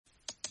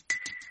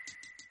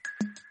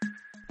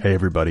Hey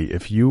everybody,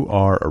 if you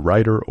are a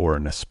writer or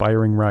an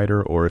aspiring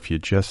writer, or if you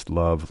just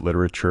love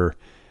literature,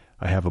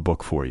 I have a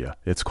book for you.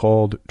 It's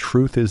called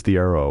Truth is the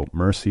Arrow,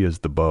 Mercy is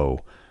the Bow,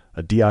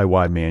 a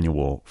DIY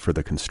manual for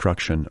the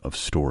construction of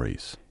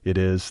stories. It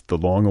is the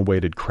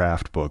long-awaited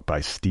craft book by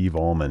Steve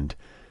Almond,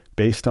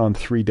 based on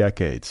 3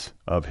 decades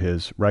of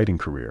his writing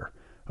career,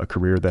 a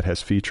career that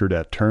has featured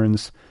at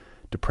turns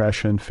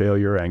depression,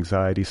 failure,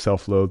 anxiety,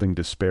 self-loathing,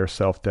 despair,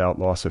 self-doubt,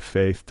 loss of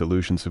faith,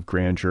 delusions of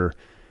grandeur,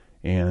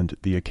 and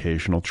the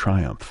occasional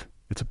triumph.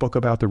 It's a book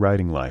about the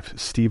writing life.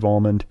 Steve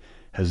Almond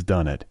has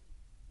done it.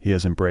 He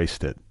has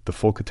embraced it, the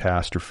full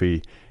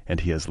catastrophe, and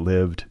he has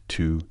lived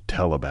to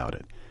tell about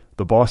it.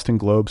 The Boston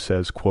Globe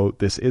says, quote,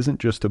 "This isn't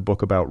just a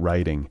book about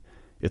writing,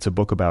 it's a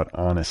book about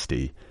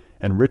honesty."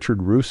 And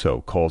Richard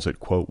Russo calls it,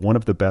 quote, "one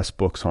of the best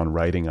books on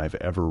writing I've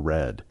ever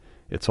read.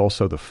 It's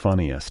also the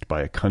funniest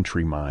by a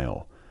country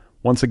mile."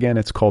 Once again,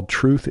 it's called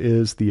Truth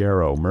is the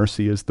Arrow,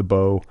 Mercy is the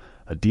Bow,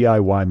 a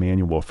DIY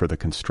manual for the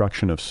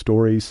construction of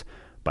stories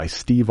by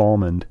Steve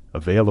Almond,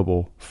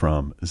 available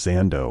from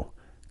Zando.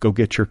 Go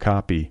get your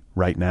copy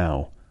right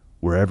now,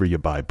 wherever you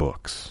buy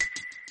books.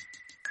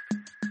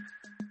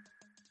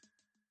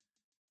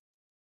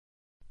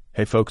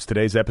 Hey folks,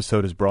 today's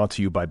episode is brought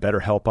to you by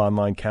BetterHelp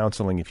Online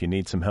Counseling. If you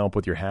need some help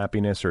with your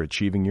happiness or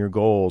achieving your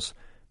goals,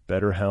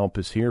 BetterHelp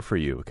is here for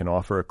you. It can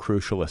offer a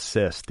crucial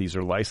assist. These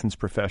are licensed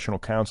professional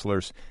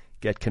counselors.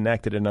 Get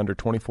connected in under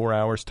 24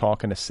 hours,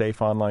 talk in a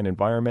safe online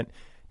environment,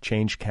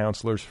 change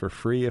counselors for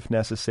free if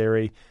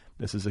necessary.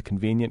 This is a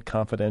convenient,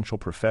 confidential,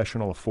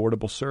 professional,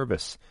 affordable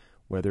service.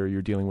 Whether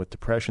you're dealing with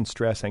depression,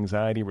 stress,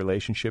 anxiety,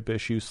 relationship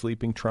issues,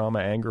 sleeping trauma,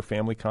 anger,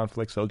 family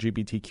conflicts,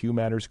 LGBTQ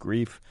matters,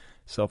 grief,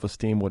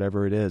 self-esteem,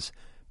 whatever it is,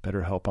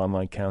 BetterHelp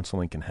Online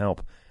Counseling can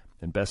help.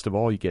 And best of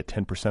all, you get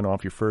 10%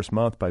 off your first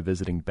month by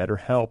visiting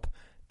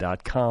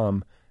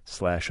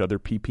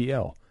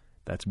BetterHelp.com/otherppl.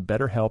 That's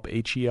BetterHelp,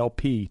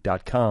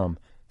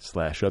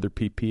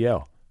 HELP.com/otherppl.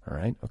 All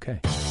right? Okay.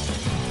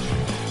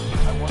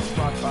 I once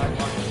brought 5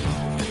 monkeys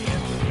to the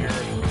end of the year.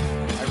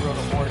 I rode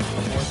a horse,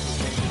 and the horse was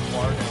named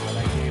Eduardo, and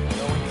I gave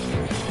no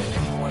instruction to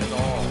anyone at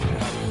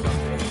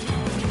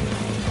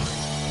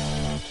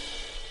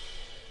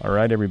all. All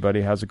right,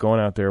 everybody. How's it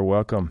going out there?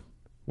 Welcome.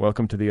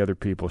 Welcome to the Other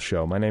People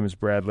Show. My name is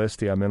Brad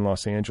Listy. I'm in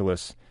Los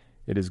Angeles.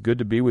 It is good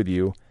to be with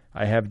you.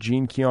 I have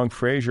Kyoung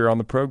Frazier on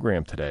the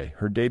program today.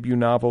 Her debut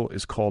novel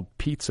is called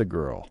Pizza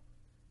Girl.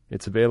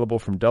 It's available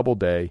from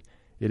Doubleday.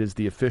 It is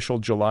the official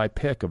July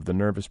pick of the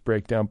Nervous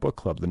Breakdown Book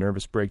Club. The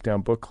Nervous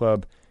Breakdown Book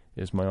Club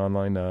is my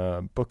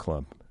online book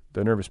club.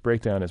 The Nervous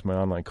Breakdown is my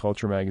online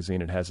culture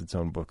magazine. It has its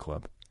own book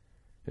club,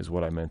 is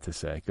what I meant to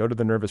say. Go to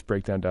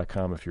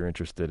thenervousbreakdown.com if you're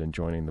interested in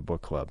joining the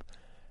book club.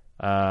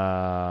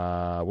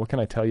 What can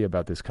I tell you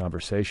about this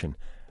conversation?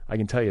 I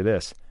can tell you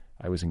this.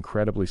 I was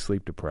incredibly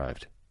sleep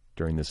deprived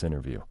during this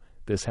interview.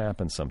 This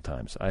happens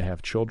sometimes. I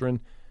have children.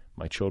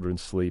 My children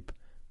sleep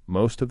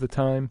most of the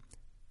time.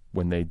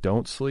 When they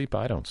don't sleep,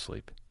 I don't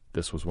sleep.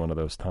 This was one of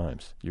those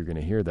times. You're going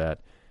to hear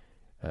that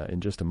in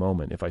just a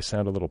moment. If I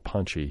sound a little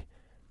punchy,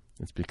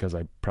 it's because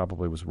I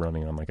probably was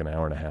running on like an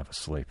hour and a half of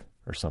sleep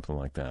or something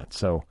like that.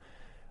 So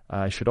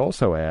I should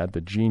also add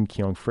that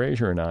Kyoung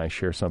Frazier and I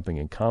share something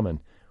in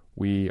common.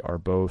 We are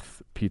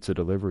both pizza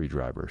delivery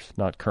drivers.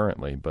 Not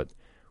currently, but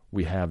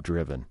we have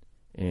driven.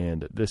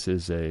 And this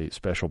is a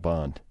special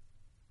bond.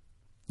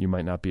 You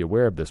might not be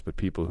aware of this, but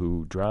people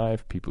who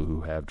drive, people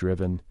who have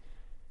driven,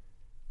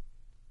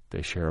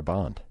 they share a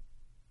bond,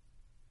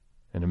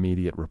 an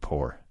immediate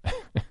rapport.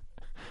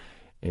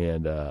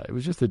 And it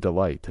was just a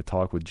delight to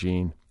talk with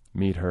Jean,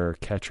 meet her,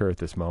 catch her at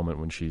this moment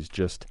when she's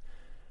just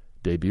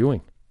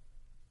debuting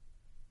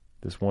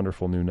this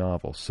wonderful new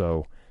novel.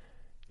 So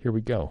here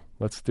we go.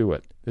 Let's do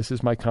it. This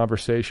is my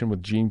conversation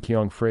with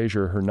Kyoung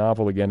Frazier. Her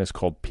novel, again, is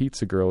called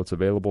Pizza Girl. It's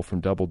available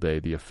from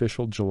Doubleday, the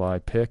official July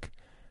pick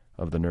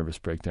of the Nervous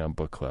Breakdown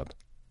Book Club.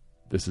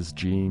 This is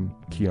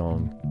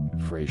Kyoung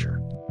Frazier.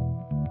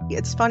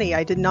 It's funny.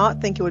 I did not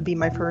think it would be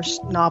my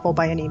first novel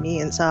by any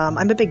means. I'm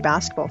a big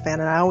basketball fan,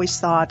 and I always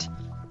thought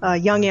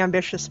young,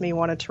 ambitious me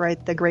wanted to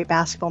write the great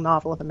basketball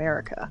novel of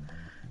America,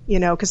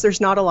 because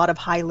there's not a lot of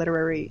high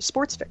literary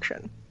sports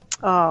fiction.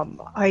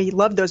 I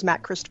loved those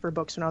Matt Christopher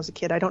books when I was a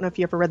kid. I don't know if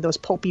you ever read those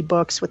pulpy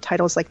books with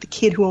titles like The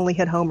Kid Who Only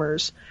Hit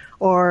Homers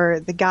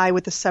or The Guy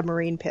with the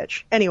Submarine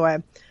Pitch.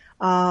 Anyway,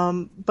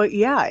 but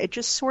yeah, it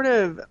just sort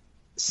of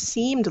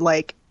seemed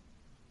like,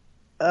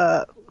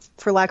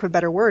 for lack of a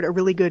better word, a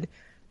really good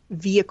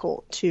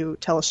vehicle to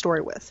tell a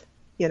story with,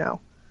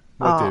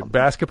 What,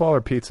 basketball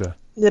or pizza?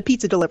 The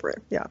pizza delivery.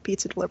 Yeah,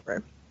 pizza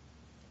delivery.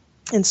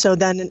 And so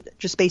then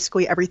just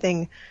basically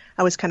everything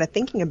I was kind of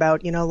thinking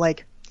about,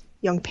 like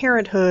young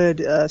parenthood,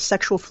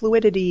 sexual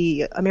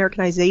fluidity,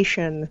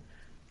 Americanization,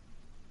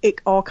 it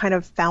all kind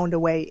of found a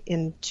way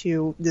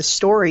into this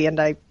story, and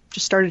I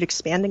just started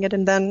expanding it,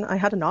 and then I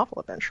had a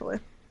novel eventually.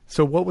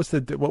 So what was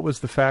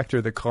the factor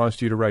that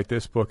caused you to write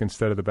this book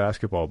instead of the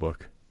basketball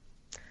book?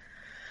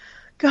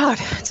 God,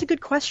 that's a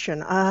good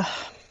question. I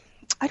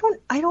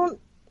don't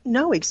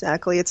know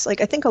exactly. It's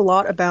like I think a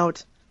lot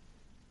about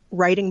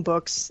writing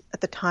books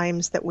at the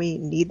times that we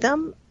need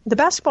them. The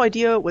basketball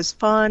idea was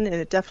fun, and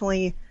it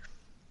definitely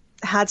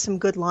had some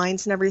good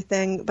lines and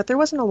everything, but there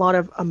wasn't a lot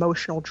of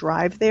emotional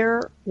drive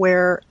there,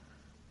 where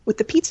with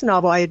the pizza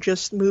novel, I had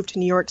just moved to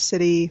New York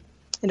City,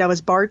 and I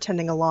was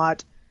bartending a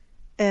lot,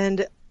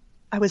 and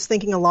I was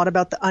thinking a lot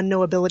about the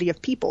unknowability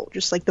of people,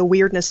 just like the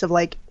weirdness of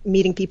like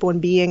meeting people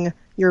and being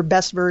your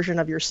best version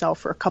of yourself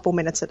for a couple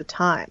minutes at a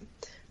time.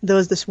 There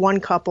was this one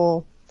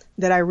couple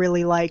that I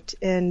really liked,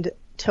 and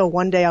till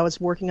one day I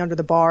was working under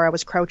the bar, I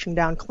was crouching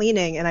down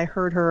cleaning, and I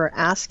heard her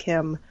ask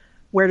him,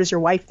 "Where does your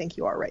wife think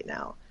you are right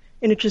now?"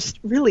 And it just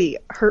really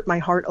hurt my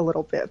heart a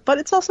little bit. But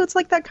it's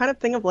like that kind of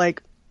thing of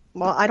like,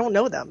 well, I don't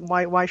know them.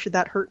 Why should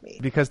that hurt me?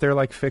 Because they're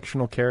like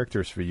fictional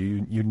characters for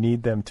you. You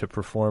need them to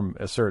perform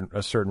a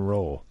certain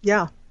role.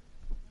 Yeah.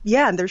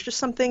 Yeah, and there's just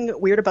something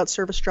weird about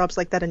service jobs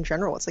like that in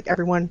general. It's like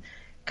everyone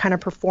kind of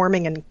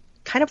performing and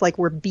kind of like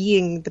we're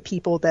being the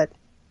people that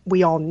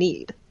we all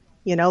need.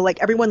 You know,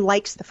 like everyone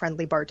likes the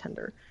friendly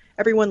bartender.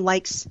 Everyone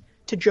likes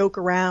to joke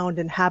around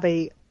and have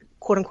a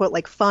quote unquote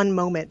like fun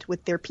moment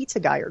with their pizza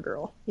guy or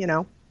girl, you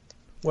know?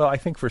 Well, I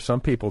think for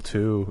some people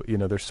too, you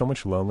know, there's so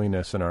much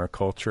loneliness in our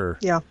culture.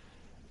 Yeah.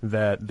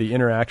 That the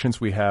interactions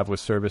we have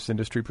with service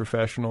industry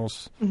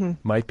professionals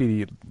might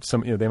be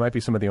they might be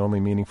some of the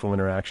only meaningful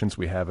interactions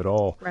we have at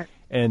all. Right.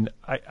 And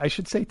I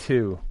should say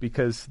too,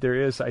 because there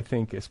is, I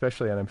think,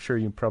 especially, and I'm sure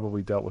you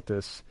probably dealt with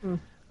this,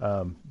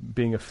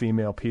 being a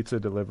female pizza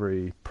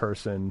delivery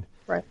person,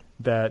 right,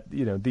 that,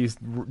 you know, these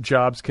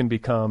jobs can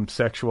become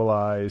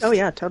sexualized. Oh,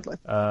 yeah, totally.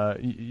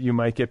 You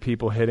might get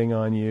people hitting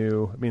on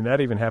you. I mean, that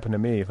even happened to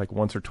me like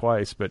once or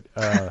twice, but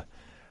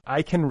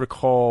I can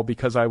recall,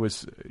 because I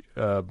was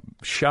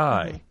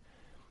shy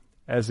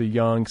as a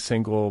young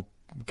single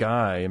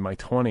guy in my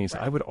 20s,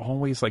 I would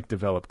always like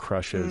develop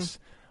crushes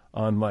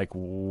on like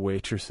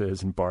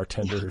waitresses and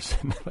bartenders.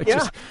 And, like,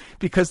 just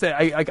because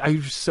I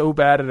was so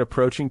bad at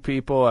approaching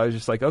people. I was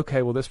just like,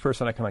 okay, well, this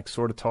person I can like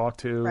sort of talk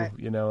to,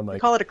 you know, and like. We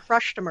call it a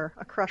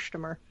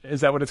crushtomer.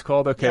 Is that what it's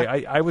called? Okay.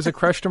 Yeah. I was a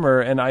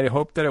crushtomer, and I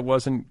hoped that it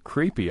wasn't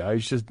creepy. I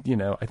was just, you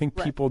know, I think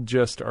people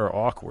just are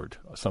awkward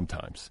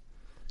sometimes.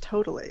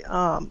 Totally.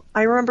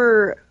 I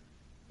remember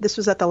this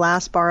was at the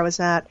last bar I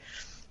was at.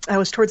 I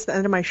was towards the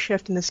end of my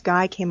shift, and this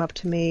guy came up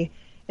to me,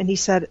 and he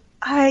said,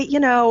 I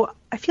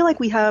feel like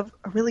we have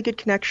a really good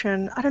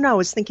connection. I don't know. I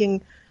was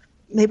thinking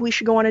maybe we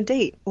should go on a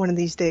date one of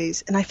these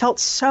days. And I felt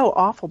so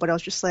awful, but I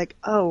was just like,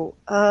 and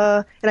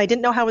I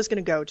didn't know how I was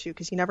going to go to,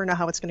 because you never know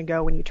how it's going to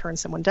go when you turn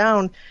someone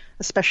down,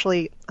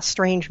 especially a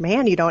strange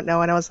man you don't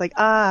know. And I was like,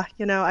 I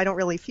don't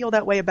really feel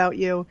that way about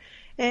you.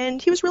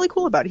 And he was really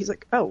cool about it. He's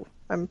like, oh,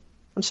 I'm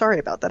sorry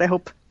about that. I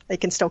hope I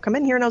can still come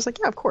in here. And I was like,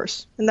 yeah, of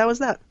course. And that was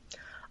that.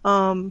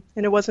 And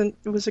it was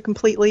a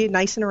completely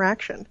nice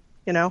interaction,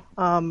 you know?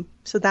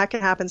 So that can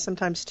happen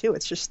sometimes too.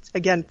 It's just,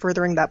 again,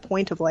 furthering that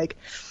point of like,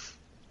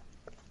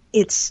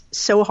 it's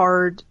so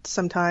hard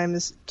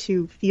sometimes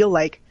to feel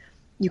like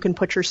you can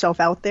put yourself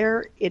out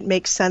there. It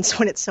makes sense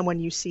when it's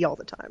someone you see all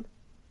the time,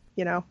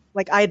 you know?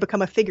 Like I had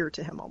become a figure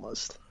to him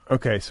almost.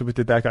 Okay. So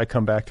did that guy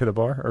come back to the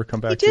bar or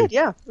come back? He did,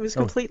 yeah. It was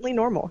completely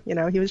normal. You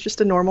know, he was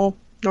just a normal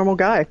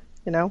guy,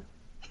 you know?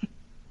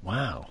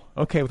 Wow.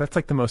 Okay. Well, that's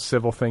like the most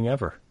civil thing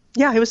ever.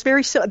 Yeah, it was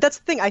very civil. That's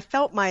the thing. I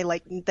felt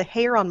the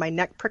hair on my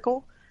neck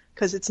prickle,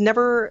 because it's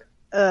never,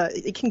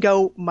 it can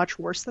go much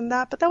worse than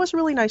that. But that was a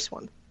really nice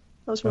one.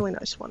 That was a really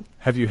nice one.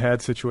 Have you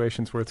had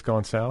situations where it's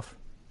gone south?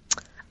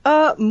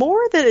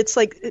 More that it's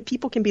like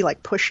people can be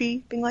like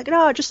pushy, being like,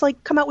 no, just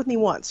like come out with me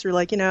once, or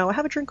like,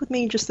 have a drink with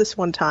me just this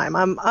one time.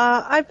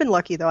 I've been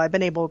lucky though. I've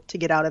been able to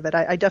get out of it.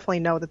 I definitely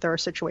know that there are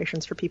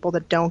situations for people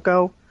that don't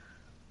go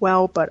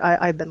well, but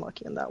I've been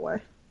lucky in that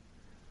way.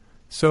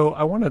 So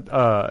I want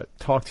to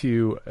talk to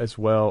you as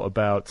well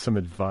about some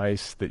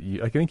advice that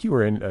I think you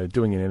were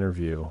doing an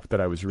interview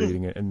that I was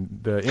reading, and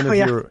the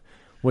interviewer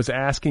was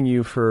asking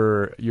you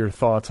for your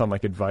thoughts on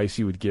like advice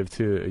you would give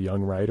to a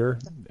young writer.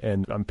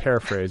 And I'm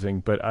paraphrasing,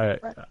 but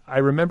I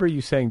remember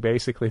you saying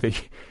basically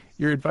that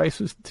your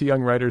advice to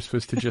young writers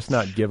was to just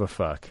not give a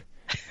fuck,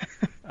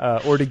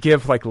 or to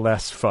give like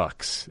less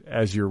fucks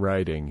as you're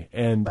writing.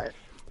 And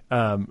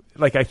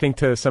like I think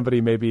to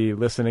somebody maybe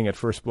listening at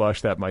first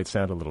blush that might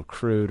sound a little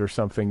crude or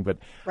something, but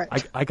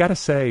I gotta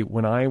say,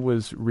 when I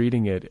was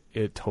reading it,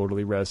 it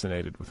totally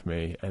resonated with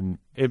me. And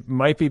it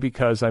might be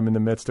because I'm in the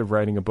midst of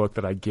writing a book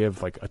that I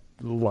give like a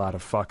lot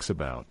of fucks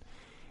about.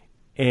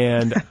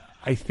 And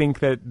I think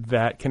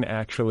that can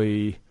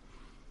actually,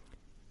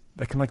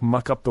 that can like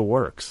muck up the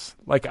works.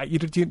 Like,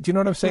 do you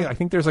know what I'm saying? I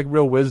think there's like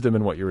real wisdom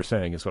in what you were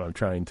saying is what I'm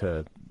trying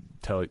to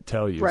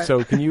tell you. Right.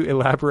 So can you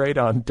elaborate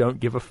on don't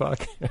give a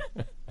fuck?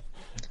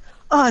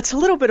 It's a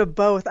little bit of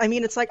both. I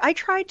mean, it's like I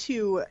try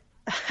to,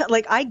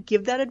 like, I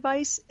give that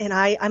advice, and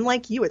I'm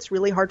like you. It's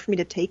really hard for me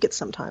to take it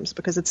sometimes,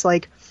 because it's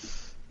like,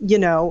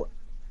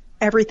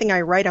 everything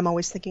I write, I'm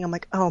always thinking, I'm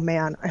like, oh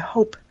man, I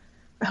hope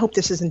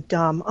this isn't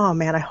dumb. Oh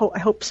man, I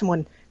hope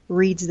someone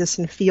reads this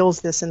and feels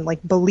this and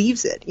like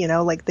believes it.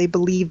 Like they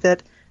believe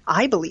that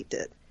I believed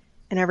it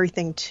and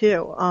everything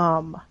too.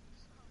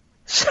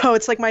 So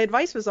it's like my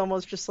advice was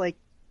almost just like,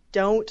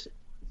 don't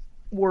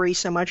worry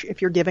so much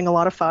if you're giving a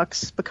lot of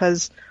fucks,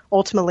 because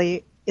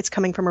ultimately it's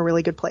coming from a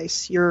really good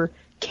place. You're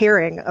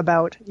caring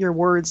about your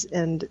words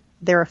and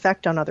their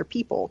effect on other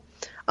people.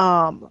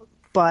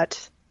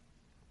 But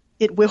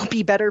it will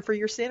be better for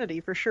your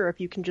sanity for sure if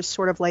you can just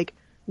sort of like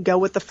go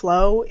with the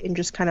flow and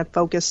just kind of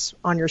focus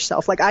on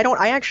yourself. Like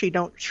I actually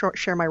don't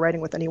share my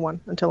writing with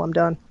anyone until I'm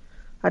done.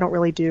 I don't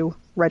really do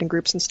writing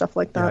groups and stuff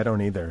like that. Yeah, I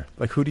don't either.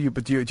 Like, who do you?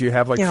 But do you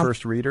have like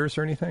first readers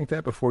or anything like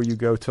that before you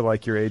go to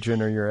like your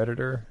agent or your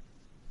editor?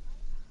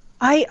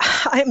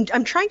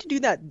 I'm trying to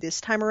do that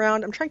this time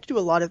around. I'm trying to do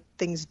a lot of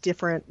things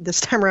different this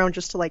time around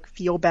just to like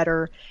feel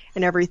better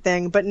and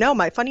everything. But no,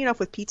 funny enough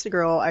with Pizza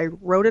Girl, I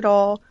wrote it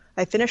all.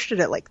 I finished it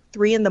at like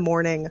 3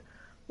 a.m.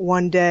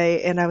 one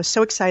day, and I was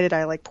so excited.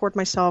 I like poured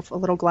myself a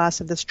little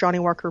glass of this Johnny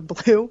Walker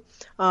Blue.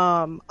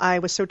 I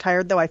was so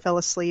tired though, I fell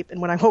asleep,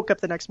 and when I woke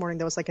up the next morning,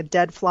 there was like a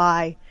dead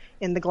fly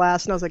in the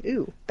glass, and I was like,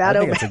 "Ooh, bad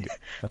omen."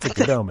 That's a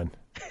good omen.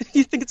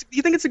 You think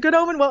it's a good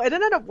omen? Well, it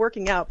ended up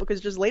working out because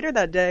just later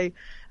that day,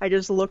 I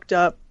just looked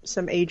up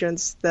some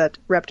agents that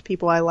repped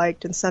people I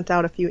liked and sent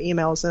out a few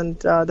emails, and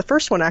the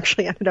first one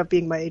actually ended up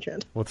being my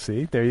agent. Well,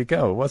 see, there you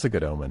go. It was a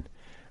good omen.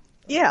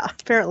 Yeah,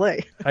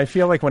 apparently. I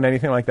feel like when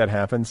anything like that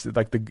happens,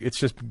 like it's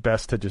just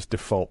best to just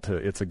default to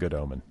it's a good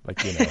omen.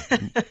 Like, you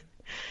know.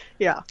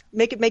 Yeah,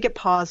 make it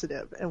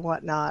positive and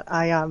whatnot.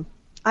 I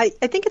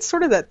think it's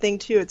sort of that thing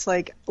too. It's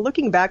like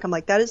looking back, I'm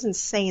like, that is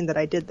insane that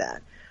I did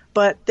that.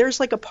 But there's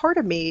like a part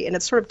of me, and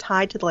it's sort of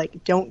tied to the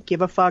like don't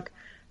give a fuck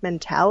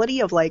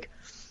mentality of like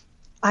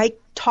I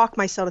talk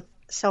myself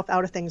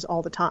out of things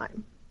all the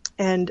time,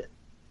 and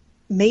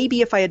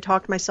maybe if I had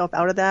talked myself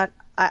out of that,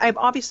 I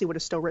obviously would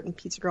have still written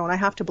Pizza Girl, and I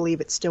have to believe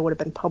it still would have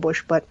been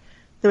published, but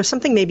there was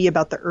something maybe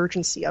about the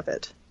urgency of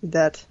it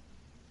that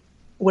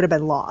would have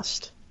been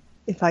lost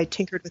if I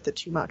tinkered with it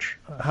too much.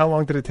 How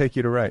long did it take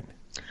you to write?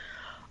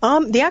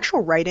 The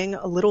actual writing,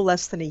 a little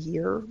less than a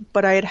year,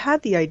 but I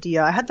had the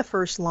idea. I had the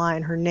first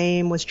line. Her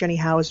name was Jenny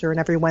Hauser, and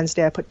every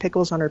Wednesday I put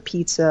pickles on her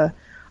pizza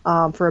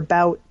for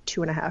about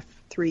 2.5,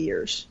 3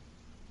 years.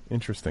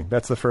 Interesting.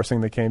 That's the first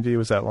thing that came to you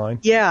was that line?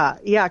 Yeah,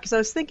 because I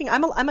was thinking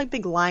I'm a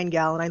big line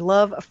gal, and I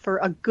love for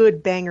a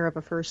good banger of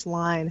a first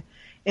line.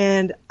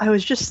 And I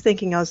was just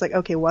thinking, I was like,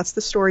 okay, what's the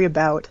story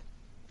about?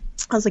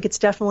 I was like, it's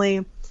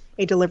definitely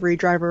a delivery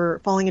driver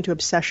falling into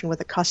obsession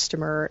with a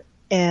customer.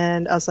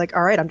 And I was like,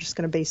 all right, I'm just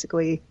going to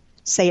basically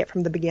say it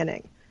from the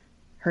beginning.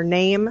 Her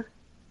name,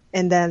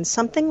 and then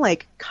something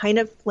like kind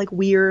of like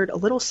weird, a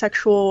little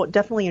sexual,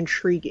 definitely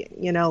intriguing,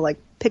 you know, like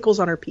pickles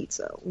on her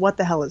pizza. What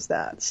the hell is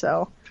that?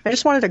 So I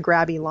just wanted a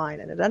grabby line,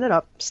 and it ended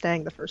up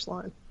staying the first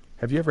line.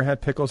 Have you ever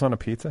had pickles on a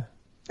pizza?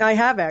 I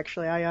have,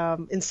 actually.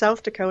 In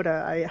South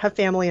Dakota, I have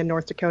family in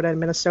North Dakota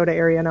and Minnesota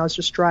area, and I was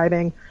just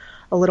driving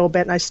a little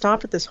bit, and I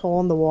stopped at this hole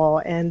in the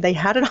wall, and they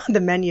had it on the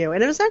menu,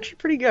 and it was actually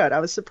pretty good. I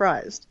was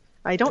surprised.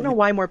 I don't know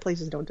why more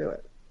places don't do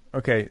it.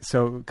 Okay,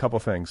 so a couple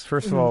things.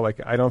 First of all, like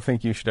I don't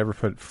think you should ever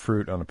put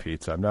fruit on a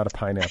pizza. I'm not a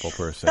pineapple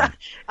person.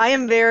 I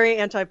am very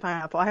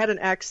anti-pineapple. I had an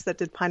ex that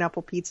did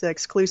pineapple pizza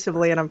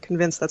exclusively, and I'm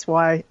convinced that's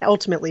why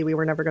ultimately we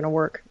were never going to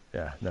work.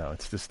 Yeah, no,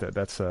 it's just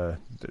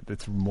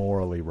it's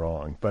morally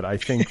wrong. But I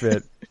think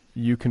that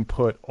you can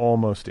put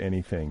almost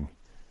anything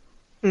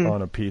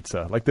on a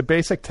pizza. Like the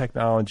basic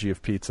technology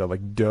of pizza,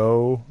 like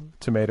dough,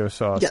 tomato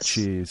sauce,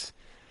 cheese.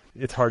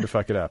 It's hard to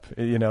fuck it up.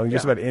 You know,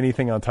 just about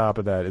anything on top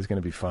of that is going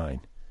to be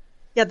fine.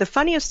 Yeah, the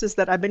funniest is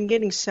that I've been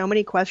getting so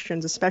many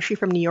questions, especially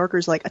from New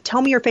Yorkers, like,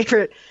 tell me your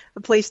favorite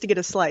place to get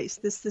a slice,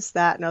 this,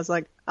 that. And I was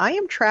like, I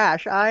am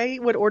trash. I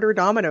would order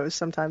Domino's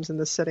sometimes in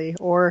this city.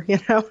 Or, you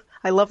know,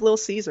 I love Little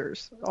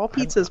Caesars. All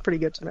pizza is pretty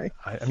good to me.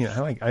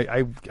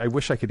 I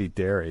wish I could eat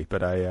dairy,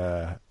 but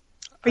Are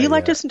you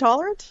lactose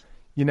intolerant?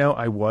 You know,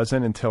 I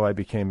wasn't until I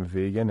became a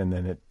vegan, and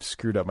then it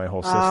screwed up my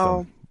whole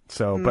system.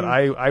 So, but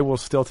I will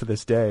still to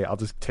this day, I'll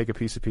just take a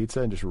piece of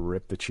pizza and just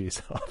rip the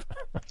cheese off.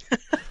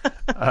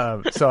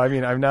 So, I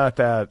mean, I'm not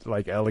that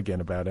like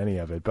elegant about any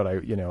of it, but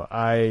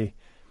I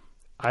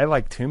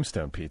like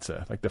Tombstone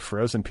pizza, like the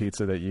frozen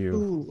pizza that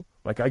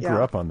I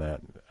grew up on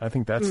that. I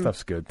think that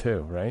stuff's good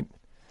too, right?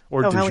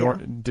 Or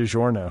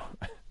DiGiorno.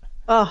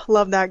 Oh,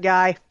 love that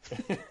guy.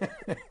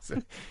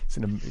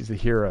 He's a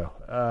hero.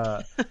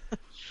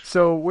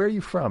 So where are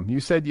you from? You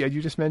said you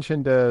just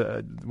mentioned,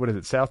 what is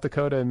it, South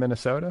Dakota and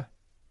Minnesota?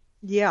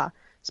 Yeah,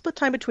 split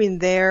time between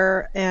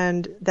there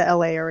and the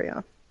LA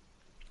area.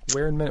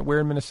 Where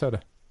in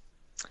Minnesota?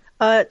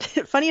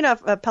 Funny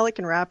enough,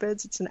 Pelican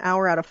Rapids. It's an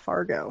hour out of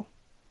Fargo,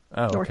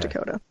 North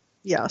Dakota.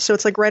 Yeah, so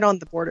it's like right on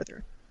the border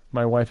there.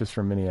 My wife is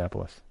from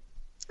Minneapolis.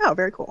 Oh,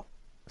 very cool.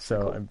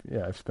 So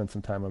I've spent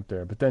some time up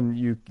there. But then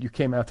you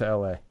came out to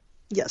LA.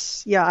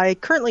 Yes, yeah. I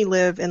currently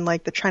live in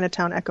like the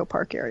Chinatown Echo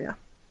Park area.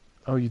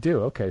 Oh, you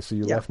do? Okay, so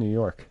you left New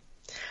York.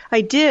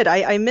 I did.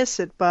 I miss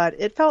it, but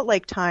it felt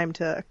like time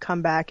to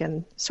come back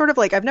and sort of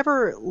like I've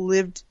never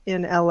lived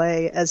in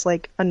LA as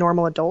like a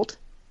normal adult,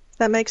 if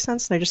that makes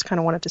sense. And I just kind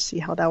of wanted to see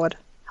how that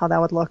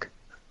would look.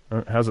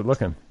 How's it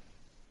looking?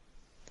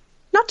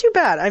 Not too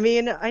bad. I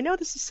mean, I know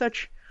this is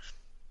such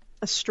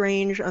a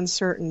strange,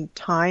 uncertain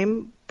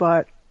time,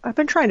 but I've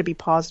been trying to be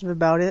positive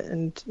about it.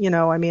 And,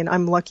 I mean,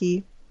 I'm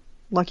luckier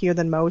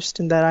than most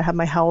in that I have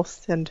my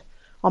health and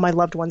all my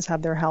loved ones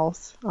have their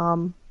health.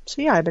 So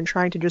yeah, I've been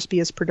trying to just be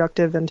as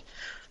productive and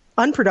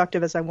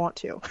unproductive as I want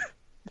to,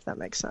 if that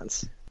makes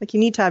sense. Like you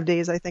need to have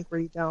days, I think,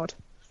 where you don't.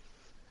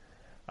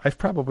 I've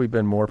probably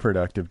been more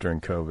productive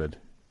during COVID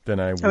than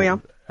I. Oh yeah.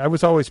 I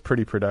was always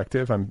pretty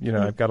productive.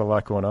 I've got a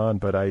lot going on,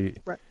 but I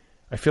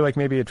feel like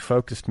maybe it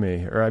focused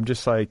me, or I'm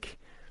just like,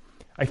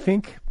 I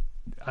think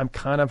I'm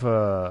kind of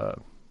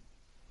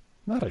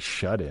not a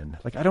shut-in.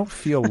 Like I don't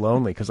feel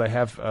lonely because I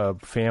have a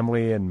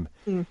family and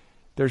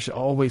there's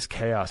always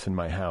chaos in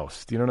my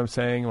house. Do you know what I'm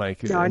saying?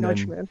 Like, yeah, I know what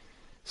you mean.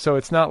 So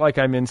it's not like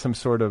I'm in some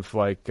sort of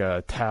like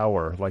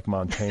tower, like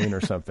Montaigne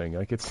or something.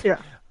 Like it's, yeah.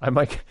 I'm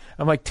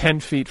like 10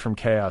 feet from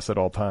chaos at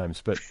all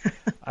times. But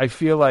I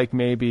feel like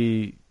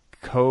maybe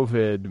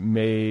COVID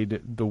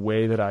made the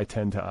way that I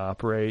tend to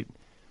operate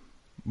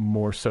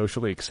more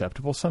socially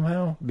acceptable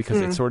somehow because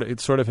it's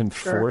sort of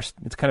enforced.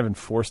 Sure. It's kind of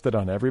enforced it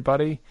on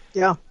everybody.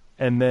 Yeah.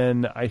 And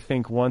then I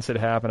think once it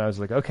happened, I was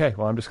like, okay,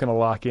 well, I'm just going to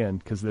lock in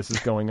because this is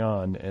going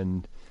on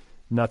and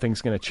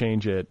nothing's going to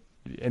change it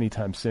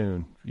anytime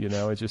soon.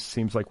 It just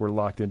seems like we're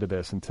locked into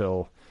this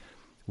until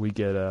we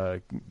get,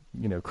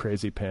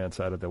 crazy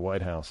pants out of the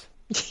White House.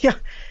 Yeah.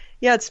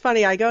 Yeah. It's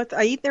funny. I've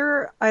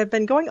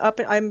been going up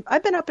and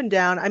I've been up and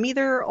down. I'm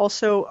either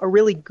also a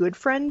really good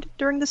friend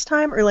during this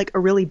time or like a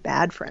really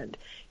bad friend,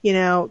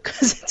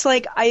 because it's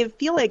like, I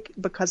feel like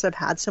because I've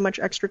had so much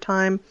extra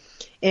time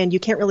and you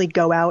can't really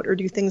go out or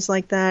do things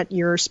like that,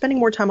 you're spending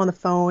more time on the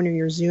phone or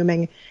you're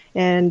Zooming,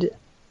 and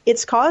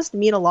it's caused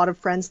me and a lot of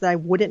friends that I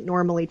wouldn't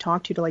normally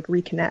talk to like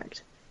reconnect,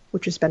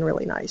 which has been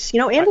really nice,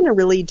 and in a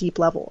really deep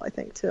level, I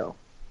think too.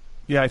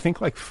 Yeah, I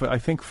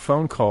think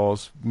phone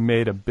calls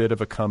made a bit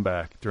of a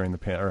comeback during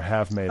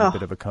have made a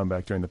bit of a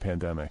comeback during the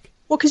pandemic.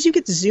 Well, because you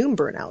get Zoom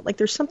burnout. Like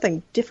there's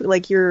something different.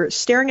 Like you're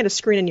staring at a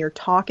screen and you're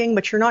talking,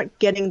 but you're not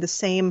getting the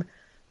same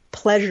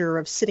pleasure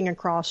of sitting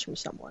across from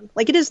someone.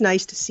 Like it is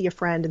nice to see a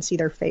friend and see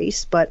their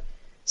face, but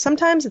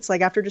sometimes it's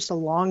like after just a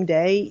long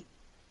day,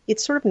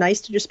 it's sort of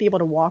nice to just be able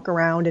to walk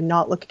around and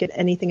not look at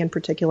anything in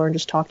particular and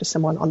just talk to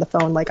someone on the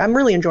phone. Like I'm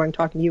really enjoying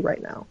talking to you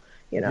right now.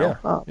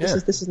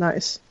 This is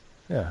nice.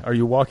 Yeah. Are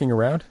you walking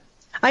around?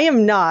 I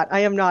am not.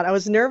 I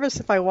was nervous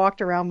if I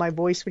walked around, my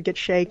voice would get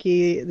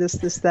shaky, this,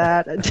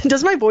 that.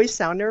 Does my voice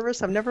sound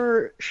nervous? I'm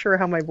never sure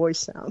how my voice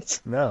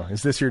sounds. No.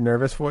 Is this your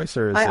nervous voice?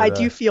 Or I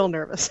do feel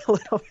nervous a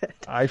little bit.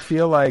 I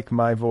feel like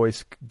my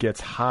voice gets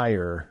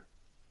higher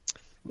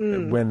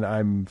when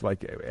I'm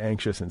like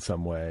anxious in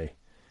some way.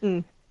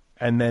 And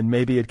then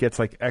maybe it gets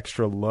like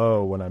extra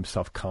low when I'm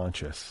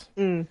self-conscious.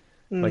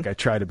 Like I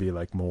try to be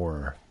like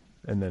more...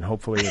 And then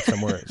hopefully it's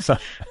somewhere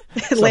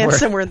lands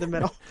somewhere in the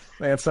middle.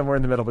 Lands somewhere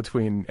in the middle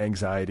between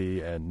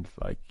anxiety and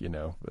like,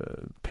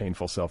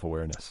 painful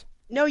self-awareness.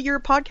 No, your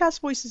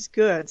podcast voice is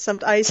good.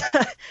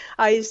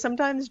 I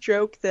sometimes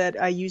joke that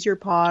I use your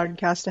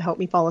podcast to help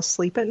me fall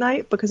asleep at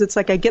night because it's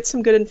like I get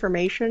some good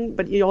information,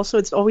 but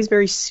it's always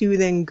very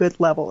soothing, good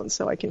level, and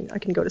so I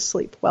can go to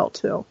sleep well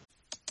too.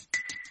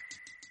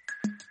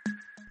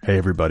 Hey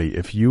everybody,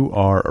 if you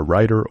are a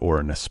writer or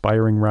an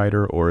aspiring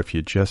writer, or if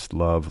you just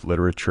love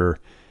literature,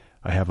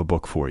 I have a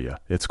book for you.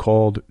 It's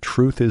called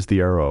Truth is the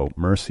Arrow,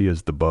 Mercy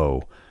is the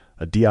Bow,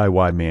 a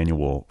DIY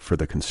manual for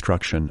the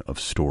construction of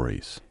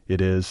stories.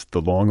 It is the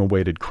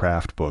long-awaited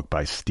craft book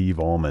by Steve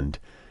Almond,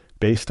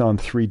 based on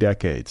 3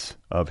 decades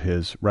of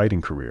his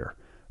writing career,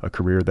 a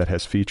career that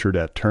has featured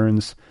at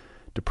turns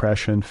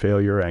depression,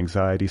 failure,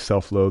 anxiety,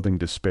 self-loathing,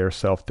 despair,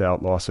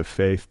 self-doubt, loss of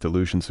faith,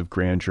 delusions of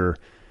grandeur,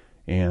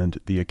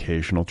 and the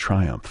occasional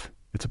triumph.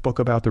 It's a book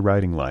about the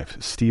writing life.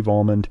 Steve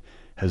Almond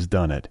has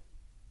done it.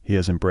 He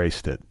has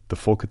embraced it, the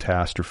full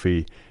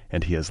catastrophe,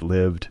 and he has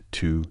lived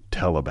to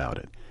tell about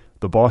it.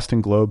 The Boston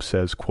Globe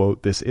says,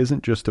 quote, "This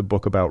isn't just a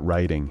book about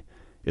writing,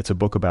 it's a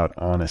book about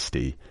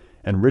honesty."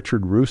 And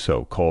Richard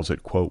Russo calls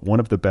it, quote,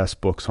 "one of the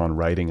best books on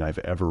writing I've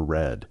ever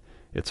read.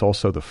 It's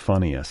also the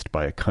funniest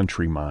by a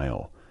country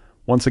mile."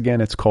 Once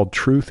again, it's called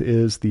Truth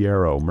is the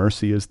Arrow,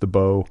 Mercy is the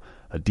Bow,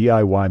 a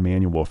DIY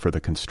manual for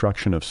the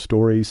construction of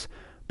stories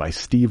by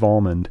Steve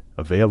Almond,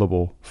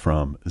 available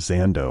from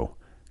Zando.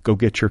 Go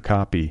get your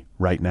copy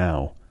right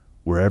now,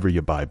 wherever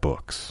you buy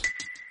books.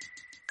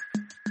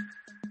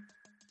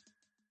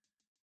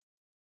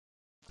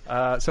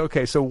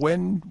 So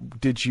when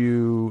did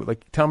you,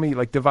 tell me,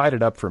 divide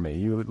it up for me.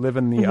 You live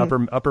in the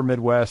upper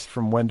Midwest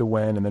from when to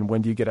when, and then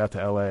when do you get out to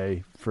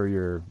LA for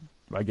your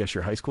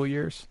high school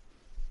years?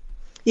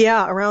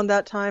 Yeah, around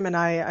that time, and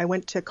I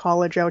went to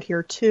college out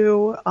here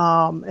too,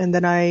 and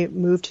then I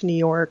moved to New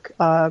York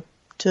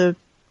to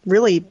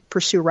really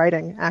pursue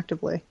writing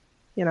actively,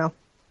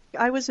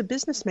 I was a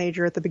business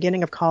major at the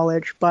beginning of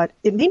college, but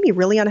it made me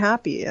really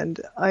unhappy, and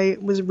I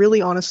was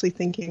really honestly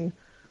thinking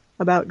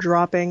about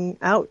dropping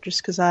out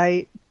just because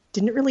I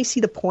didn't really see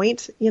the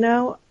point,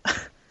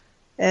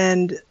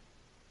 and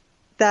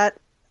that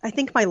I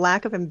think my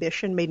lack of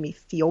ambition made me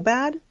feel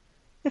bad,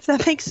 if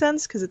that makes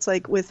sense, because it's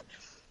like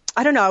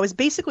I don't know, I was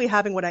basically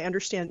having what I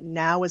understand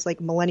now as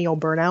like millennial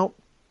burnout,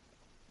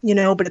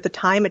 but at the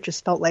time it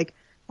just felt like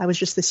I was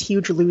just this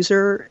huge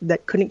loser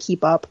that couldn't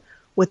keep up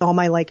with all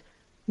my like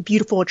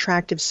beautiful,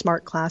 attractive,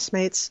 smart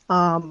classmates.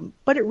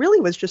 But it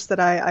really was just that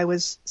I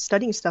was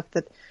studying stuff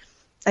that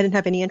I didn't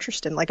have any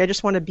interest in. Like, I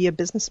just wanted to be a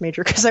business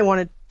major because I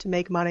wanted to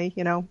make money,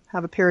 you know,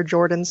 have a pair of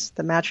Jordans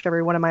that matched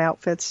every one of my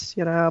outfits,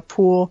 you know, a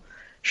pool,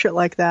 shit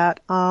like that.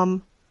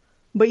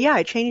 But yeah,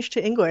 I changed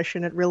to English,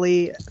 and it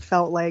really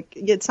felt like,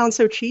 it sounds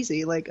so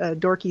cheesy, like a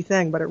dorky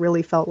thing, but it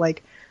really felt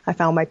like I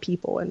found my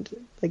people, and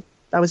like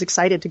I was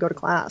excited to go to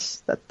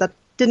class. That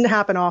didn't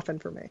happen often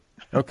for me.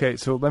 Okay,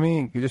 so let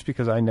me, just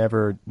because I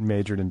never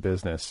majored in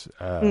business,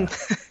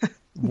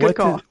 Good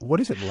call. What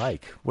is it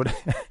like? What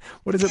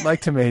is it like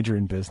to major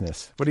in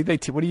business? What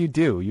do you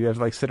do? You have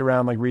like sit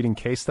around like reading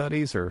case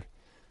studies, or?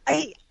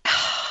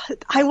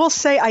 I will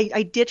say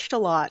I ditched a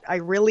lot. I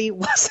really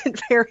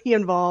wasn't very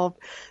involved.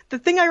 The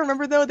thing I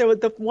remember, though,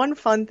 the one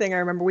fun thing I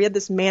remember, we had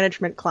this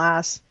management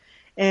class,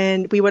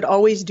 and we would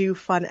always do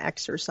fun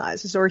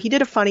exercises. Or he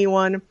did a funny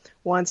one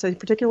once. I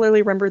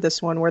particularly remember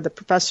this one where the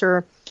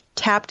professor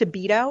tapped a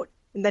beat out,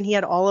 and then he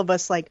had all of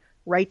us like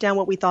write down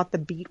what we thought the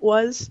beat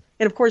was.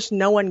 And of course,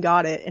 no one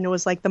got it. And it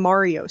was like the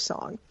Mario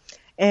song.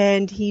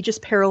 And he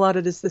just paralleled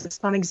it as this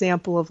fun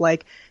example of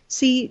like,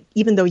 see,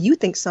 even though you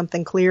think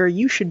something clear,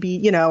 you should be,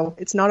 you know,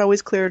 it's not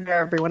always clear to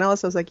everyone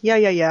else. I was like,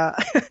 yeah.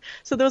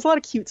 So there was a lot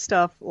of cute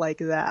stuff like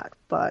that.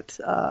 But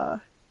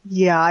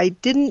yeah, I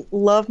didn't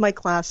love my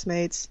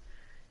classmates.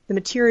 The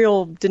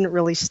material didn't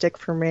really stick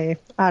for me.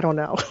 I don't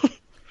know.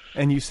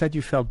 And you said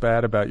you felt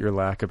bad about your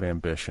lack of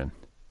ambition.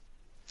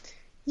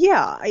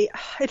 Yeah,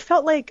 it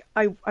felt like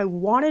I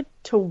wanted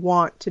to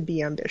want to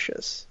be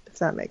ambitious, if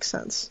that makes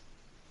sense.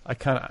 I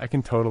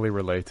can totally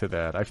relate to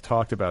that. I've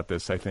talked about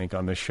this, I think,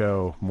 on the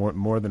show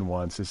more than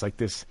once. It's like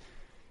this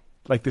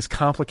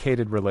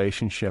complicated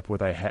relationship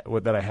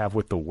that I have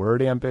with the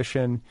word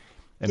ambition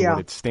and what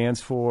it stands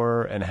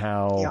for, and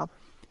how.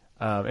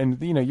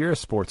 And you know, you're a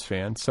sports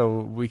fan, so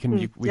we can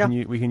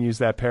use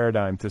that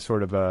paradigm to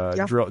sort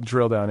of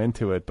drill down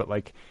into it. But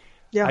like,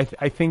 I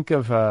think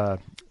of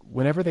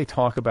whenever they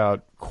talk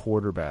about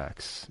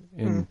quarterbacks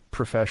in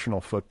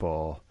professional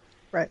football,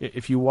 right?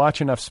 If you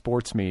watch enough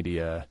sports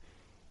media,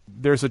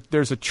 there's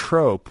a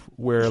trope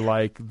where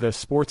like the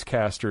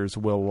sportscasters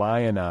will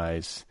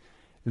lionize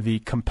the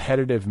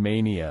competitive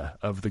mania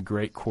of the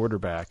great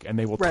quarterback, and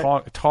they will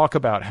talk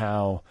about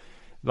how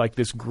like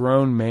this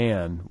grown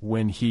man,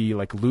 when he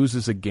like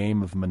loses a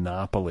game of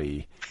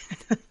Monopoly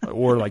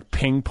or like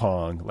ping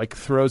pong, like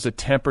throws a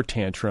temper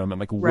tantrum and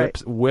like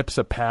whips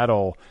a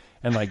paddle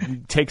and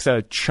like takes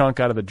a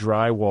chunk out of the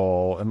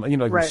drywall and, you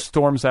know, like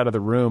storms out of the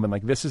room. And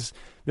like, this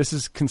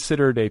is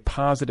considered a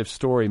positive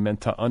story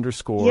meant to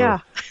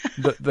underscore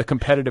the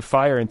competitive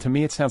fire. And to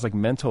me, it sounds like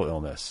mental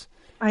illness.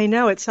 I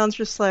know. It sounds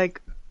just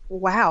like,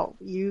 wow,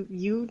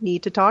 you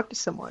need to talk to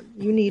someone.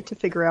 You need to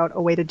figure out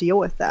a way to deal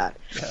with that.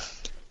 Yeah.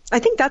 I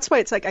think that's why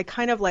it's like, I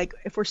kind of like,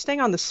 if we're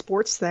staying on the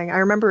sports thing, I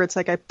remember it's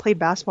like I played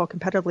basketball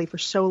competitively for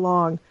so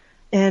long,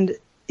 and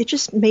it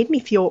just made me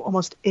feel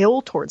almost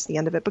ill towards the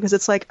end of it, because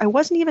it's like it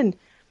wasn't even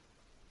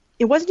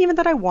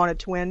that I wanted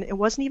to win. It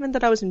wasn't even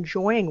that I was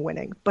enjoying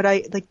winning, but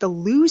the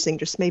losing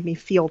just made me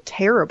feel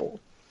terrible,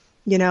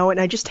 you know, and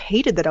I just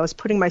hated that I was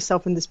putting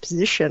myself in this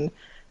position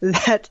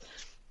that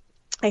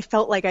I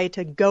felt like I had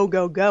to go.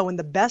 And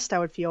the best I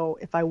would feel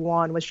if I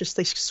won was just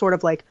this sort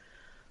of like,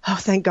 oh,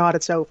 thank God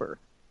it's over,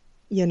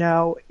 you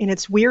know, and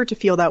it's weird to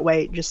feel that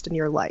way just in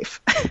your life.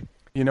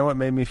 You know what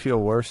made me feel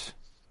worse?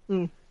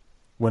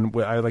 When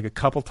I, like a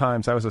couple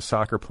times, I was a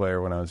soccer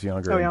player when I was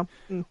younger. Oh,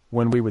 yeah.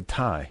 When we would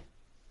tie.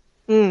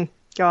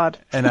 God.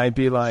 And I'd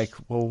be like,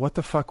 well, what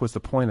the fuck was the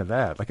point of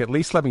that? Like, at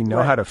least let me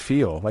know how to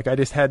feel. Like, I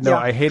just had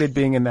I hated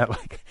being in that,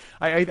 like,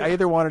 I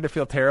either wanted to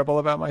feel terrible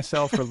about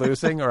myself for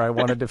losing, or I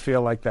wanted to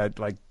feel like that,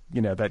 like,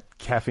 you know, that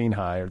caffeine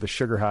high or the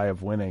sugar high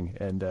of winning.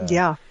 And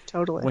yeah,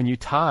 totally. When you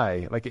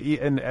tie, like,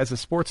 and as a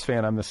sports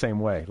fan, I'm the same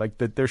way. Like,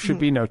 there should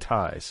be no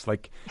ties.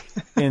 Like,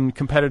 in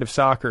competitive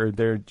soccer,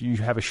 you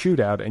have a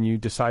shootout and you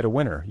decide a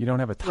winner. You don't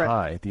have a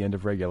tie at the end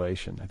of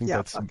regulation. I think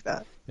that's fuck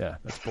that. Yeah,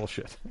 that's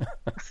bullshit.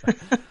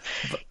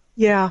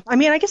 Yeah, I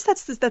mean, I guess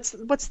that's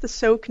what's the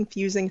so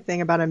confusing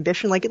thing about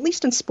ambition. Like, at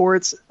least in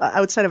sports,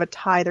 outside of a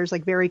tie, there's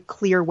like very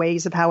clear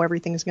ways of how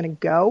everything's going to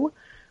go.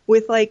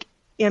 With like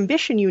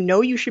ambition, you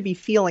know, you should be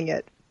feeling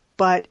it,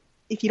 but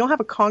if you don't have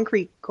a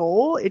concrete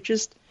goal, it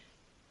just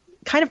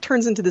kind of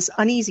turns into this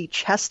uneasy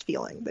chest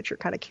feeling that you're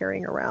kind of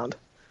carrying around.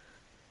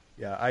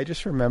 Yeah, I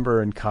just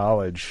remember in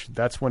college,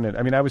 that's when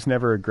I was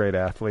never a great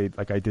athlete.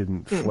 Like, I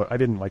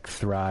didn't like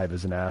thrive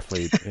as an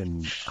athlete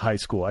in high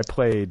school. I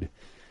played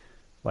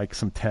like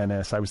some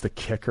tennis. I was the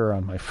kicker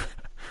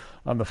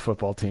on the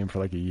football team for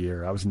like a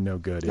year. I was no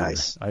good either.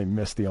 Nice. I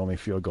missed the only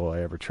field goal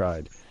I ever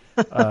tried.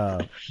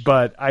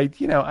 But I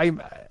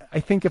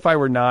think if I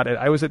were not,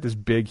 I was at this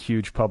big,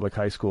 huge public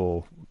high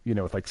school, you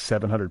know, with like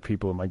 700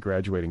 people in my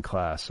graduating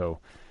class. So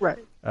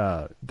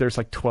there's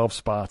like 12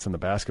 spots in the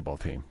basketball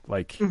team.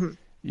 Like,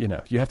 you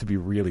know, you have to be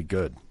really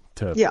good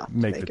to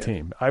make the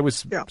team. I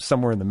was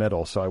somewhere in the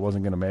middle, so I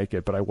wasn't going to make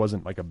it, but I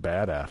wasn't like a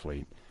bad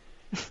athlete.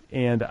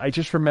 And I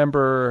just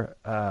remember,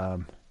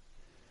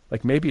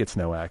 like maybe it's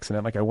no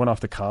accident. Like I went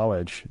off to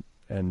college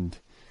and,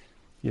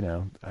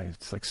 I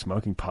was like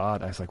smoking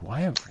pot. I was like,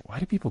 why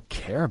do people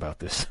care about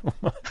this so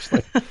much?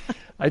 Like,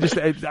 I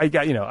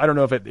got, I don't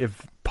know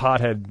if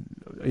pot had,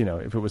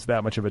 if it was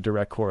that much of a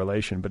direct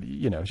correlation, but,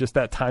 just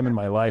that time in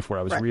my life where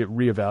I was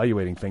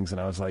reevaluating things and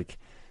I was like,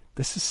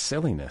 this is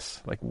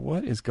silliness. Like,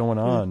 what is going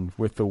on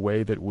with the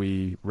way that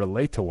we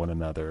relate to one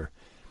another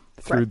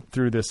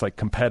through this like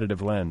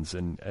competitive lens?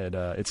 And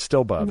it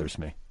still bothers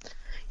me.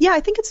 Yeah, I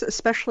think it's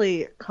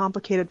especially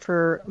complicated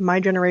for my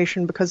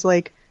generation because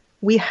like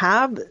we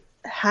have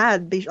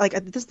had like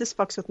this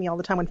fucks with me all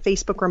the time when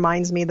Facebook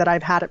reminds me that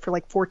I've had it for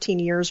like 14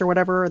 years or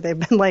whatever. They've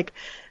been like,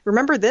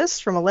 remember this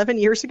from 11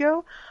 years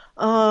ago?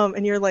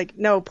 And you're like,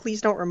 no,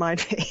 please don't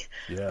remind me.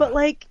 Yeah. But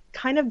like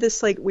kind of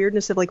this like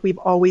weirdness of like we've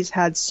always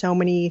had so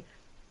many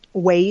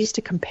ways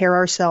to compare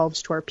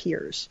ourselves to our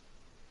peers.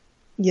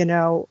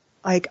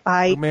 Like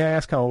May I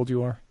ask how old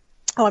you are?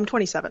 Oh, I'm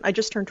 27. I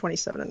just turned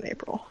 27 in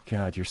April.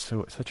 God, you're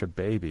such a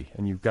baby,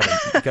 and you've got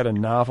a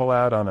novel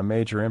out on a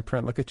major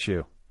imprint. Look at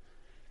you.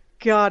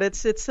 God,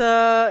 it's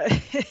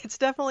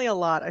definitely a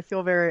lot. I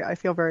feel very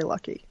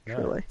lucky. Yeah,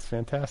 truly, it's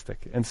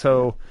fantastic. And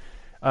so,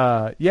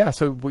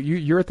 so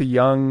you're at the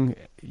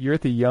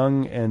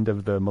young end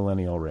of the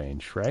millennial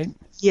range, right?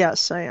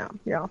 Yes, I am.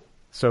 Yeah.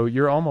 So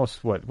you're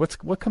almost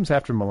what comes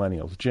after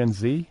millennials? Gen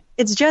Z?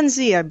 It's Gen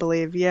Z, I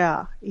believe.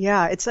 Yeah.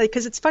 It's like,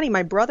 because it's funny.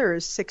 My brother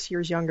is 6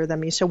 years younger than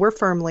me, so we're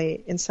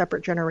firmly in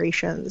separate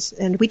generations,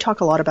 and we talk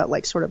a lot about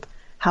like sort of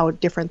how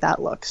different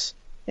that looks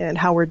and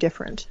how we're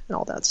different and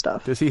all that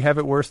stuff. Does he have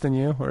it worse than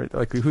you, or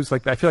like who's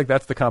like? I feel like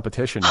that's the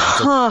competition.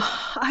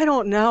 I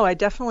don't know. I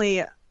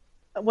definitely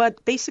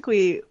what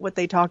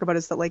they talk about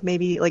is that like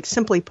maybe like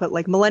simply put,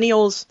 like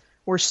millennials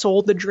were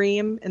sold the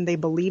dream and they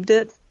believed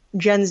it.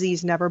 Gen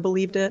Z's never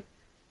believed it.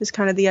 Is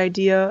kind of the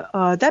idea.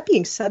 That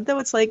being said, though,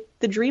 it's like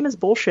the dream is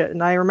bullshit.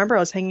 And I remember I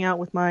was hanging out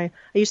with I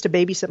used to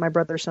babysit my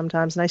brother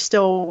sometimes, and I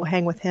still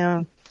hang with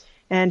him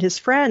and his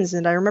friends.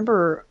 And I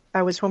remember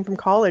I was home from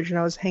college and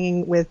I was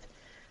hanging with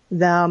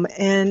them,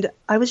 and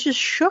I was just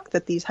shook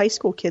that these high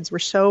school kids were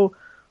so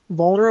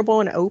vulnerable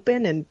and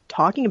open and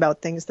talking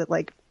about things that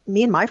like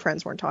me and my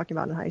friends weren't talking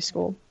about in high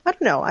school. I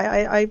don't know.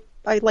 I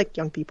like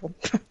young people.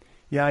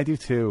 Yeah, I do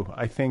too.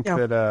 I think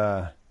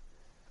that.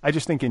 I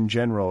just think in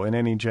general, in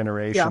any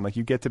generation, like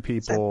you get to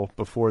people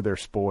before they're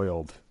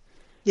spoiled.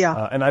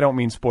 Yeah. And I don't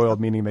mean spoiled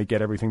meaning they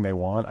get everything they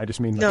want. I just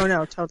mean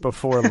totally.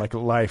 Before like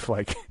life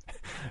wrings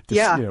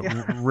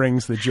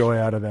the joy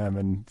out of them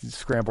and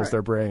scrambles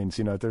their brains.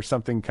 There's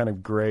something kind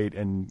of great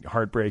and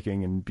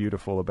heartbreaking and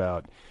beautiful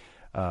about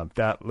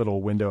that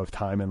little window of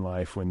time in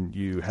life when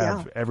you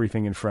have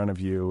everything in front of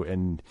you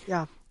and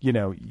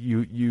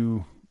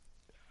you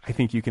I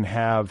think you can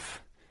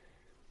have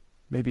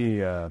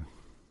maybe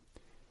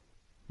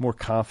more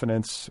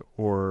confidence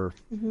or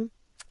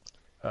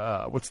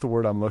what's the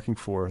word I'm looking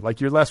for?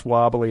 Like you're less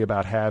wobbly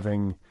about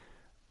having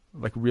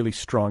like really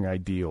strong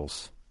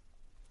ideals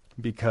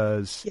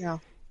because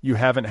you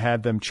haven't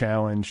had them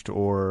challenged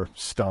or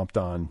stomped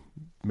on.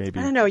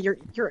 Maybe I don't know.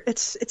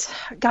 It's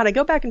God. I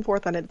go back and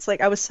forth on it. It's like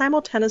I was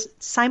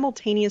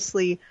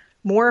simultaneously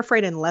more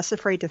afraid and less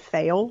afraid to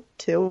fail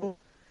too.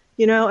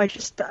 I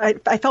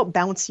felt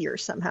bouncier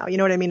somehow. You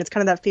know what I mean? It's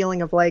kind of that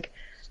feeling of like,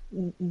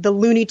 the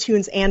Looney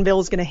Tunes anvil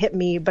is going to hit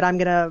me, but I'm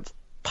going to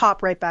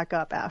pop right back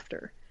up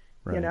after,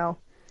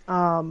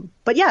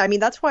 But yeah, I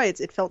mean, that's why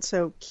it felt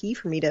so key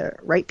for me to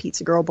write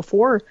Pizza Girl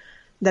before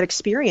that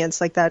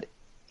experience, like that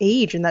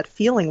age and that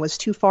feeling was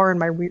too far in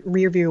my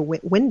rear view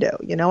window.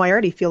 I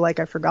already feel like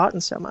I've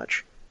forgotten so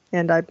much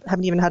and I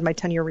haven't even had my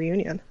 10-year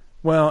reunion.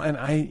 Well, and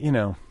I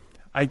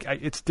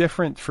it's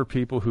different for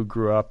people who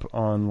grew up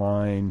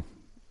online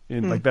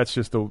and like, that's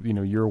just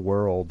your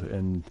world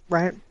and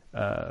right.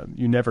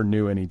 You never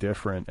knew any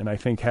different. And I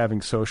think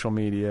having social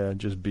media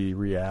just be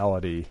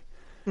reality,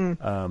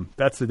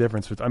 that's the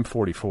difference. I'm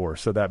 44,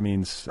 so that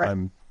means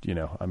I'm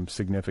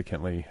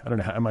significantly, I don't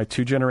know, am I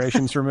 2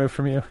 generations removed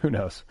from you? Who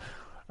knows?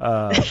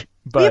 But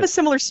we have a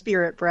similar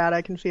spirit, Brad.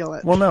 I can feel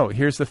it. Well, no,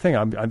 here's the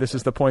thing. This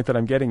is the point that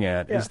I'm getting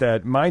at, is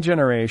that my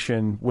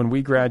generation, when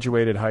we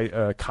graduated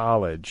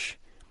college,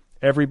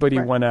 everybody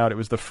went out. It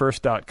was the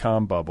first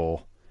 .com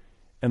bubble.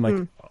 And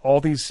like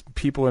all these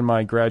people in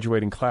my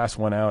graduating class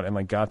went out and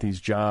like got these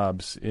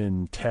jobs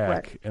in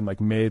tech and like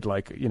made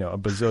like,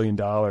 $1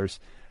 bazillion.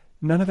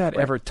 None of that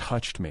ever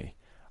touched me.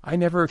 I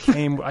never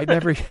came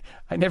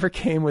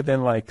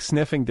within like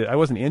sniffing I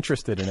wasn't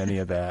interested in any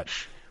of that.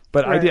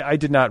 But I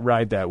did not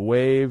ride that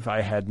wave.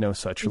 I had no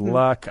such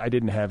luck. I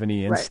didn't have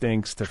any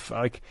instincts to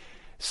like.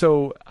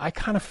 So I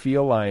kind of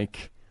feel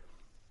like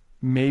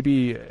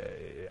maybe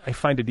I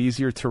find it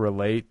easier to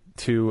relate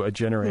to a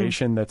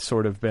generation that's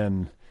sort of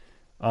been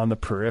on the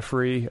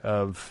periphery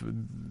of,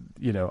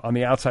 on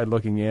the outside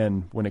looking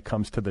in when it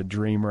comes to the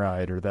dream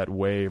ride or that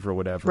wave or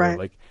whatever. Right.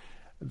 Like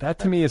that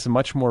to me is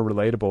much more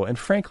relatable. And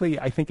frankly,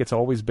 I think it's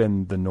always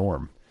been the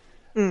norm.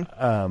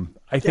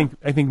 I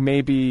think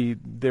maybe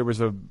there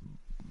was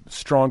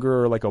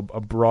stronger, like a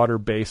broader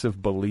base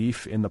of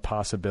belief in the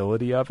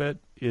possibility of it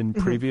in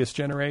previous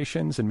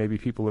generations, and maybe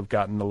people have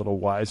gotten a little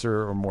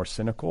wiser or more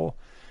cynical.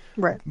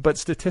 Right. But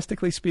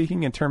statistically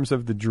speaking, in terms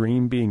of the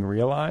dream being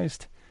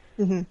realized,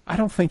 I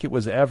don't think it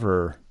was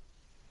ever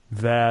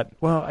that,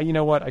 well, you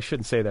know what? I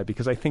shouldn't say that,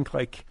 because I think,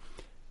 like,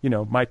 you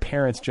know, my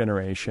parents'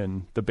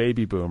 generation, the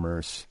baby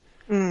boomers,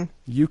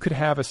 you could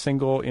have a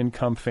single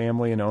income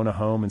family and own a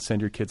home and send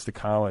your kids to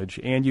college,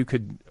 and you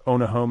could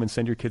own a home and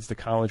send your kids to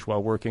college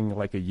while working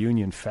like a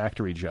union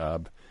factory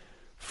job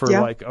for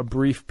like a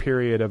brief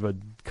period of a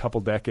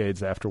couple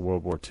decades after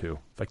World War II.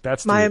 Like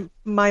that's my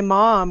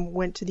mom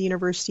went to the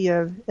University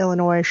of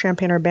Illinois,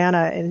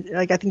 Champaign-Urbana, and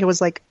like I think it was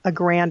like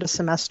 $1,000 a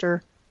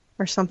semester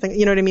or something.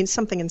 You know what I mean?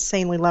 Something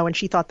insanely low, and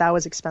she thought that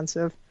was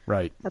expensive.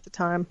 Right. At the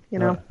time, you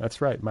know. Yeah,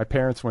 that's right. My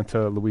parents went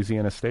to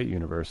Louisiana State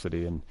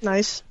University, and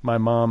nice. My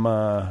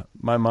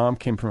mom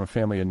came from a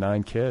family of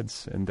 9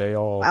 kids, and they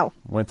all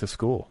went to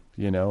school.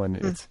 You know, and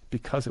it's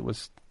because it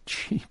was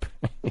cheap.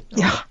 You know?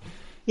 Yeah.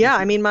 Yeah,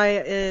 I mean,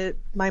 my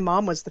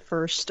mom was the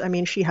first. I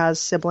mean, she has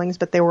siblings,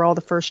 but they were all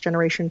the first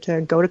generation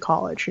to go to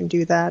college and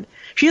do that.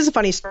 She has a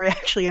funny story,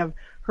 actually, of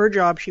her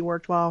job she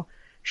worked while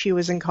she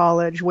was in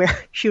college,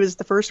 where she was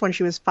the first one.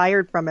 She was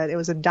fired from it. It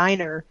was a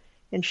diner,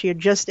 and she had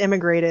just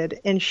immigrated,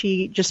 and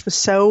she just was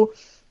so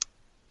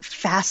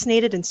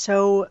fascinated and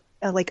so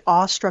like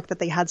awestruck that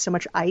they had so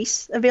much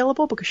ice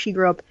available, because she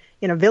grew up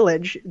in a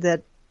village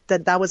that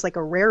was like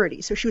a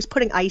rarity. So she was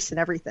putting ice in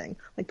everything,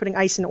 like putting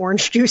ice in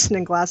orange juice and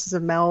in glasses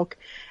of milk,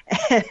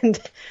 and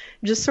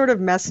just sort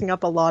of messing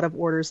up a lot of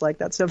orders like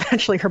that. So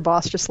eventually her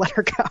boss just let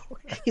her go.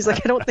 He's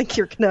like, I don't think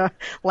you're going to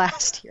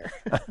last here.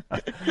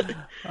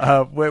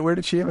 Where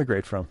did she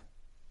immigrate from?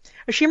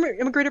 She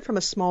immigrated from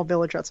a small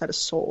village outside of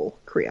Seoul,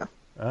 Korea.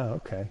 Oh,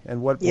 okay.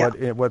 And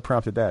what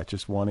prompted that?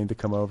 Just wanting to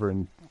come over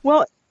and...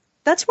 Well,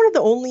 that's one of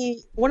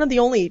the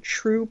only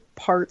true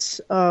parts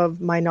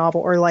of my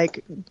novel, or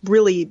like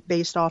really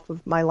based off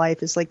of my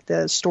life, is like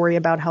the story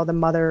about how the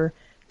mother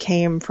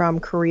came from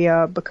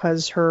Korea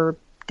because her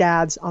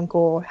dad's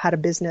uncle had a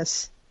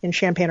business in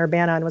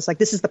Champaign-Urbana and was like,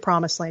 this is the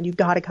promised land. You've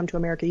got to come to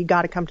America. You've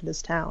got to come to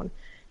this town.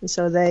 And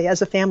so they,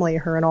 as a family,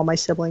 her and all my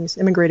siblings,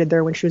 immigrated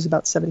there when she was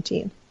about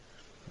 17.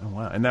 Oh,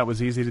 wow. And that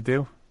was easy to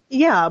do?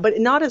 Yeah, but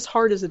not as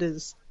hard as it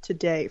is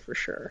today, for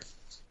sure.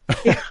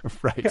 Yeah.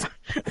 Right.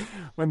 Yeah.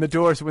 When the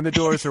doors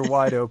are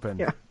wide open.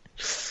 Yeah.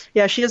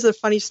 Yeah, she has a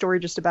funny story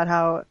just about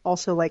how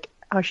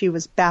she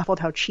was baffled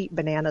how cheap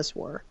bananas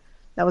were.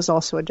 That was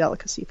also a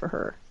delicacy for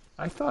her.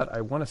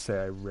 I want to say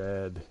I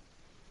read,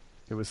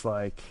 it was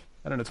like,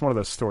 I don't know, it's one of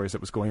those stories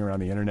that was going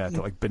around the internet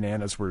that like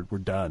bananas were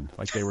done,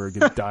 like they were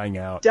dying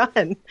out.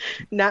 Done.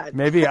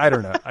 Maybe, I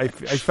don't know. I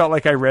felt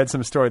like I read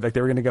some story like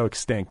they were going to go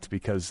extinct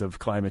because of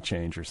climate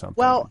change or something.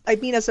 Well, I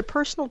mean, as a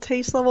personal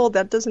taste level,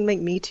 that doesn't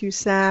make me too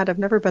sad. I've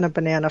never been a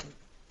banana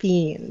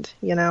fiend,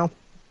 you know.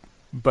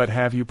 But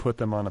have you put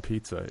them on a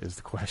pizza is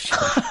the question.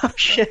 Oh,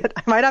 shit.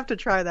 I might have to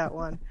try that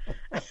one.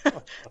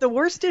 The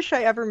worst dish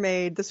I ever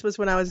made, this was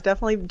when I was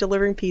definitely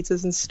delivering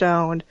pizzas and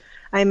stoned.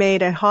 I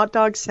made a hot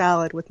dog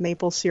salad with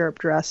maple syrup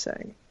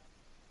dressing.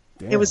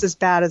 Damn. It was as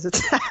bad as it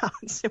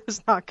sounds. It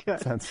was not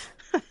good. Sounds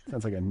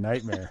like a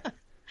nightmare.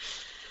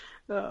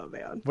 Oh,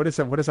 man. What is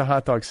a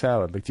hot dog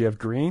salad? Like, do you have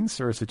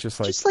greens, or is it just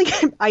like... Just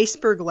like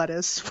iceberg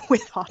lettuce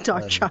with hot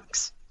dog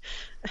chunks.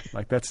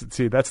 Like that's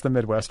the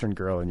Midwestern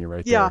girl in you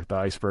right there. Yeah. The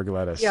iceberg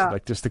lettuce. Yeah.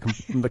 Like just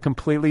the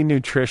completely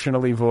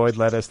nutritionally void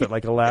lettuce that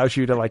like allows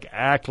you to like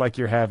act like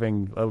you're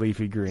having a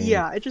leafy green.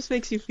 Yeah, it just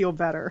makes you feel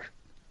better.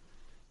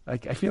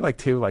 Like I feel like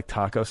too, like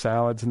taco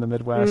salads in the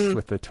Midwest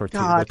with the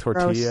tortilla. God, the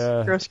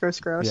tortilla.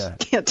 Gross. Yeah.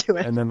 Can't do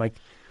it. And then like,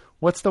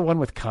 what's the one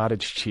with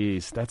cottage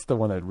cheese? That's the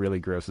one that really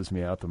grosses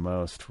me out the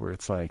most. Where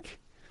it's like,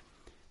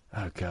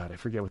 oh God, I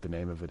forget what the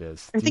name of it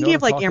is. Are you thinking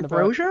of like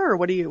ambrosia, or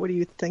what are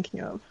you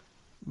thinking of?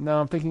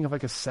 No, I'm thinking of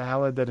like a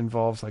salad that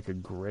involves like a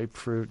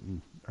grapefruit,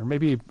 or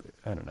maybe,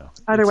 I don't know.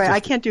 Either way, I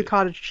can't do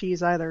cottage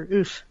cheese either.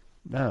 Oof.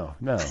 No,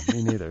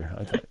 me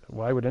neither.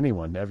 Why would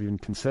anyone ever even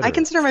consider it? I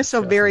consider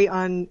myself very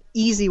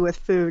uneasy with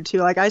food, too.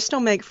 Like, I still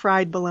make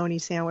fried bologna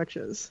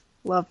sandwiches.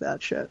 Love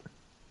that shit.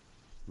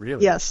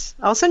 Really? Yes.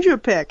 I'll send you a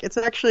pic. It's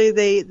actually,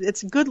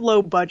 it's a good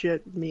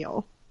low-budget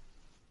meal.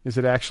 Is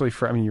it actually,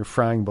 you're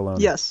frying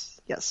bologna? Yes.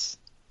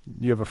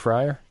 You have a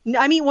fryer? No,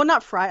 I mean, well,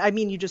 not fry. I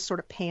mean, you just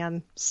sort of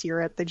pan sear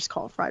it. They just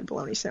call it fried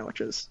bologna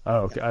sandwiches.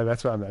 Oh, okay.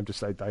 That's what I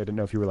didn't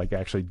know if you were like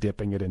actually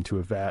dipping it into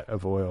a vat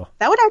of oil.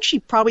 That would actually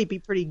probably be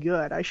pretty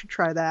good. I should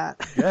try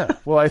that. Yeah.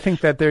 Well, I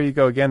think that there you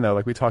go again, though.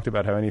 Like we talked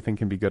about how anything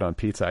can be good on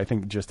pizza. I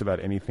think just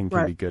about anything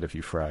can be good if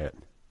you fry it.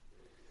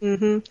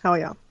 Mm-hmm. Hell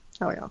yeah.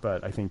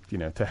 But I think,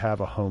 to have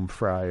a home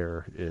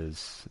fryer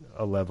is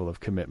a level of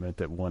commitment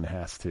that one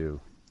has to.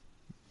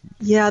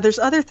 Yeah, there's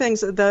other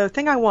things. The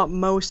thing I want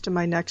most in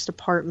my next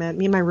apartment,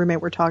 me and my roommate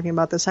were talking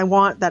about this. I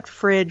want that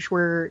fridge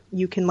where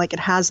you can, like, it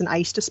has an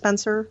ice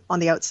dispenser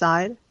on the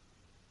outside.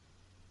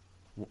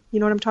 You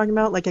know what I'm talking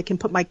about? Like, I can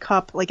put my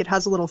cup, like, it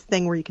has a little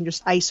thing where you can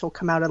just, ice will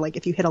come out of, like,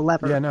 if you hit a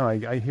lever. Yeah, no,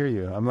 I hear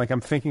you.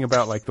 I'm thinking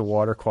about, like, the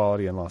water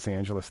quality in Los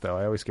Angeles, though.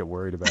 I always get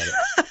worried about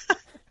it.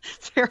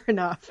 Fair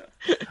enough.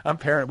 I'm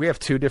parent. We have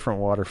 2 different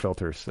water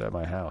filters at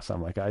my house.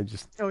 I'm like, I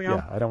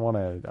don't want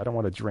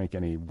to drink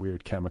any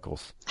weird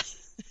chemicals.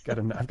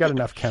 I've got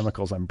enough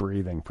chemicals I'm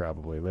breathing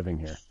probably living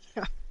here.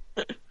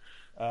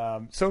 Yeah.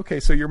 So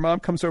your mom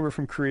comes over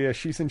from Korea.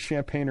 She's in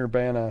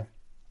Champaign-Urbana.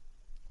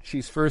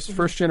 She's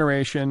first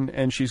generation,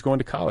 and she's going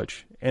to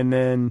college. And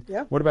then,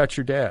 What about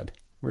your dad?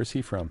 Where's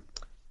he from?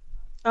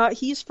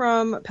 He's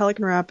from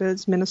Pelican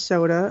Rapids,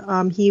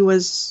 Minnesota. He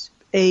was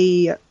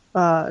a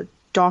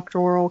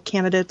doctoral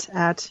candidate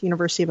at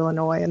University of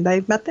Illinois, and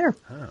they met there.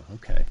 Oh,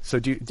 okay. So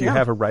do you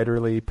have a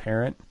writerly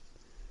parent?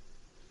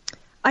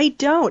 I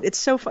don't. It's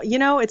so fun.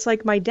 It's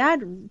like my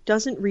dad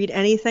doesn't read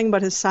anything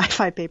but his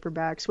sci-fi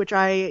paperbacks, which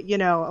I,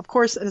 of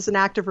course, as an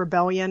act of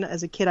rebellion,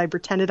 as a kid, I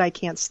pretended I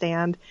can't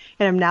stand,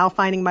 and I'm now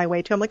finding my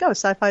way to. I'm like, oh,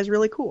 sci-fi is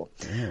really cool.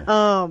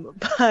 Yeah.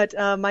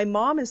 But my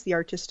mom is the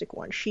artistic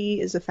one. She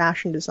is a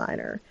fashion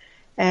designer,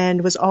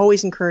 and was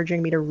always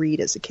encouraging me to read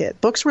as a kid.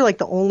 Books were like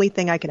the only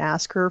thing I could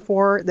ask her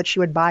for that she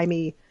would buy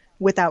me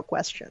without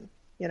question.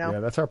 Yeah,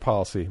 that's our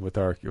policy with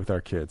our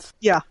kids.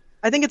 Yeah.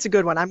 I think it's a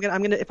good one. I'm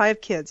gonna if I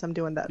have kids, I'm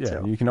doing that too.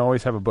 Yeah, you can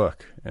always have a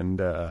book,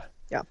 and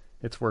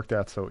it's worked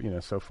out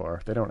so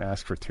far. They don't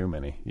ask for too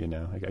many,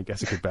 I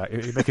guess it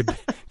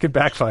could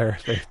backfire.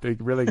 They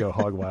really go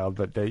hog wild,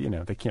 but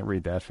they can't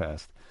read that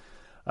fast.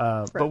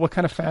 Right. But what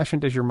kind of fashion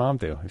does your mom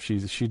do?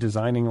 Is she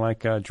designing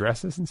like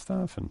dresses and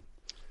stuff? And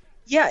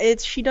yeah,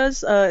 she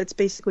does. It's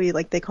basically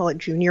like they call it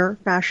junior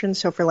fashion.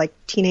 So for like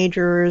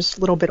teenagers, a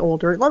little bit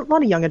older, a lot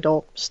of young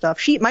adult stuff.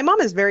 My mom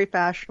is very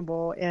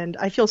fashionable, and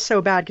I feel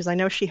so bad because I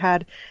know she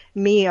had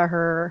me,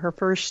 her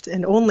first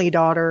and only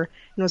daughter,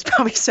 and was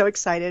probably so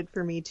excited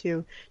for me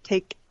to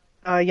take,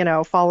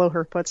 follow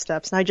her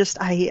footsteps. And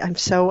I'm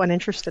so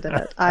uninterested in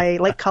it. I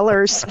like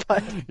colors,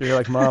 but you're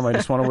like, Mom, I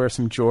just want to wear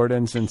some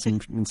Jordans and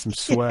some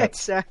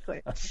sweats. Yeah,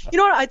 exactly. You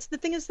know what? The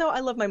thing is, though, I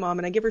love my mom,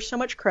 and I give her so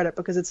much credit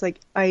because it's like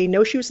I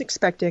know she was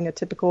expecting a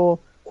typical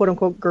quote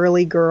unquote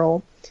girly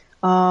girl,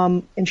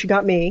 and she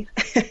got me.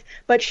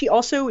 But she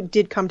also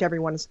did come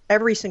to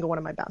every single one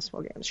of my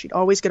basketball games. She'd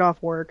always get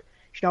off work.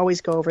 She'd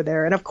always go over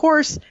there. And of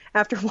course,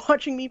 after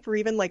watching me for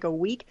even like a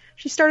week,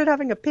 she started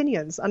having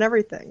opinions on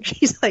everything.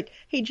 She's like,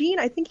 hey, Jean,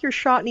 I think your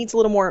shot needs a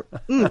little more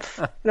oomph.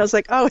 And I was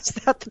like, oh, is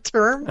that the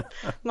term?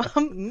 Mom,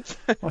 oomph.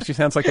 Well, she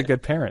sounds like a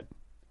good parent.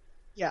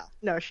 Yeah.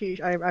 No,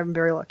 I'm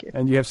very lucky.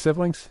 And you have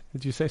siblings?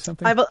 Did you say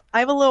something? I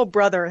have a little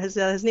brother.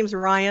 His name's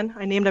Ryan.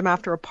 I named him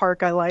after a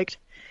park I liked.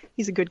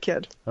 He's a good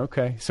kid.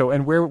 Okay. So,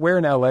 and where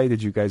in LA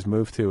did you guys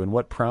move to, and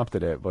what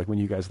prompted it, like when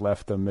you guys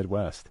left the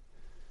Midwest?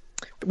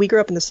 We grew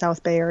up in the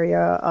South Bay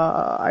area.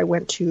 I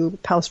went to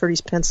Palos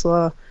Verdes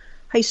Peninsula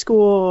High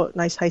School,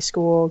 nice high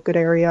school, good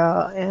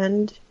area,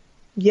 and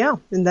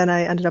then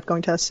I ended up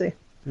going to SC.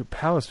 Dude,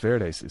 Palos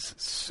Verdes is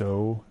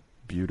so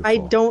beautiful. I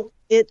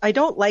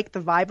don't like the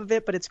vibe of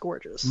it, but it's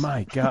gorgeous.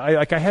 My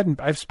God,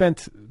 I've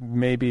spent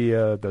maybe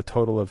the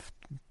total of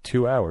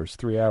 2 hours,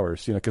 3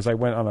 hours, because I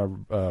went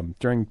on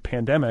during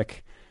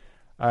pandemic.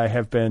 I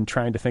have been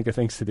trying to think of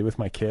things to do with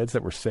my kids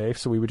that were safe,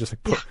 so we would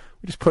just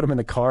put them in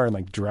the car and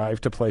like drive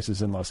to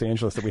places in Los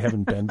Angeles that we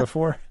haven't been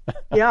before.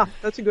 Yeah,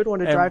 that's a good one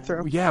to drive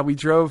through. Yeah, we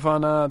drove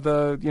on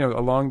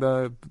along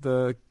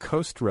the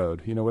coast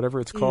road, whatever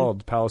it's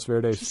called, Palos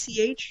Verdes.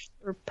 PCH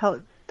or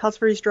Palos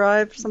Verdes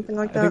Drive, something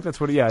like that. I think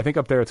that's what. Yeah, I think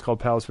up there it's called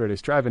Palos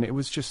Verdes Drive, and it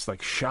was just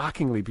like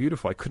shockingly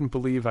beautiful. I couldn't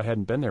believe I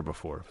hadn't been there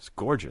before. It was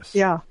gorgeous.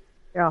 Yeah.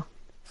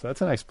 So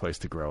that's a nice place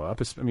to grow up.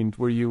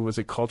 Was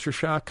it culture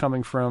shock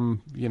coming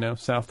from,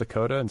 South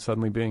Dakota and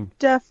suddenly being?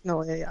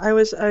 Definitely. I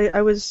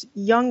was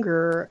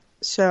younger,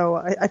 so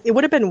it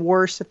would have been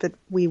worse if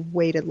we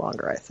waited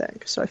longer, I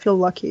think. So I feel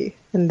lucky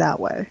in that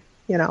way,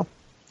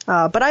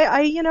 But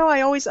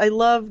I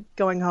love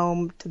going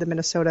home to the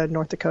Minnesota,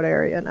 North Dakota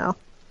area now.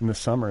 In the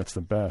summer, it's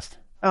the best.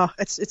 Oh,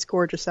 it's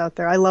gorgeous out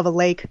there. I love a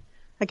lake.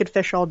 I could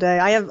fish all day.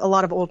 I have a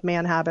lot of old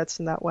man habits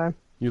in that way.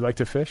 You like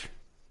to fish?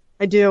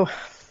 I do.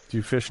 Do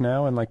you fish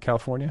now in like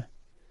California?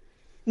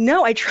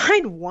 No, I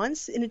tried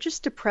once and it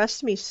just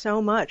depressed me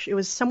so much. It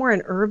was somewhere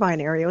in Irvine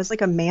area. It was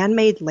like a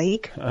man-made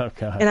lake. Oh,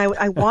 God. And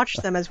I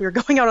watched them as we were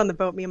going out on the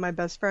boat, me and my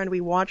best friend.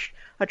 We watched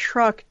a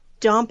truck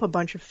dump a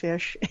bunch of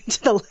fish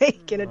into the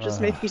lake, and it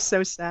just made me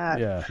so sad.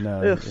 Yeah,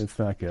 no, it's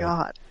not good.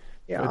 God.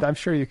 Yeah. But I'm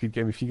sure you could,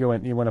 if you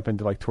went up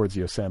into like towards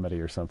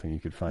Yosemite or something, you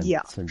could find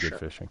some good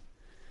fishing.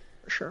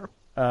 For sure.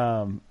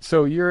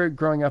 So you're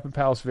growing up in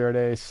Palos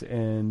Verdes,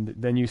 and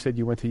then you said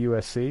you went to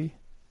USC?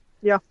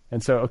 Yeah.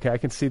 And so, okay, I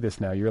can see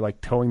this now. You're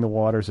like towing the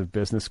waters of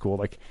business school.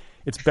 Like,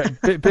 it's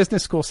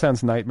business school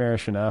sounds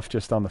nightmarish enough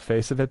just on the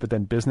face of it, but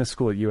then business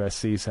school at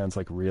USC sounds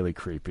like really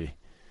creepy.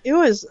 It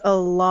was a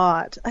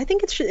lot. I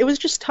think it was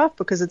just tough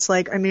because it's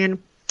like, and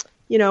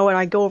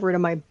I go over it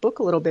in my book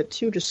a little bit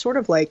too, just sort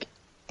of like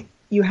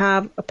you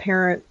have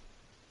parents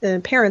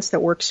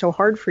that work so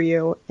hard for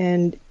you,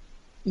 and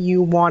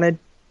you want to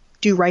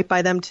do right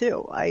by them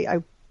too.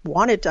 I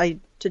wanted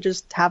to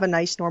just have a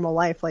nice normal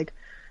life, like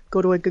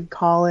go to a good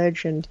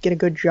college and get a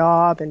good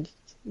job, and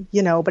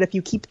but if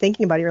you keep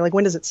thinking about it, you're like,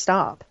 when does it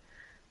stop?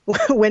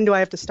 When do I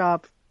have to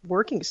stop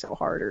working so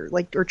hard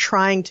or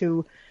trying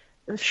to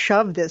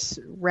shove this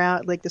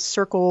round, like the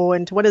circle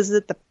into, what is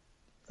it?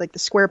 Like the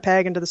square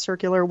peg into the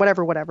circular,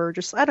 whatever.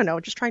 Just, I don't know,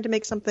 just trying to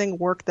make something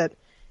work that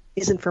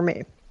isn't for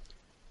me.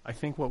 I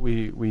think what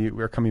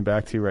we're coming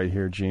back to right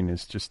here, Gene,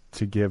 is just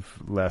to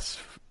give less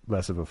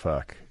of a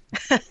fuck.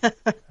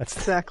 That's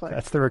exactly.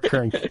 That's the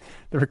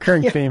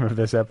recurring theme of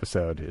this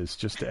episode, is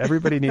just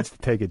everybody needs to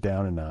take it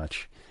down a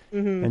notch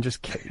and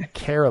just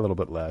care a little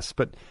bit less.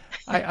 But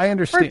I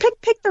understand. Or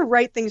pick the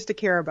right things to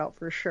care about,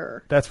 for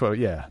sure. That's what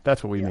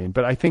we mean.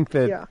 But I think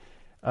that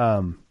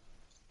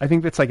I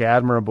think that's like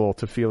admirable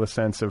to feel a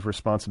sense of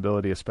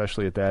responsibility,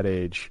 especially at that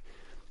age,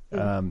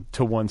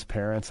 to one's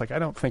parents. Like, I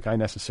don't think I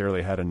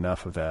necessarily had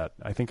enough of that.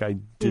 I think I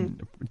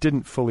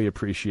didn't fully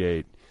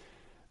appreciate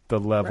the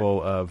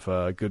level of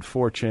good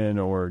fortune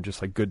or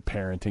just like good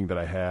parenting that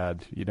I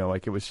had. You know,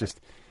 like it was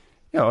just,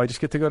 I just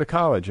get to go to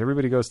college.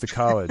 Everybody goes to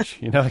college.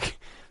 Like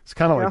it's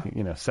kind of like,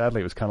 sadly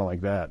it was kind of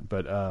like that.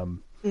 But I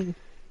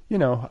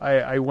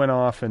went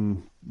off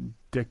and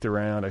dicked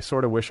around. I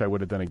sort of wish I would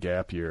have done a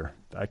gap year.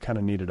 I kind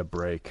of needed a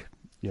break.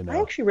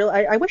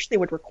 I wish they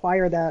would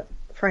require that,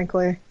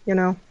 frankly.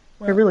 Well,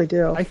 I really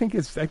do. I think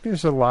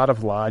there's a lot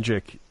of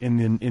logic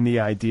in the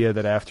idea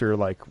that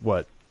after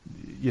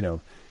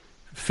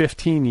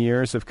 15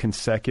 years of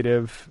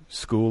consecutive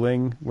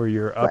schooling where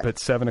you're up at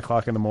 7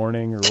 o'clock in the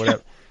morning or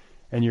whatever,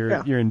 and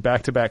you're in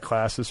back-to-back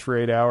classes for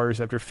 8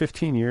 hours. After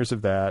 15 years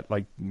of that,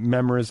 like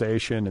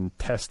memorization and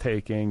test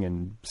taking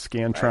and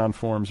Scantron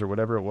forms or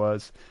whatever it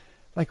was,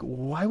 like,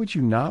 why would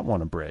you not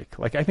want to break?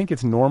 Like, I think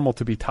it's normal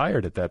to be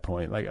tired at that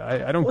point. Like,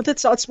 I don't. Well,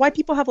 that's why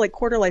people have like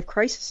quarter-life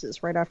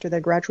crises right after they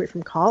graduate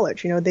from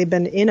college. They've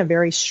been in a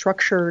very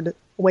structured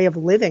way of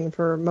living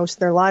for most of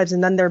their lives,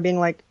 and then they're being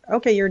like,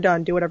 okay, you're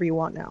done. Do whatever you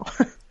want now.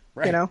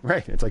 Right.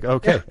 Right. It's like,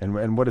 okay. Yeah.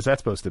 And what is that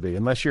supposed to be?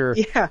 Unless you're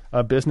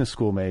a business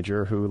school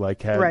major who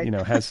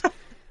has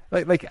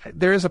like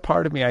there is a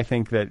part of me, I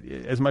think, that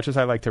as much as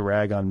I like to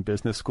rag on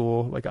business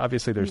school, like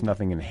obviously there's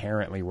nothing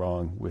inherently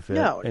wrong with it.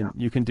 No.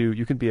 You can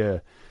be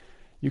a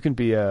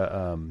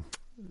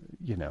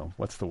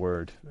what's the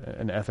word?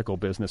 An ethical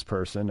business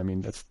person. I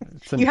mean,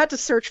 you had to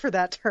search for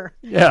that term.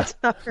 Yeah. It's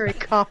not very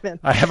common.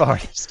 I have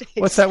already.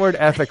 What's that word?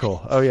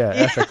 Ethical. Oh yeah,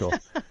 ethical.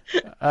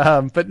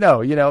 But no,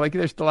 like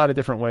there's a lot of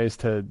different ways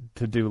to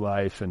do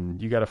life, and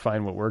you got to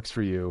find what works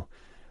for you.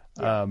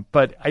 Yeah.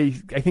 But I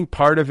think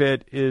part of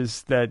it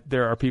is that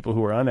there are people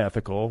who are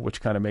unethical, which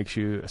kind of makes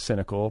you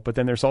cynical. But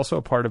then there's also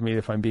a part of me,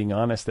 if I'm being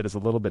honest, that is a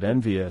little bit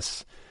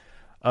envious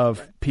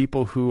of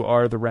people who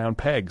are the round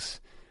pegs.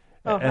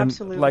 Oh, and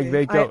absolutely. Like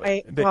they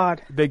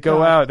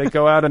go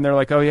out and they're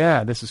like, oh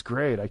yeah, this is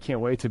great. I can't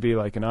wait to be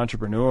like an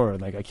entrepreneur.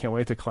 Like I can't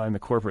wait to climb the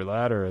corporate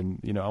ladder. And,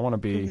 I want to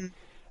be,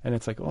 and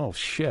it's like, oh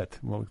shit.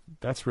 Well,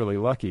 that's really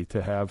lucky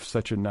to have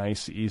such a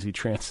nice, easy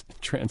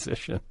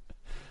transition.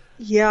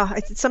 Yeah.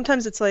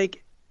 Sometimes it's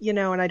like, and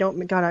I don't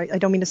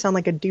mean to sound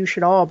like a douche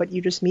at all, but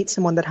you just meet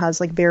someone that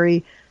has like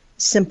very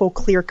simple,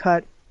 clear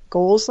cut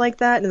goals like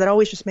that. And that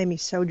always just made me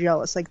so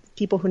jealous. Like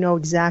people who know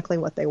exactly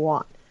what they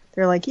want.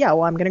 They're like, yeah,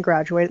 well, I'm going to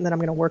graduate and then I'm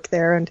going to work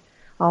there and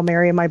I'll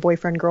marry my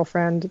boyfriend,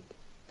 girlfriend,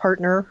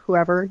 partner,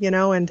 whoever,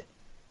 and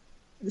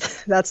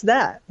that's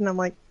that. And I'm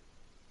like,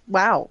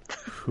 wow.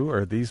 Who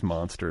are these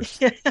monsters?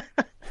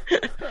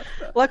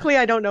 Luckily,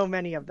 I don't know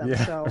many of them.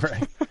 Yeah, so.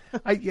 Right.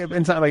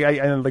 It's not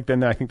like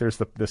then I think there's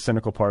the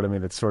cynical part of me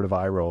that's sort of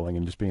eye rolling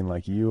and just being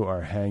like, you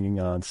are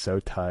hanging on so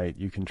tight,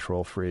 you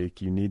control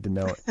freak. You need to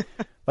know it.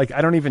 Like,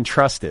 I don't even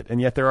trust it.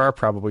 And yet there are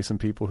probably some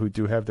people who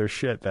do have their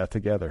shit that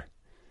together.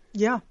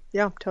 Yeah,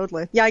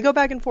 totally. Yeah, I go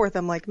back and forth.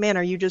 I'm like, man,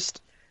 are you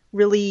just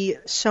really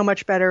so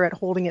much better at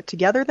holding it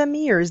together than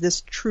me, or is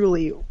this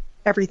truly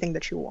everything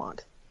that you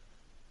want?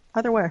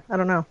 Either way, I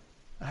don't know.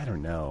 I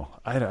don't know.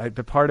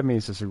 But part of me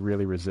is just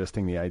really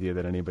resisting the idea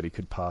that anybody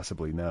could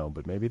possibly know,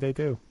 but maybe they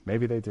do.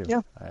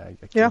 Yeah. I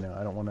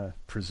don't want to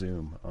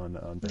presume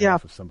on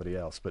behalf of somebody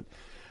else, but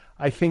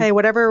I think... Hey,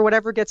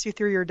 whatever gets you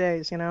through your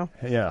days,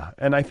 Yeah,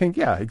 and I think,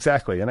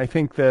 exactly. And I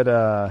think that...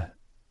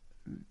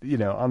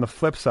 on the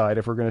flip side,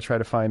 if we're going to try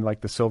to find like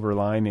the silver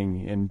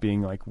lining in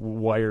being like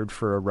wired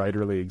for a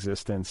writerly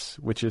existence,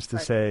 which is to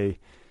say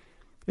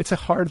it's a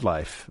hard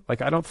life.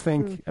 Like, I don't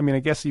think, I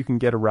guess you can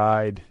get a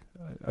ride.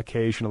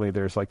 Occasionally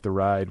there's like the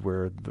ride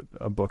where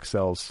a book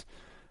sells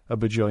a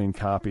bajillion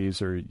copies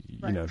or,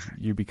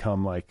 you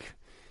become like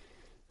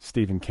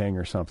Stephen King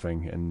or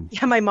something. And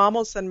yeah, my mom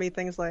will send me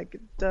things like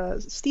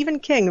Stephen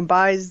King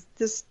buys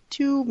this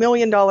 $2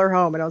 million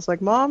home, and I was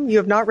like, Mom, you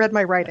have not read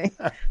my writing.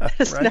 That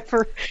is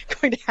never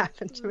going to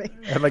happen to me.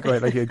 And like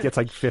it gets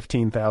like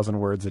 15,000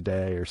 words a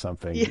day or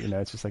something.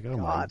 Yeah. It's just like, oh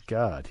my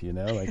God,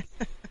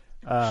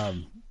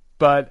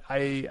 but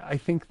I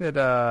think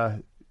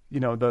that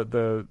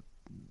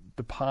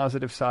the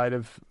positive side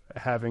of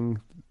having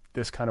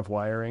this kind of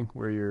wiring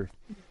where you're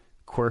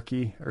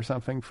quirky or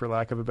something, for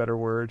lack of a better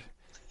word.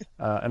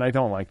 And I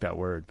don't like that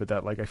word, but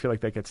that I feel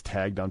like that gets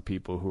tagged on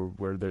people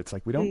where it's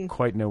like, we don't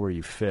quite know where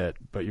you fit,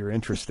 but you're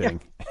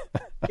interesting.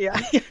 Yeah.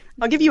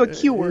 I'll give you a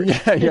Q word.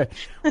 Yeah.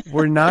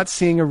 We're not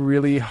seeing a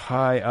really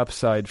high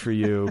upside for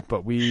you,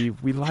 but we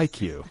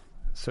like you.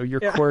 So you're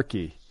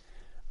quirky.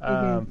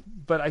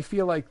 But but I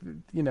feel like,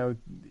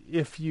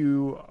 if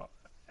you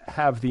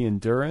have the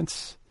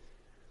endurance,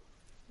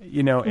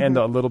 and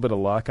a little bit of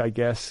luck, I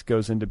guess,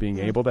 goes into being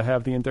able to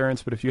have the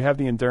endurance. But if you have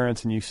the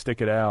endurance and you stick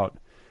it out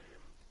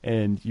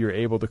and you're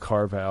able to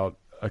carve out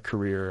a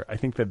career, I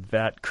think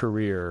that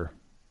career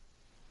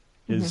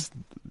is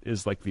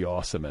like the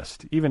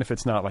awesomest, even if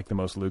it's not like the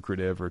most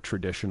lucrative or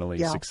traditionally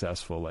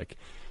successful. Like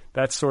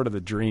that's sort of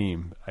the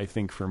dream, I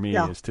think, for me,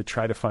 is to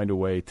try to find a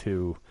way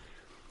to,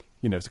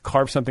 to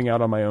carve something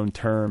out on my own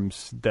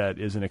terms that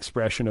is an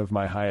expression of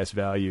my highest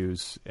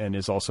values and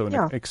is also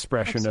an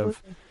expression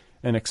of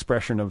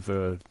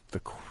the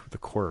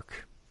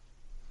quirk.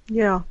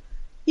 Yeah.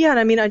 Yeah. And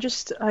I mean,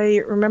 I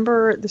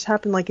remember this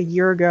happened like a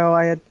year ago.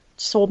 I had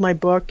sold my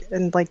book,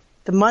 and like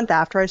the month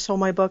after I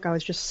sold my book, I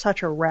was just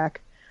such a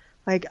wreck.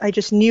 Like I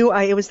just knew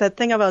it was that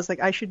thing of, I was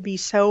like, I should be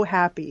so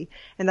happy.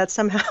 And that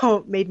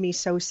somehow made me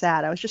so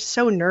sad. I was just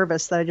so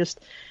nervous that I just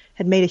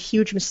had made a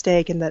huge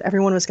mistake and that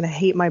everyone was going to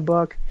hate my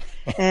book.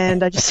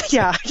 And I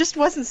just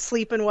wasn't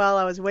sleeping well.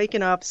 I was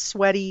waking up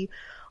sweaty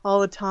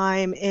all the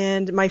time.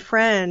 And my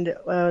friend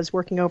was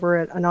working over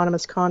at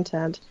Anonymous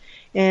Content.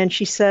 And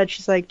she's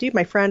like, dude,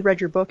 my friend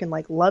read your book and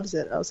like loves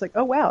it. I was like,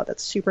 oh, wow,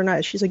 that's super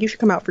nice. She's like, you should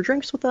come out for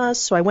drinks with us.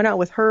 So I went out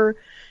with her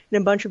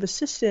and a bunch of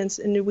assistants,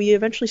 and we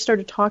eventually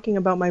started talking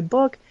about my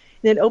book,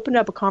 and it opened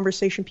up a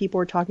conversation. People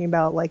were talking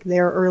about like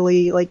their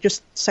early, like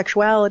just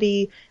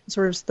sexuality and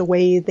sort of the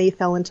way they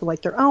fell into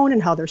like their own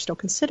and how they're still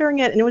considering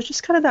it. And it was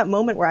just kind of that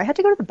moment where I had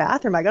to go to the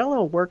bathroom. I got a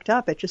little worked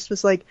up. It just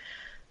was like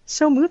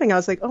so moving. I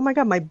was like, oh my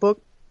God, my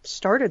book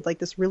started like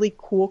this really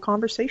cool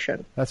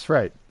conversation. That's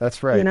right.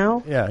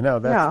 Yeah, no,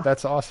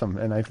 that's awesome.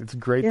 And it's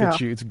great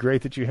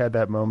that you had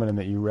that moment and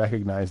that you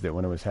recognized it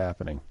when it was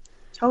happening.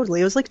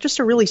 Totally. It was like just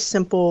a really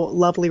simple,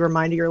 lovely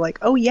reminder. You're like,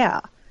 oh yeah,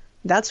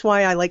 that's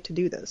why I like to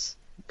do this.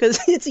 Because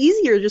it's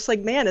easier, just like,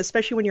 man,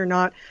 especially when you're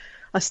not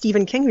a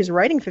Stephen King who's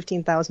writing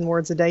 15,000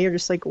 words a day. You're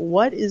just like,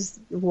 why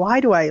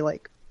do I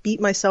like beat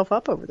myself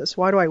up over this?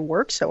 Why do I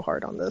work so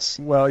hard on this?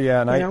 Well,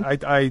 yeah, and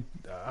I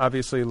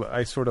obviously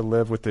I sort of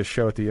live with this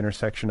show at the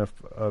intersection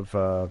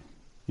of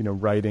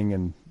writing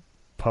and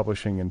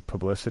publishing and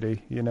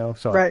publicity,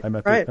 So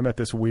I'm at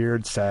this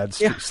weird, sad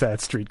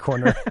street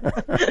corner.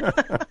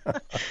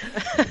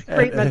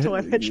 Great mental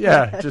image.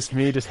 Yeah, just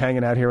me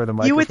hanging out here with a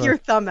microphone. You with your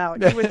thumb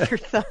out.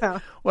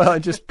 Well,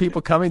 and just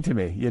people coming to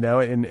me,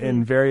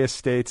 in various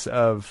states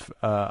of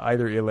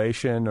either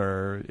elation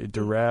or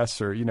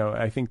duress, or,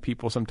 I think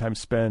people sometimes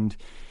spend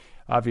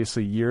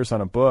obviously years on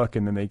a book,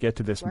 and then they get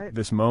to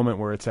this moment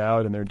where it's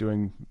out and they're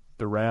doing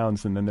the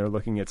rounds, and then they're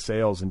looking at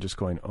sales and just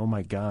going, oh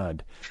my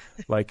God,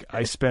 like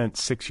I spent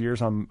 6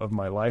 years of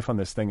my life on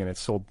this thing and it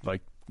sold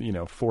like,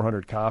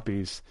 400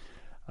 copies.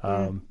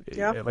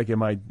 Like,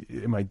 am I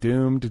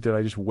doomed? Did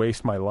I just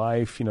waste my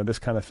life? This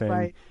kind of thing.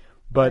 Right.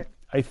 But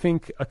I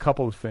think a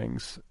couple of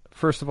things.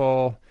 First of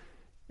all,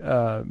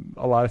 a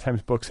lot of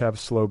times books have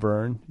slow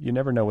burn. You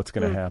never know what's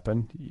going to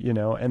happen,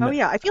 And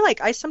I feel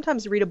like I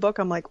sometimes read a book.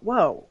 I'm like,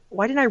 whoa,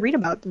 why didn't I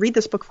read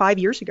this book 5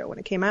 years ago when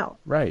it came out?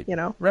 Right.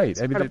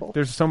 Right. I mean,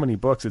 there's so many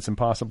books, it's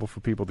impossible for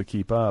people to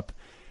keep up.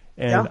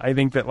 And I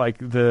think that like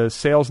the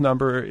sales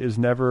number is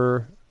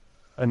never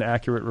an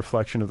accurate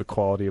reflection of the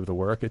quality of the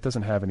work. It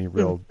doesn't have any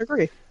real.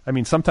 Agree. I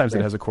mean, sometimes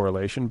it has a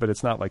correlation, but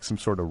it's not like some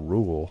sort of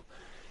rule.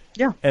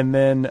 Yeah. And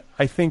then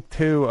I think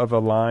too of a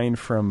line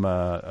from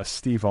a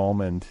Steve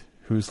Almond,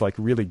 who's like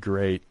really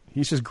great.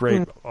 He's just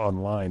great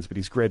on lines, but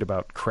he's great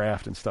about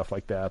craft and stuff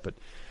like that. But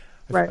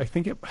I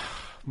think it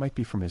might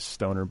be from his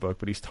Stoner book,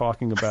 but he's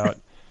talking about,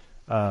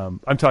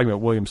 I'm talking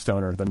about William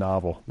Stoner, the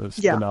novel,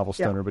 the novel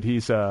Stoner, but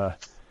he's, I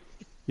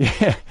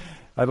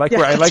like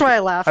where that's why I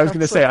laughed. I was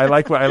going to say, I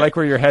like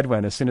where your head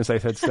went as soon as I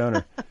said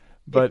Stoner,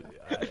 but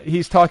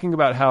he's talking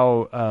about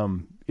how,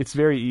 it's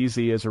very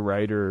easy as a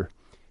writer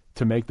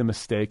to make the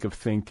mistake of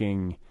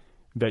thinking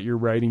that you're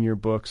writing your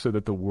book so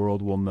that the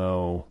world will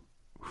know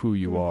who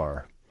you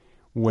are,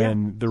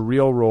 when the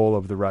real role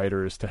of the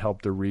writer is to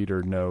help the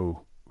reader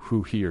know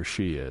who he or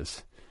she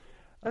is.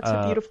 That's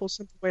a beautiful,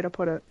 simple way to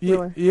put it.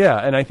 Really. Yeah,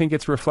 and I think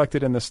it's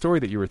reflected in the story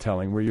that you were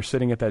telling, where you're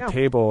sitting at that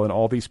table and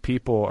all these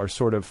people are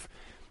sort of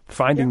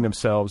finding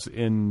themselves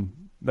in,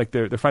 like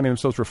they're finding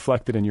themselves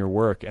reflected in your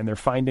work, and they're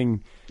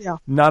finding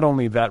not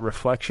only that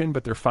reflection,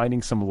 but they're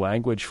finding some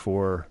language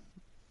for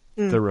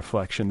the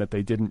reflection that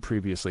they didn't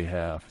previously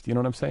have. Do you know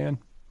what I'm saying?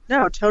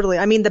 No, totally.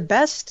 I mean, the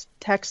best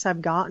texts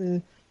I've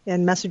gotten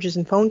and messages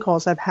and phone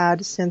calls I've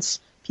had since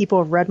people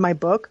have read my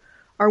book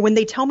are when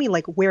they tell me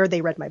like where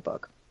they read my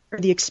book or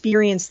the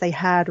experience they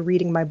had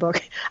reading my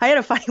book. I had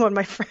a funny one.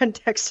 My friend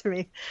texted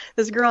me.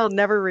 This girl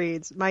never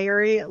reads.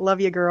 Mayuri,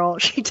 love you, girl.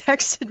 She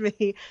texted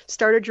me,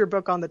 started your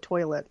book on the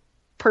toilet.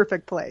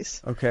 Perfect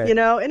place. Okay.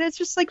 And it's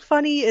just like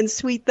funny and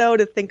sweet though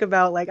to think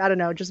about, like, I don't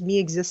know, just me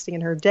existing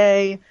in her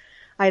day.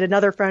 I had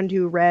another friend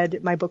who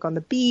read my book on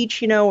the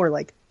beach, or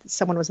like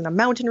someone was in a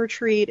mountain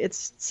retreat.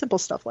 It's simple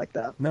stuff like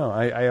that. No,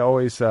 I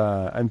always,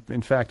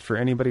 in fact, for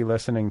anybody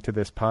listening to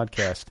this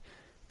podcast,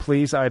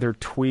 please either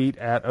tweet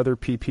at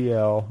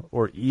otherppl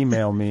or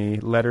email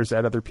me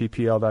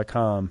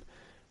letters@otherppl.com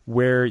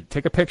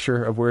take a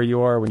picture of where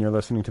you are when you're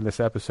listening to this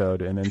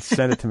episode and then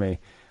send it to me.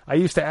 I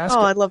used to ask.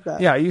 Oh, I love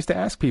that. Yeah, I used to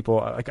ask people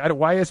like,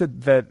 why is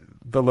it that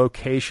the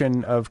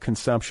location of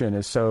consumption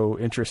is so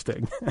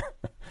interesting?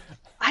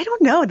 I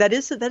don't know. That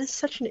is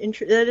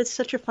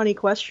such a funny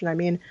question. I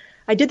mean,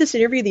 I did this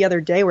interview the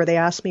other day where they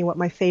asked me what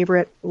my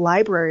favorite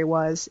library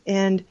was,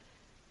 and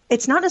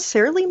it's not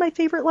necessarily my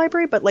favorite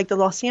library, but like the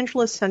Los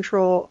Angeles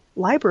Central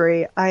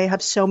Library, I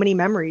have so many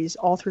memories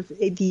all through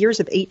the years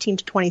of 18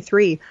 to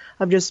 23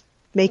 of just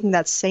making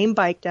that same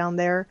bike down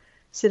there,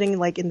 sitting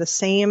like in the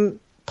same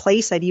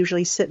place I'd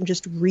usually sit and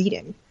just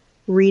reading.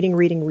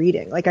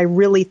 Like I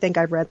really think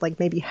I've read like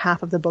maybe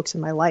half of the books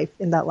in my life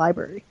in that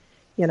library,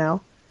 you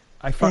know?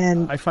 I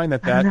find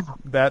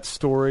that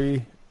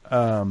story,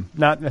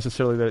 not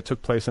necessarily that it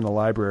took place in a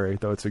library,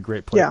 though it's a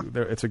great place. Yeah.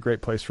 It's a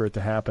great place for it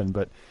to happen,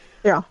 but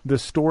yeah, the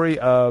story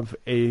of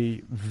a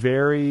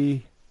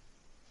very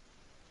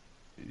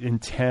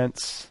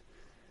intense,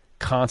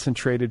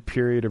 concentrated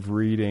period of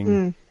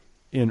reading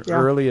in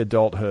early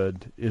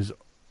adulthood is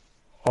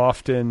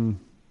often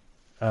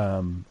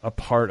a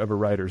part of a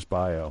writer's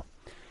bio.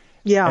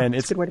 Yeah, and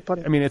it's a good way to put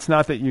it. I mean, it's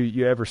not that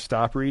you ever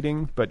stop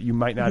reading, but you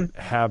might not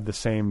have the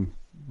same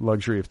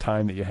luxury of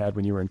time that you had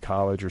when you were in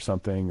college or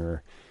something.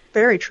 Or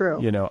very true.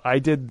 You know, I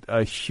did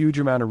a huge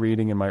amount of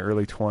reading in my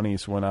early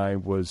 20s when I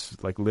was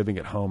like living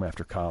at home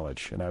after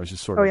college, and I was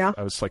just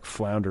I was like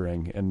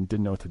floundering and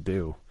didn't know what to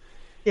do.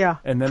 Yeah.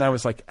 And then I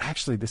was like,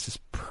 actually, this is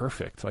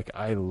perfect. Like,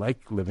 I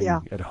like living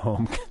at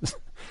home because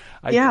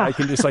I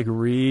can just like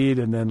read,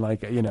 and then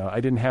like, you know,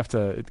 I didn't have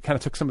to. It kind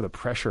of took some of the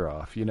pressure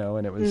off, you know,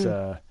 and it was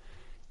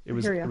it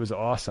was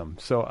awesome.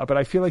 So, but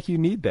I feel like you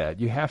need that.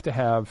 You have to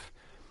have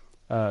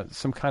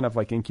some kind of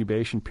like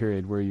incubation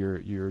period where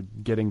you're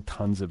getting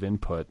tons of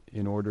input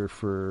in order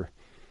for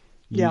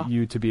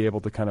you to be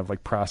able to kind of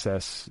like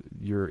process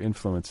your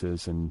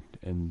influences and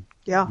you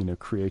know,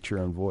 create your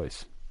own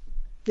voice.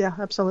 Yeah,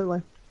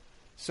 absolutely.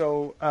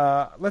 So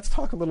let's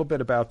talk a little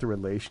bit about the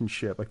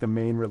relationship, like the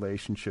main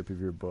relationship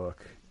of your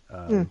book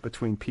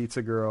between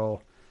Pizza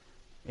Girl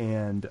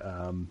and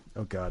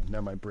oh God, now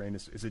my brain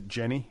is it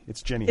Jenny?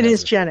 It's Jenny. It Hauser.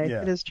 is Jenny.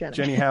 Yeah. It is Jenny.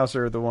 Jenny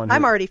Hauser, the one. Who,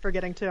 I'm already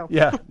forgetting too.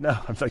 Yeah, no,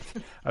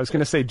 I was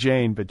going to say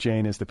Jane, but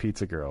Jane is the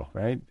Pizza Girl,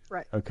 right?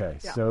 Right. Okay,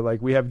 so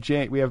like we have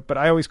Jane, but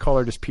I always call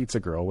her just Pizza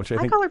Girl, which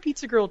I call her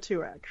Pizza Girl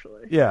too,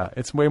 actually. Yeah,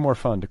 it's way more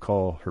fun to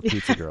call her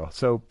Pizza Girl.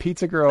 So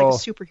Pizza Girl, like a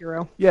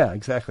superhero. Yeah,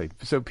 exactly.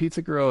 So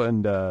Pizza Girl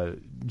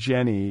and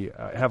Jenny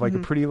have like a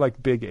pretty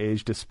like big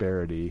age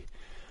disparity.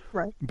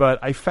 Right. But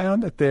I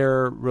found that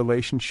their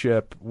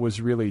relationship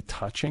was really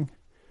touching.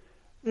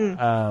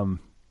 I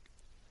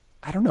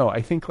don't know.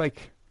 I think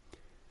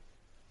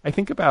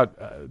about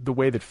the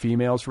way that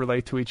females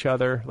relate to each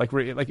other, like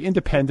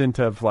independent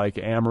of like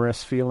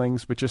amorous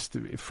feelings, but just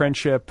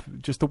friendship,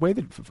 just the way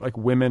that like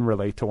women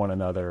relate to one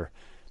another.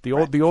 The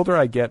older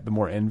I get, the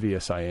more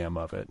envious I am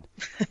of it.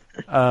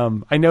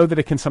 I know that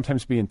it can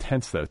sometimes be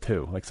intense though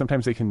too. Like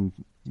sometimes it can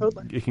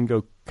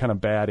go kind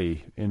of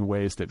batty in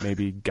ways that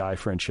maybe guy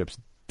friendships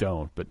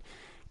don't. But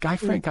guy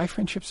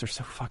friendships are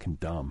so fucking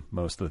dumb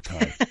most of the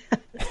time.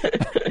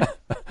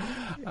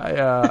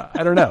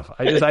 I don't know.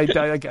 I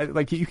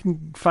like you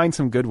can find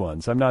some good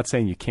ones. I'm not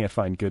saying you can't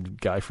find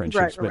good guy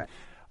friendships, but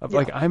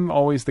like I'm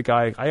always the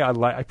guy.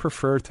 I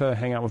prefer to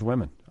hang out with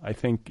women. I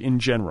think in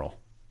general.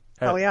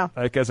 Oh yeah.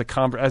 Like as a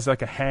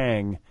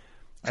hang,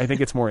 I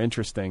think it's more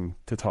interesting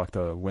to talk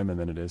to women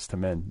than it is to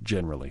men,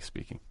 generally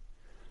speaking.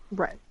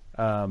 Right.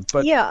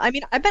 But yeah, I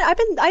mean, I've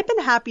been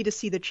happy to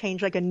see the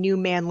change, like a new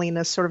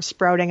manliness sort of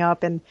sprouting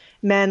up, and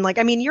men like,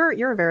 I mean,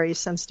 you're a very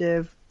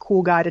sensitive,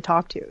 cool guy to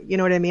talk to. You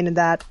know what I mean? And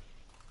that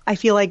I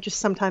feel like just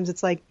sometimes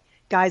it's like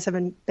guys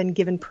haven't been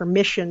given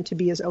permission to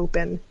be as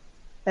open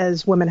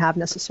as women have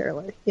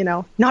necessarily. You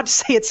know, not to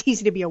say it's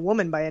easy to be a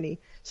woman by any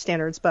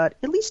standards, but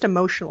at least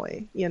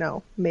emotionally, you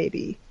know,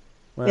 maybe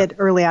at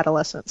early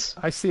adolescence.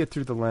 I see it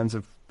through the lens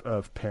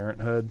of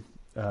parenthood.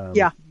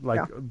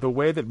 The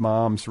way that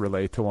moms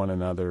relate to one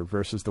another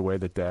versus the way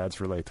that dads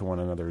relate to one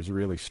another is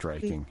really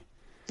striking.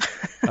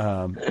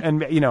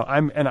 And you know,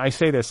 I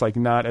say this like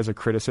not as a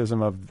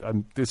criticism of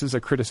this is a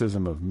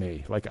criticism of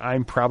me. Like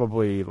I'm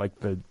probably like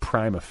the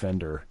prime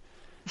offender,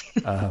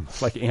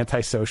 like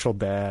antisocial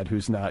dad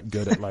who's not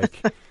good at like.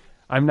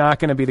 I'm not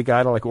going to be the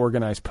guy to like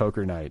organize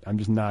poker night. I'm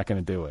just not going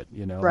to do it.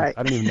 You know, right.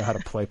 I don't even know how to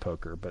play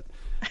poker, but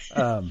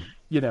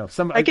you know,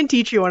 I can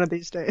teach you one of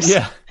these days.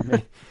 Yeah,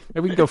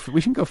 we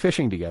can go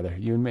fishing together,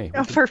 you and me.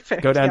 Oh,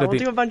 perfect. Go down we'll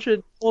do a bunch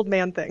of old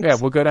man things. Yeah,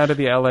 we'll go down to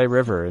the LA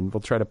River and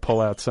we'll try to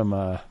pull out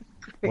some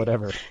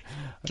whatever.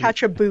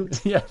 Catch a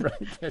boot. Yeah,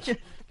 right.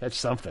 Catch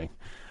something.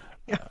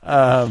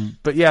 Yeah.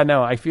 But yeah,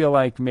 no, I feel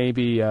like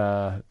maybe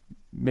when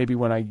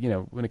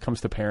when it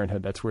comes to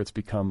parenthood, that's where it's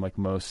become like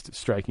most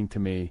striking to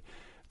me.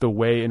 The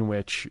way in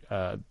which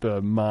the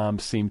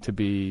moms seem to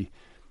be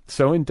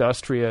so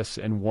industrious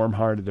and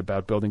warm-hearted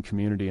about building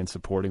community and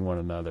supporting one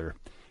another,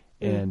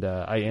 and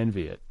I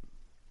envy it.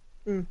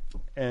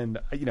 And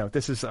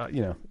this is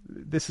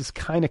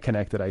kind of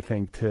connected, I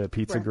think, to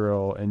Pizza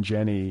Girl and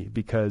Jenny,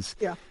 because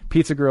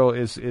Pizza Girl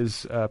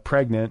is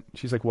pregnant.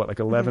 She's like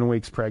 11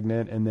 weeks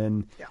pregnant, and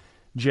then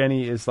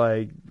Jenny is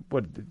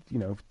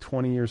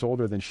 20 years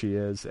older than she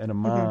is, and a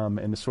mom,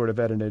 and sort of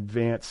at an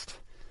advanced,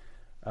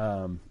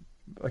 a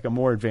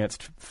more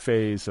advanced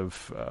phase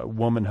of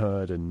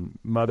womanhood and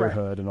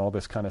motherhood and all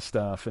this kind of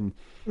stuff, and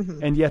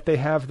yet they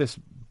have this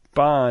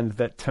bond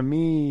that, to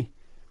me,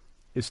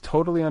 is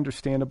totally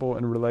understandable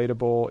and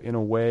relatable in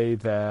a way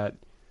that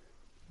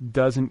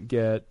doesn't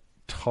get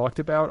talked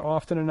about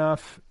often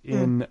enough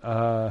in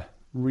a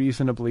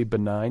reasonably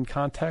benign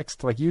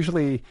context. Like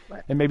usually,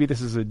 and maybe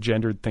this is a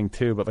gendered thing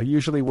too, but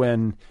usually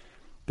when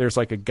there's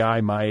a guy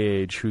my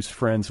age who's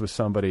friends with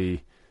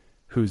somebody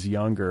who's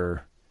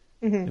younger,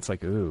 it's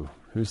like, ooh,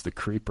 who's the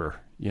creeper,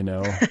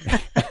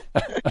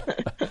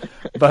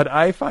 But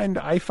I find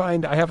I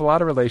have a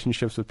lot of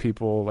relationships with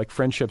people,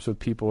 friendships with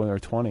people in their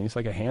 20s,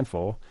 a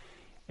handful.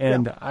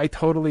 And I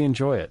totally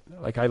enjoy it.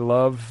 I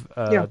love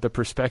the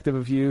perspective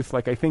of youth.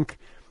 I think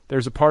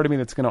there's a part of me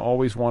that's going to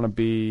always want to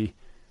be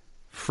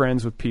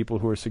friends with people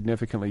who are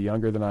significantly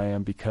younger than I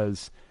am,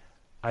 because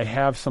I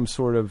have some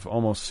sort of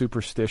almost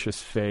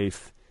superstitious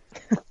faith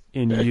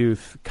in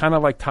youth, kind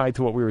of tied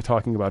to what we were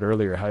talking about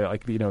earlier, how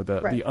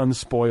the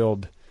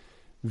unspoiled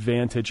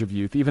vantage of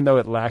youth, even though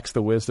it lacks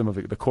the wisdom of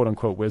the quote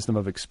unquote wisdom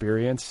of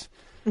experience.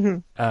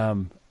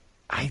 I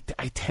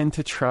tend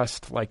to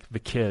trust the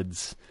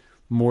kids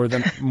more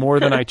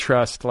than I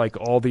trust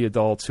all the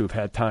adults who've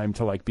had time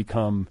to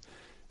become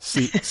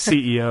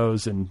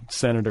CEOs and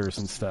senators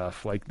and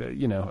stuff.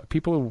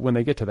 People, when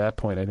they get to that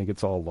point, I think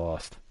it's all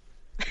lost.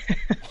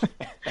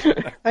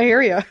 I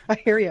hear you.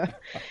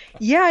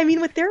 Yeah, I mean,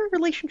 with their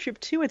relationship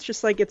too, it's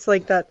just it's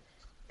that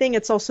thing.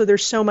 It's also,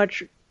 there's so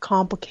much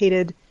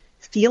complicated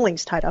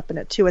feelings tied up in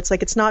it too.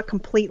 It's not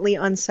completely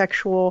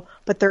unsexual,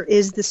 but there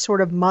is this sort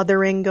of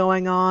mothering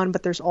going on,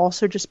 but there's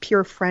also just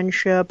pure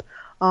friendship.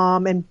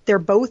 And they're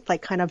both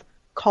kind of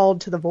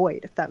called to the void,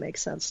 if that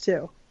makes sense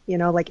too.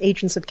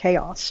 Agents of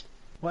chaos.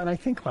 Well, and I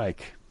think I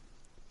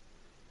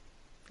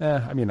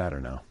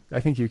don't know. I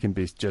think you can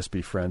just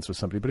be friends with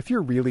somebody, but if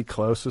you're really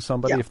close with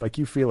somebody, if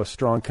you feel a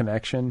strong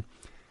connection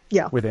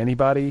with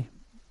anybody,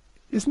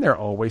 isn't there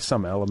always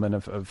some element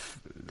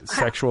of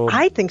sexual?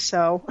 I think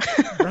so.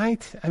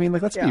 Right? I mean,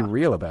 let's be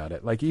real about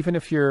it. Even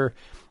if you're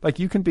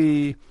you can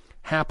be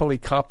happily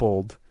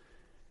coupled.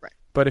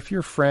 But if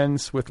you're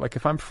friends with,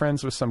 if I'm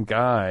friends with some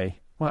guy,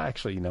 well,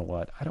 actually, you know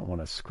what? I don't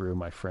want to screw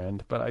my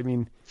friend, but I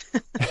mean.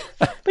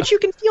 But you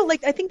can feel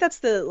I think that's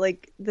the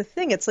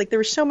thing. It's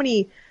there's so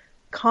many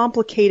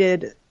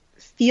complicated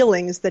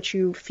feelings that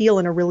you feel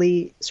in a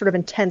really sort of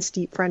intense,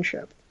 deep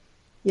friendship,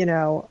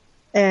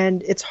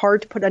 and it's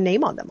hard to put a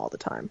name on them all the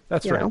time.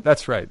 That's right.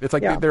 That's right. It's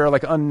there are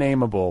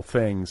unnameable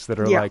things that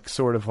are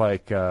sort of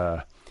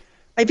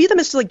I view them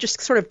as just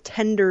sort of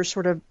tender,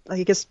 sort of,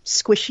 I guess,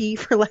 squishy,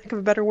 for lack of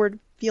a better word,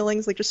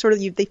 feelings. Just sort of,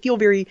 you feel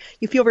very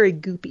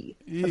goopy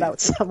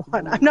about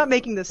someone. I'm not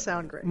making this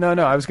sound great. No,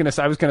 I was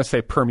gonna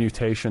say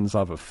permutations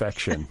of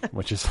affection,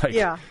 which is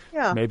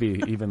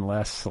maybe even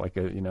less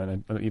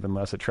an even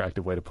less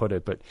attractive way to put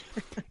it. But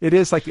it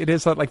is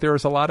there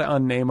is a lot of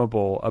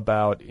unnameable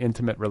about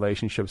intimate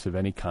relationships of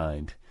any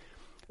kind.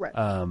 Right.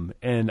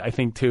 And I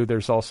think too,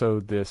 there's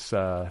also this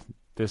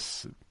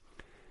just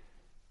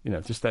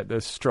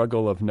this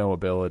struggle of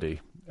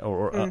knowability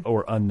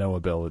or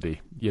unknowability,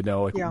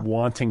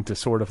 wanting to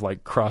sort of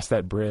cross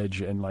that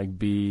bridge and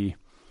be,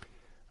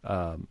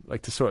 to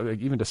sort of,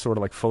 even to sort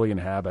of fully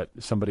inhabit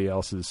somebody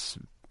else's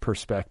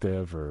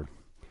perspective or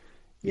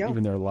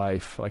even their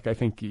life. I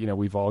think,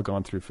 we've all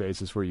gone through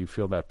phases where you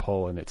feel that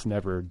pull and it's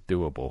never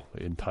doable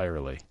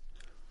entirely.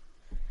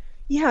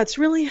 Yeah, it's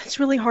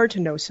really hard to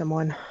know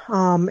someone.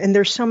 And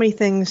there's so many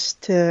things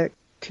to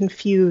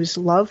confuse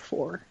love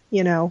for,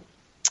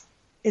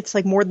 It's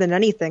more than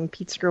anything,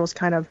 Pizza Girl's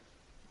kind of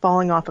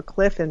falling off a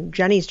cliff, and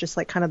Jenny's just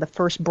kind of the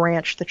first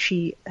branch that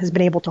she has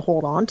been able to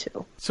hold on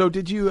to. So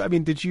did you have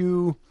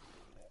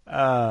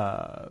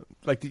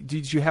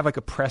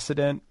a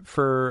precedent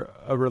for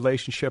a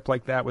relationship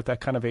like that with that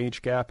kind of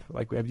age gap?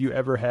 Have you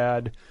ever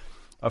had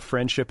a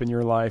friendship in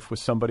your life with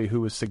somebody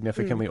who was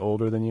significantly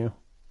older than you?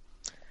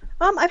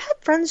 I've had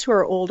friends who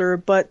are older,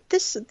 but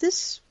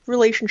this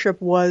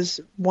relationship was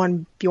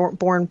one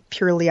born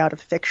purely out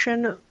of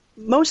fiction.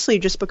 Mostly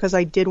just because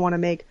I did want to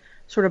make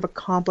sort of a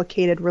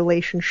complicated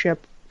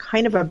relationship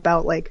kind of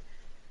about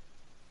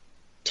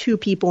two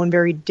people in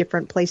very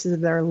different places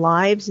of their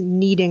lives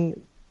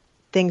needing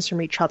things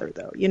from each other,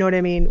 though. You know what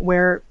I mean?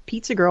 Where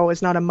Pizza Girl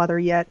is not a mother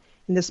yet,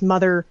 and this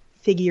mother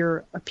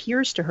figure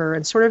appears to her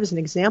and sort of is an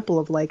example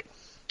of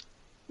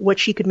what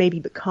she could maybe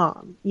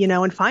become,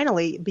 and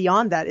finally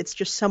beyond that, it's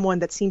just someone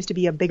that seems to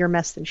be a bigger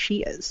mess than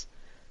she is.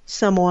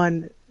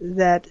 Someone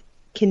that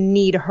can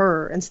need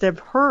her instead of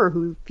her,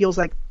 who feels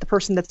like the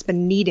person that's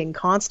been needing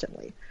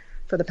constantly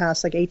for the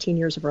past 18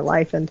 years of her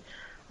life. And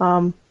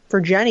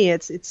for Jenny,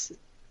 it's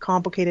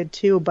complicated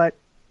too, but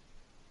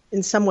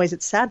in some ways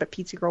it's sad, but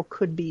Pizza Girl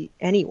could be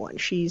anyone.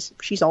 She's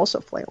also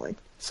flailing.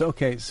 So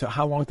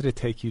how long did it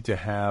take you to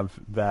have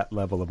that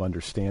level of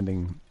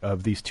understanding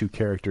of these two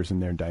characters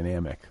and their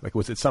dynamic? Like,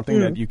 was it something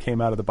that you came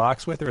out of the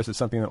box with, or is it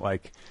something that,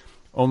 like,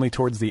 only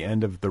towards the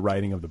end of the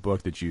writing of the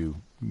book did you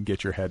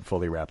get your head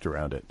fully wrapped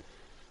around it?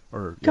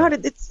 Or God,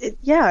 it's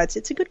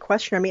a good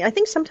question. I mean, I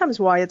think sometimes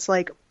why it's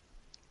like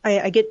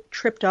I get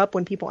tripped up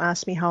when people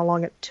ask me how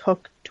long it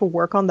took to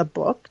work on the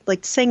book.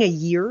 Like, saying a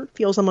year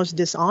feels almost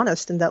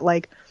dishonest, in that,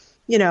 like,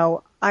 you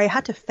know, I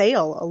had to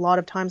fail a lot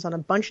of times on a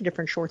bunch of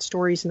different short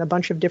stories and a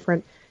bunch of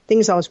different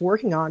things I was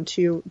working on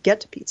to get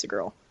to Pizza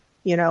Girl.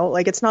 You know,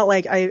 like, it's not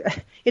like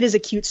it is a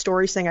cute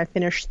story saying I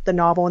finished the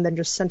novel and then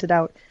just sent it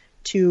out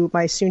to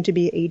my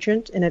soon-to-be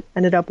agent and it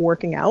ended up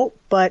working out.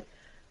 But,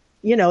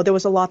 you know, there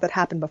was a lot that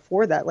happened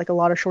before that, like a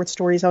lot of short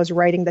stories I was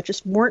writing that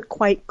just weren't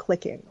quite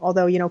clicking.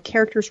 Although, you know,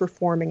 characters were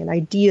forming and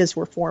ideas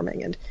were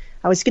forming, and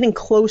I was getting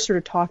closer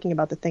to talking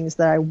about the things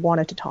that I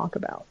wanted to talk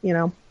about, you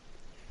know?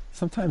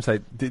 Sometimes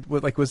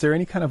was there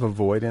any kind of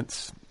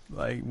avoidance,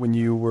 like when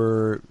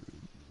you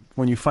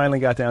finally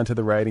got down to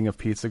the writing of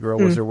Pizza Girl,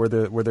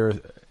 were there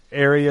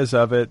areas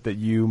of it that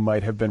you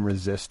might have been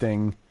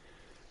resisting,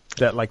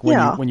 that, like,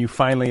 when you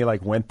finally,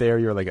 like, went there,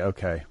 you're like,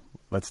 okay,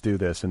 let's do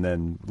this, and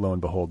then lo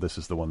and behold, this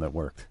is the one that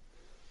worked?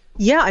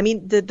 Yeah, I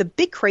mean, the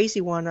big crazy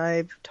one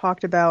I've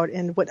talked about,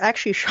 and what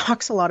actually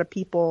shocks a lot of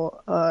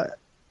people,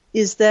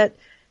 is that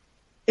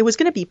it was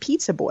going to be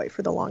Pizza Boy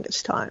for the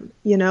longest time.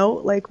 You know,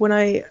 like, when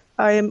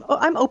I'm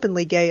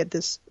openly gay at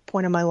this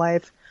point in my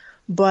life,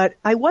 but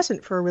I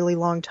wasn't for a really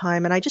long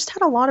time, and I just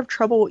had a lot of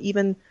trouble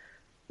even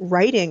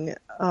writing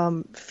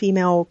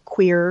female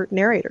queer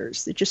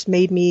narrators. It just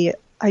made me,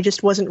 I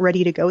just wasn't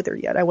ready to go there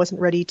yet. I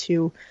wasn't ready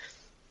to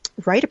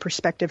write a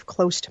perspective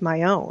close to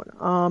my own.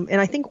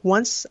 And I think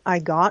once I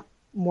got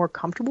more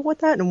comfortable with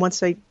that, and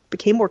once I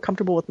became more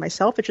comfortable with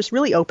myself, it just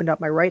really opened up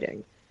my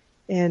writing.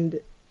 And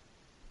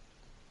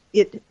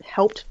it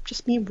helped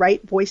just me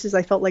write voices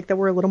I felt like that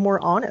were a little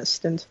more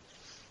honest and,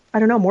 I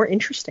don't know, more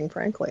interesting,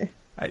 frankly.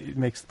 It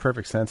makes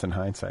perfect sense in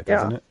hindsight,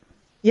 doesn't it?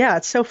 Yeah,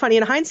 it's so funny.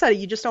 In hindsight,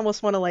 you just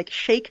almost want to, like,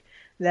 shake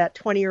that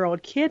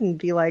 20-year-old kid and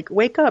be like,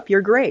 wake up,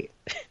 you're great.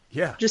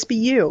 Yeah. Just be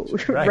you.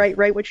 Right.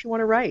 Write what you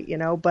want to write, you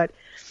know, but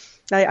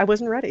I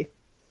wasn't ready.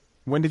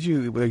 When did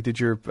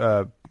your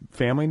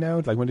family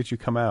know? Like, when did you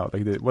come out?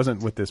 Like, it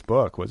wasn't with this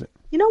book, was it?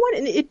 You know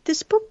what?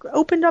 This book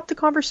opened up the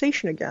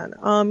conversation again.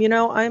 You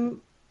know,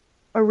 I'm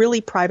a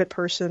really private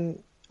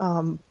person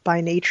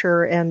by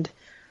nature, and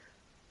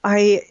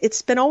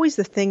it's been always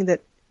the thing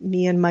that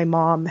me and my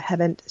mom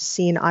haven't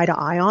seen eye to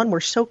eye on.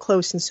 We're so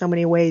close in so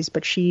many ways,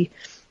 but she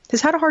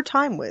has had a hard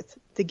time with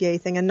the gay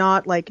thing, and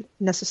not, like,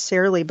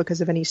 necessarily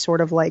because of any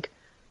sort of, like,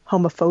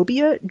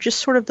 homophobia, just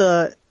sort of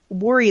the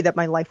worry that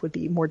my life would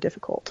be more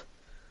difficult,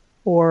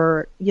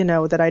 or, you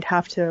know, that I'd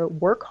have to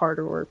work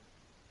harder, or,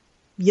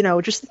 you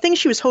know, just the things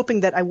she was hoping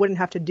that I wouldn't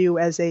have to do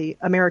as a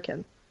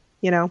American,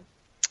 you know?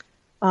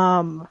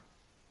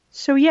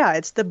 So yeah,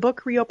 it's the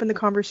book reopened the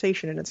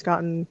conversation,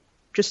 and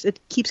it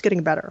keeps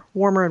getting better,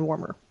 warmer and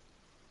warmer.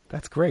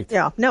 That's great.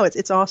 Yeah, no,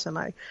 it's awesome.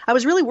 I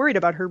was really worried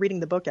about her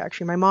reading the book,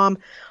 actually. My mom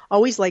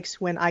always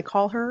likes when I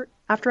call her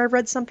after I've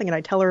read something and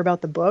I tell her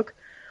about the book.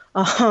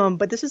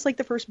 But this is, like,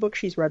 the first book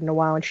she's read in a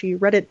while, and she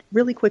read it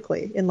really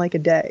quickly in, like, a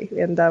day.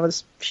 And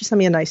she sent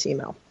me a nice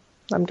email.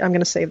 I'm going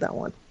to save that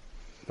one.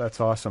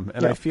 That's awesome.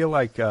 And I feel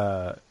like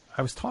I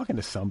was talking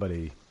to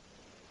somebody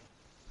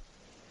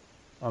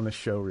on the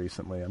show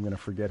recently. I'm going to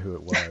forget who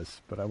it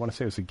was, but I want to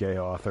say it was a gay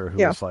author who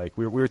was like,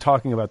 we were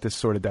talking about this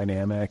sort of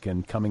dynamic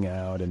and coming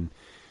out, and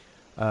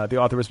the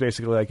author was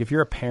basically like, if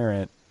you're a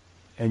parent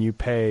and you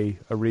pay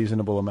a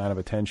reasonable amount of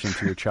attention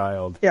to your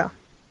child,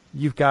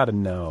 you've got to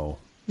know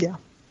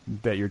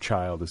that your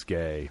child is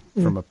gay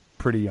from a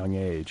pretty young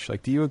age.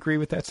 Like, do you agree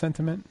with that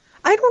sentiment?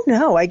 I don't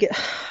know.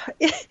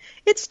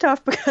 It's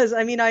tough because,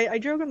 I mean, I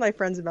joke with my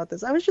friends about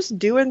this. I was just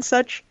doing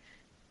such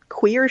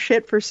queer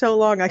shit for so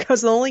long. Like, I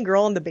was the only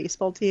girl on the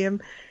baseball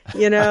team,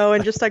 you know,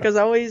 and just, like, I was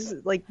always,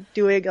 like,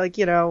 doing, like,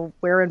 you know,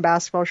 wearing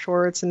basketball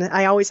shorts, and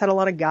I always had a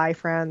lot of guy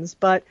friends.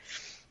 But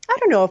I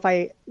don't know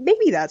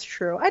maybe that's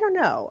true. I don't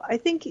know. I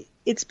think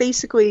it's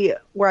basically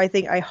where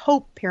I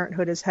hope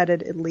parenthood is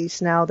headed, at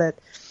least now that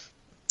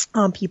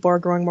people are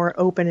growing more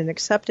open and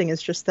accepting,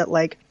 is just that,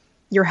 like,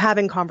 you're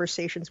having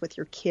conversations with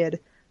your kid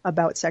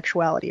about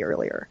sexuality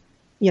earlier,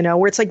 you know,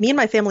 where it's like me and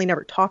my family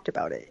never talked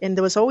about it. And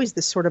there was always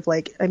this sort of,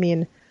 like, I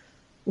mean,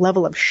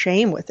 level of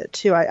shame with it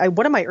too.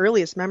 One of my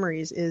earliest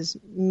memories is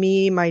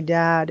me, my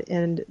dad,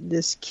 and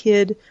this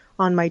kid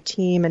on my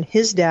team and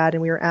his dad,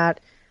 and we were at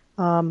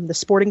the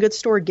sporting goods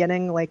store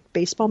getting, like,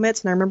 baseball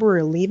mitts. And I remember we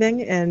were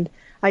leaving, and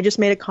I just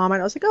made a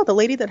comment. I was like, oh, the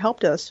lady that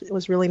helped us, it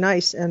was really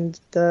nice. And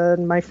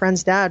my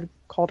friend's dad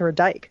called her a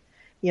dyke,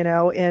 you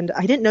know, and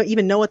I didn't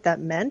even know what that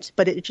meant,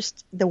 but it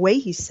just, the way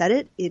he said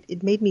it,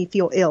 it made me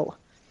feel ill,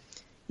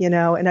 you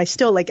know, and I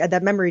still, like,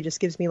 that memory just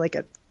gives me, like,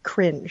 a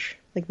cringe,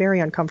 like, very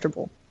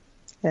uncomfortable,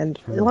 and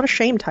a lot of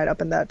shame tied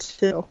up in that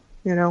too,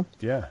 you know?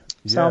 Yeah.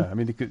 So, yeah, I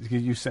mean, did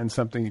you sense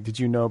something? Did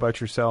you know about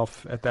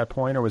yourself at that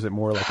point, or was it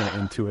more like an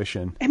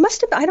intuition? it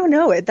must have, I don't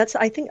know.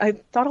 I think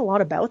I've thought a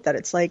lot about that.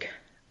 It's like,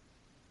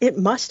 it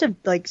must have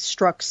like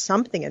struck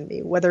something in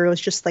me, whether it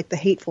was just like the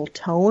hateful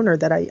tone or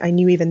that I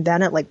knew even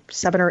then at like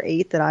 7 or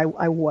 8 that I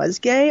was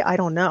gay. I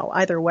don't know.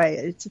 Either way,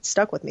 it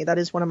stuck with me. That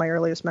is one of my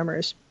earliest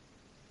memories.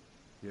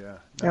 Yeah,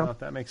 Yeah. no,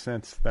 that makes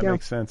sense. That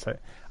makes sense.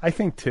 I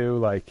think too,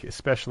 like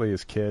especially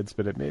as kids,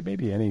 but it may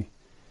be any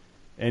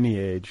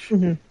age.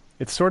 Mm-hmm.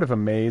 It's sort of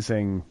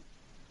amazing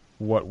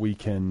what we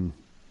can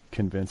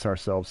convince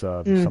ourselves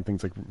of.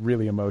 Something's like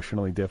really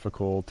emotionally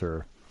difficult,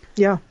 or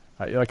Yeah.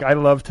 I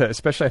love to,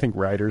 especially I think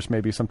writers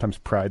maybe sometimes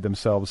pride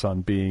themselves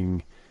on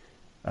being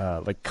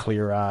like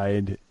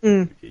clear-eyed,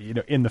 you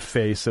know, in the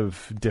face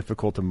of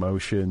difficult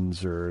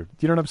emotions, or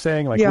you know what I'm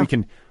saying? Like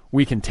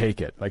we can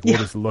take it. Like we'll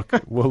just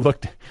we'll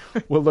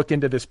look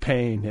into this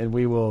pain and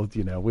we will,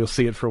 you know, we'll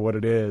see it for what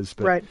it is.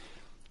 But Right.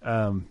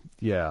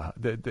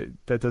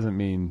 that doesn't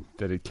mean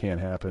that it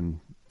can't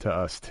happen to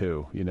us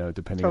too, you know,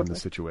 depending on the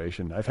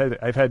situation. I've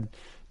had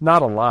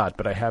not a lot,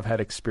 but I have had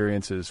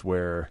experiences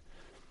where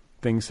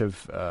things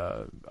have,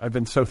 I've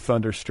been so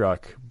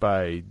thunderstruck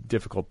by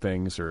difficult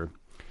things or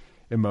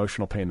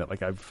emotional pain that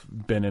like I've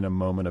been in a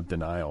moment of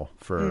denial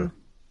for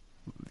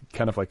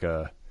kind of like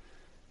a,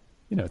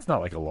 you know, it's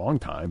not like a long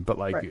time, but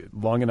like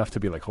long enough to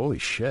be like, holy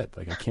shit,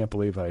 like I can't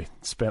believe I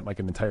spent like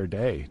an entire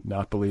day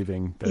not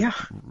believing that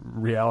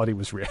reality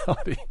was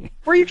reality.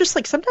 Or you're just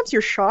like, sometimes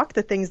you're shocked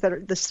that things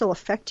that still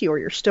affect you or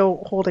you're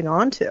still holding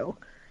on to,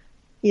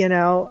 you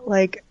know,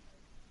 like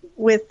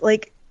with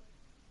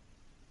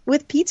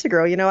Pizza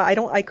Girl, you know,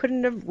 I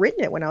couldn't have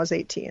written it when I was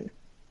 18.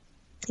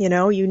 You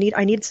know,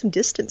 I needed some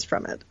distance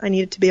from it. I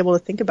needed to be able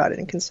to think about it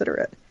and consider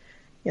it,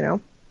 you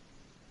know.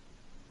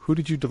 Who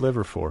did you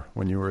deliver for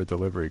when you were a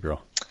delivery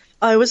girl?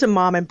 It was a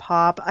mom and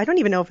pop. I don't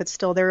even know if it's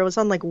still there. It was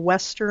on like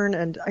Western,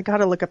 and I got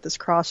to look up this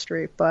cross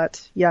street,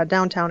 but yeah,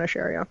 downtownish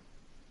area.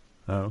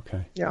 Oh,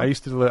 okay. Yeah. I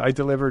used to I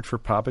delivered for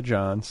Papa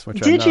John's,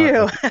 which Did I'm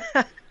not,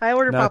 you? I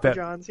ordered not Papa that-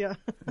 John's, yeah.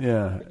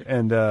 Yeah,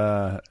 and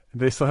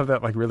they still have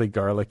that like really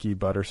garlicky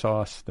butter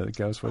sauce that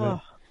goes with it.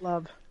 Oh,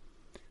 love.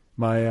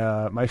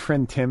 My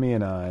friend Timmy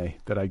and I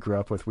that I grew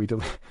up with, we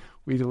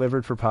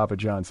delivered for Papa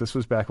John's. This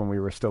was back when we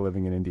were still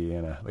living in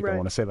Indiana. Like I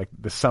want to say like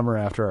the summer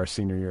after our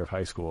senior year of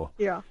high school.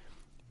 Yeah.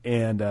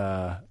 And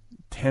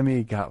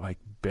Timmy got like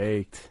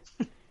baked,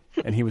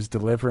 and he was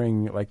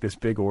delivering like this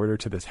big order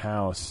to this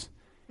house.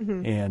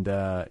 And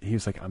he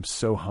was like, I'm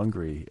so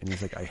hungry. And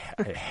he's like, I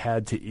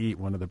had to eat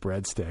one of the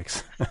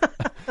breadsticks.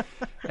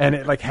 And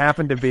it like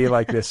happened to be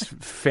like this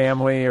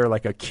family or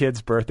like a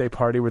kid's birthday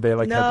party where they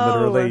like had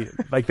literally,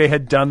 like they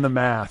had done the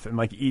math and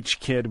like each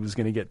kid was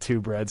going to get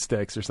 2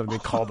 breadsticks or something.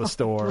 They called the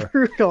store.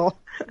 Brutal.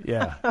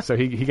 Yeah. So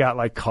he got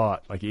like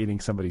caught like eating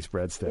somebody's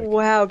breadstick.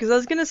 Wow. Because I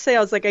was going to say, I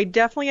was like, I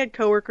definitely had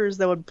coworkers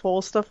that would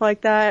pull stuff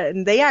like that,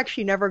 and they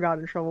actually never got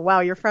in trouble.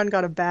 Wow, your friend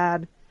got a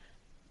bad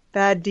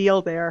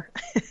deal there.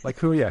 Like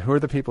who are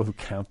the people who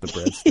count the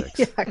breadsticks?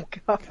 Yeah,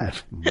 God.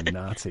 Kind of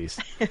Nazis.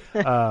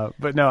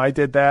 But no, I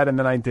did that, and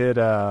then I did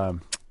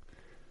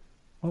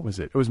what was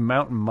it? It was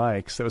Mountain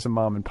Mike's. That was a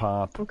mom and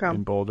pop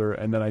in Boulder,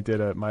 and then I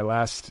did my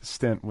last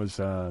stint was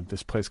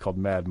this place called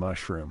Mad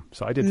Mushroom.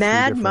 So I did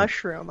Mad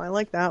Mushroom. I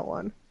like that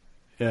one.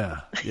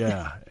 Yeah.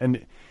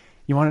 And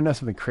you want to know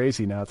something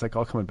crazy now? It's like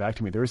all coming back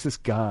to me. There was this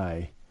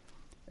guy,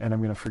 and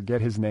I'm going to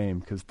forget his name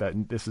because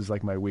this is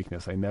like my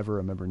weakness. I never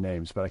remember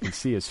names, but I can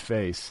see his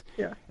face.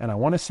 Yeah. And I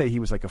want to say he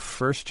was like a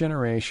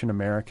first-generation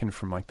American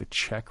from like the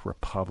Czech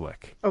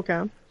Republic.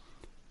 Okay.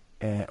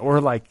 Or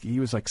like he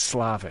was like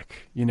Slavic,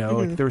 you know.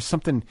 Like there was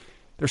something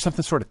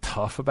sort of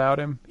tough about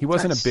him. He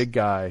wasn't a big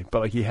guy, but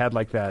like he had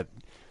like that.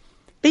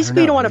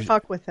 Basically, you don't want to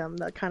fuck with him.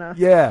 That kind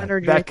of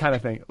energy. That kind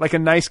of thing. Like a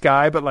nice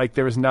guy, but like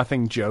there was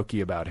nothing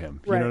jokey about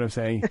him. You know what I'm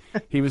saying?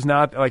 He was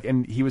not like,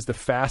 and he was the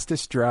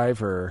fastest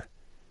driver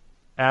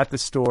at the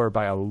store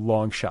by a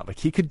long shot. Like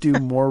he could do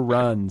more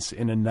runs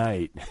in a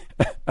night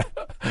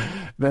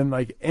than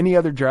like any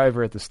other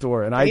driver at the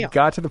store. And I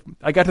got to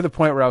the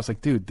point where I was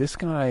like, dude, this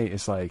guy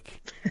is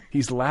like,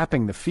 he's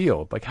lapping the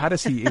field. Like how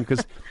does he,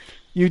 because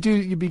you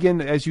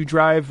begin as you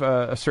drive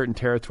a certain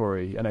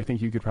territory, and I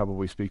think you could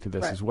probably speak to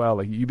this as well.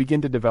 Like you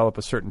begin to develop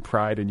a certain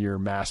pride in your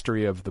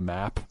mastery of the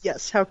map.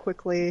 Yes. How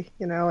quickly,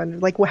 you know,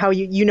 and like how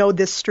you know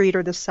this street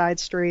or this side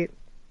street.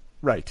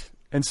 Right.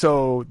 And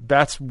so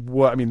that's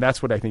what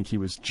I think he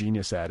was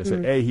genius at. Is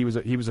that he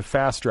was a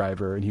fast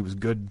driver and he was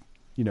good,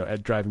 you know,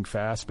 at driving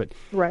fast, but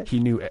he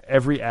knew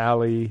every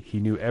alley, he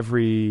knew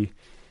every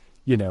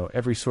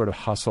sort of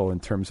hustle in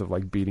terms of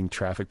like beating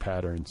traffic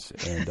patterns.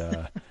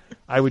 And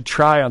I would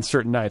try on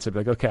certain nights. I'd be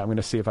like, okay, I'm going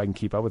to see if I can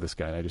keep up with this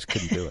guy, and I just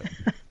couldn't do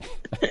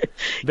it.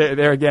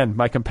 there again,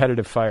 my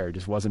competitive fire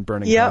just wasn't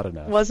burning hot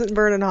enough. Wasn't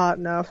burning hot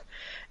enough.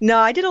 No,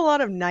 I did a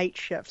lot of night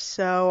shifts,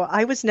 so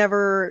I was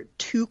never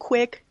too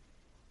quick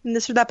and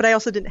this or that, but I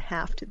also didn't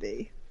have to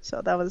be.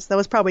 So that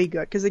was probably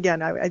good because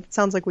again, it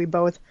sounds like we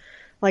both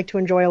like to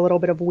enjoy a little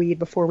bit of weed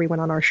before we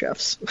went on our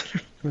shifts.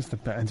 It was the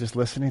best. And just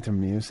listening to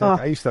music. Oh,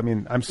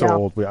 I'm so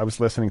old. I was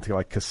listening to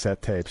like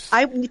cassette tapes.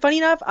 Funny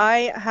enough,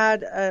 I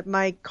had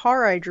my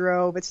car I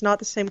drove. It's not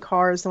the same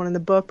car as the one in the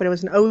book, but it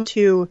was an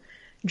 '02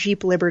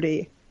 Jeep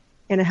Liberty,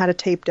 and it had a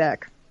tape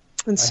deck.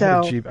 And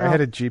I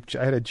had a Jeep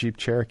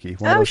Cherokee.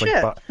 One of those,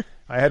 shit.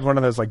 I had one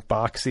of those like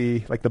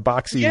boxy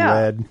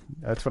red.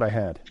 That's what I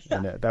had,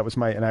 and that was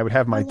and I would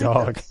have my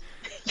dog.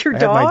 Your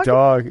dog? Had my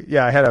dog.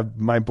 Yeah, I had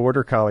my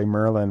border collie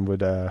Merlin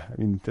would.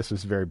 This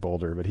was very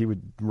Boulder, but he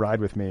would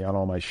ride with me on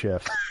all my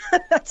shifts.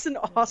 That's an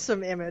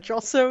awesome image.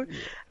 Also,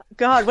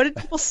 God, what did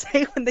people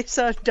say when they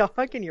saw a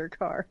dog in your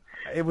car?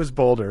 It was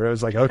Boulder. It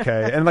was like,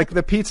 okay. And like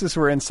the pizzas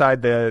were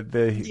inside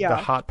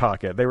the Hot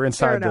Pocket. They were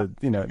inside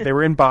they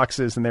were in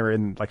boxes and they were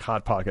in like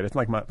Hot Pocket. It's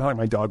not like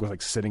my dog was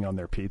like sitting on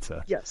their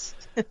pizza. Yes.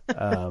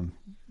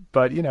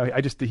 But he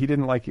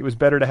didn't like, it was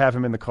better to have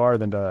him in the car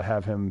than to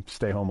have him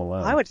stay home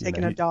alone. I would have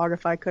taken a dog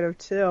if I could have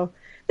too.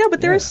 No,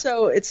 but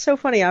it's so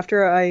funny.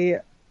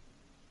 After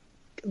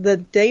the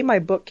day my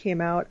book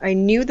came out, I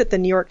knew that the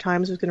New York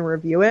Times was going to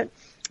review it,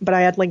 but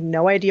I had like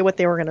no idea what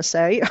they were going to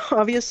say,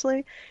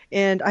 obviously.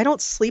 And I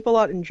don't sleep a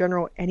lot in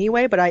general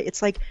anyway, but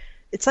it's like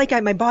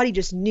my body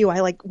just knew. I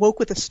like woke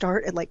with a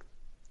start at like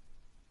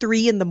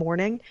 3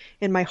 a.m.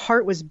 and my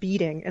heart was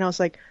beating and I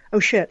was like, oh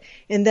shit.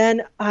 And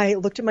then I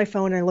looked at my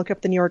phone and I looked up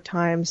the New York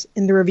Times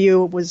and the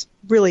review was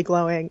really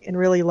glowing and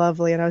really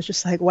lovely. And I was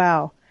just like,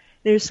 wow.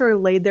 And I just sort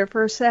of laid there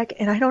for a sec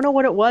and I don't know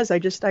what it was. I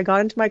got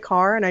into my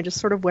car and I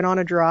just sort of went on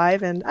a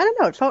drive and I don't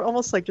know, it felt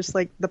almost like just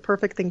like the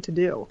perfect thing to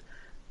do.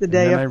 The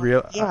day I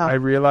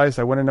realized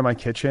I went into my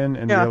kitchen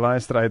and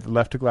realized that I had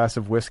left a glass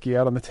of whiskey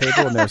out on the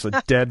table and there was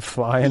a dead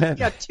fly in it.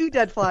 Yeah, 2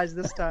 dead flies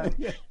this time.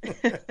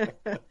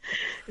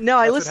 No,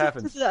 I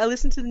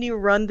listened to the new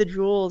Run the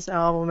Jewels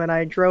album and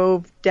I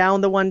drove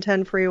down the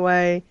 110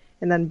 freeway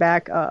and then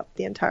back up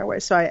the entire way.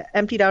 So I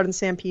emptied out in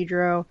San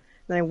Pedro,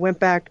 then I went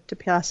back to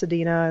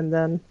Pasadena and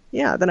then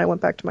I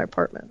went back to my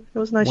apartment. It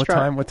was a nice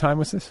drive. What time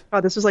was this?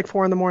 Oh, this was like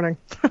 4 a.m.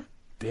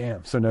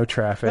 Damn, so no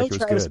traffic. It was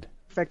good. It was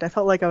perfect. I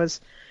felt like I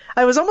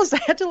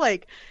had to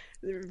like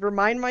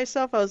remind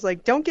myself, I was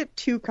like, don't get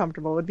too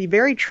comfortable. It would be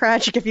very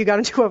tragic if you got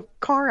into a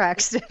car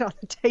accident on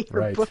the day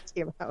your book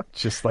came out.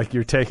 Just like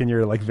you're taking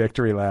your like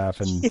victory lap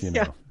and, you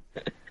know.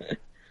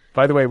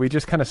 By the way, we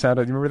just kind of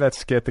sounded, you remember that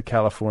skit, The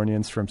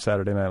Californians from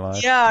Saturday Night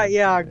Live?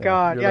 Yeah,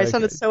 God. Yeah, I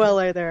sounded so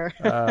LA there.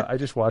 I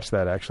just watched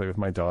that actually with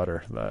my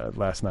daughter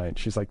last night.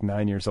 She's like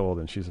 9 years old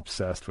and she's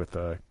obsessed with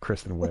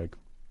Kristen Wiig.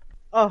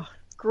 Oh,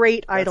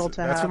 great idol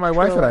to have. That's what my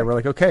wife and I were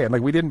like, okay. And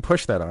like, we didn't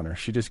push that on her.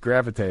 She just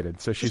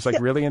gravitated. So she's like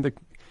really into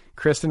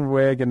Kristen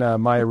Wiig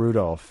and Maya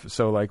Rudolph.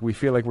 So like, we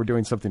feel like we're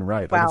doing something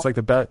right. Like, it's like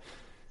the best,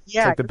 it's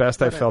like the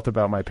best I've felt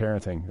about my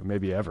parenting,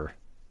 maybe ever.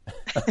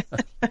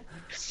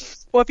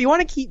 Well, if you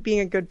want to keep being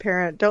a good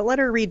parent, don't let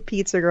her read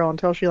Pizza Girl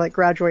until she like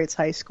graduates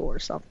high school or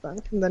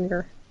something. And then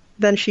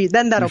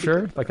that'll be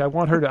sure? good. Like I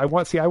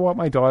want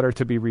my daughter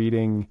to be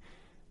reading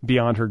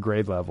beyond her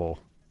grade level.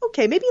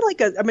 Okay, maybe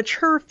like a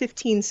mature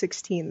 15,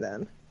 16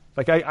 then.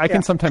 Like I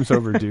can sometimes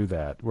overdo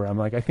that where I'm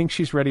like, I think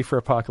she's ready for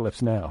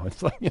Apocalypse Now.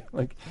 It's like,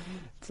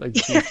 it's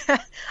like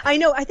yeah, I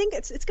know. I think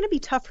it's going to be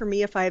tough for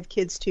me if I have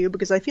kids too,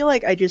 because I feel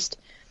like I just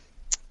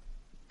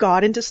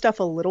got into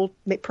stuff a little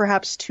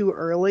perhaps too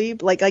early.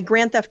 Like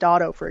Grand Theft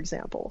Auto, for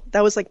example.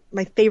 That was like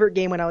my favorite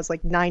game when I was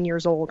like 9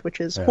 years old, which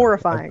is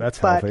horrifying. That's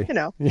but healthy.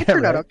 It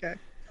turned out okay.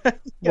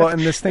 Well,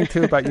 and this thing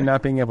too about you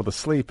not being able to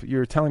sleep,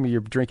 you're telling me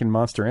you're drinking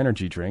Monster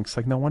Energy drinks.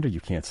 Like, no wonder you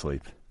can't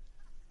sleep.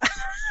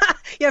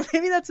 Yeah,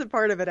 maybe that's a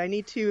part of it. I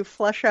need to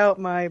flush out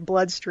my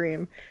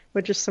bloodstream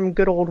with just some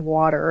good old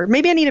water.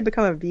 Maybe I need to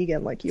become a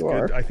vegan like you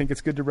are. I think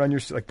it's good to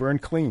burn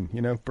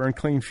clean, burn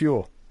clean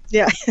fuel.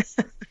 Yeah.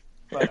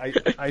 But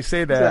I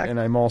say that, exactly. And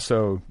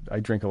I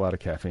drink a lot of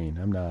caffeine.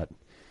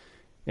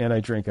 And I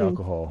drink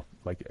alcohol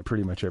like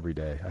pretty much every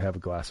day. I have a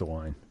glass of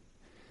wine.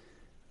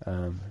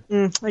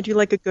 I do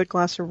like a good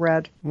glass of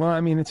red. Well, I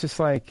mean, it's just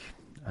like,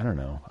 I don't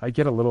know. I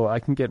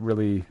can get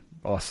really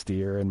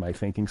austere in my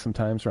thinking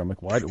sometimes where I'm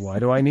like, why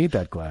do I need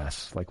that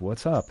glass? Like,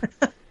 what's up?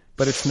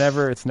 But it's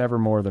never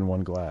more than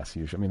one glass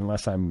usually. I mean,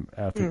 unless I'm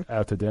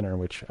out to dinner,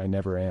 which I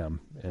never am.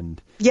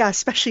 And yeah,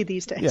 especially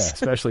these days. Yeah,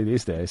 especially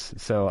these days.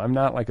 So I'm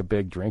not like a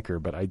big drinker,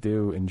 but I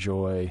do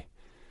enjoy,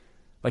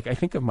 like, I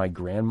think of my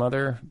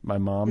grandmother, my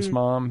mom's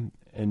mom,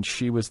 and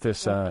she was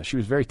she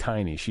was very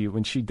tiny.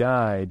 When she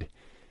died,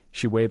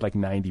 she weighed like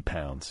 90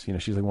 pounds.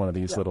 She's like one of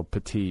these little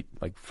petite,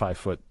 like 5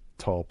 foot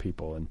tall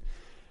people. And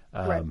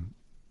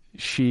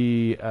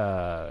she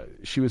had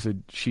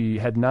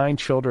 9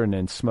 children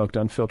and smoked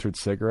unfiltered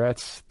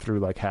cigarettes through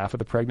like half of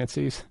the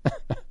pregnancies.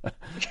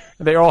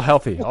 They're all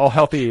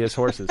healthy as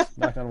horses.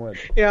 Knock on wood.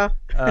 Yeah.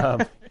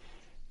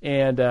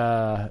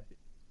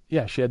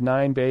 She had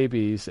 9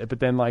 babies, but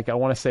then like I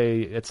want to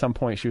say at some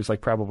point she was like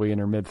probably in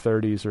her mid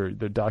 30s, or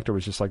the doctor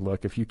was just like,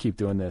 look, if you keep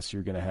doing this,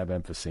 you're going to have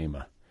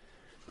emphysema.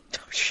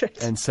 Oh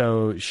shit. And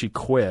so she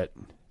quit.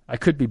 I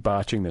could be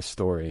botching this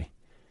story.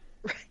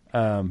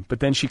 But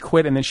then she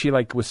quit, and then she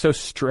like was so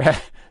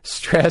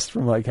stressed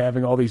from like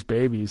having all these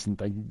babies and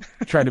like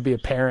trying to be a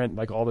parent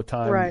like all the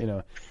time. Right. You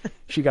know,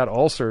 she got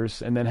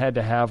ulcers and then had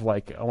to have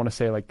like, I want to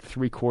say like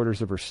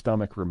 3/4 of her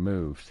stomach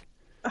removed.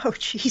 Oh,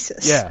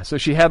 Jesus. Yeah. So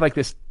she had like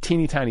this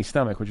teeny tiny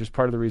stomach, which is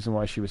part of the reason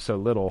why she was so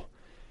little.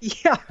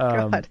 Yeah.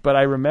 God. But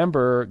I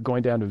remember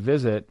going down to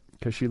visit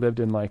because she lived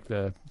in like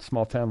the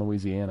small town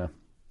Louisiana.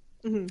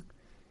 Mm-hmm.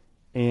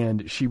 And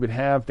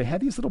they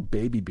had these little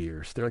baby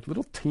beers. They're like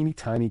little teeny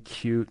tiny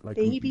cute like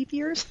baby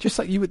beers? Just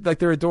like you would like,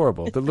 they're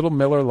adorable. The little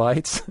Miller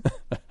Lights.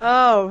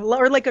 Oh,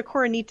 or like a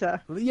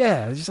Coronita.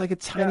 Yeah, it's just like a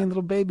tiny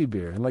little baby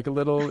beer and like a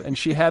little, and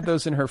she had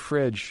those in her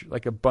fridge,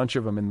 like a bunch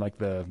of them in like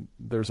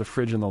there's a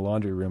fridge in the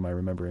laundry room, I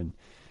remember, and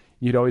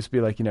you'd always be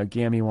like,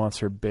 Gammy wants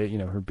her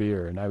her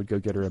beer, and I would go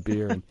get her a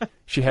beer, and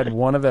she had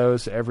one of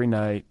those every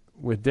night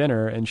with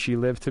dinner, and she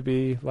lived to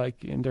be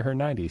like into her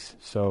 90s.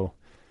 So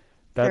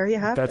there you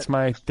have that's it.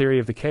 my theory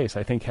of the case.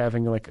 I think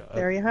having like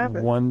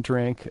one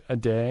drink a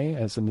day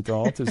as an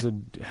adult is a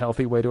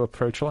healthy way to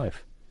approach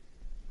life.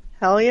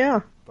 Hell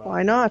yeah. But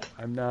why not?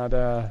 I'm not,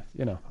 I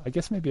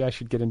guess maybe I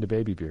should get into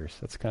baby beers.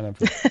 That's kind of...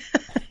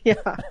 Yeah.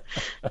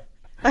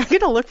 I'm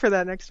going to look for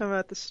that next time I'm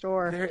at the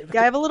store.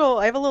 Yeah, I have a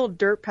little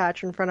dirt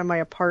patch in front of my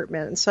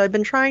apartment. And so I've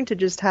been trying to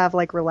just have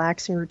like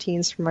relaxing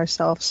routines for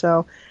myself.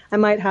 So I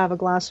might have a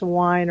glass of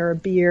wine or a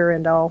beer,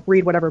 and I'll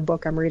read whatever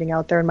book I'm reading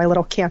out there in my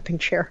little camping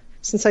chair,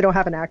 since I don't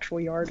have an actual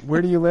yard.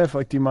 Where do you live?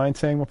 Like, do you mind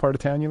saying what part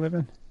of town you live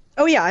in?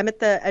 Oh, yeah, I'm at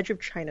the edge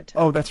of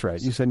Chinatown. Oh, that's right.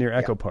 You said near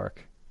Echo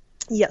Park.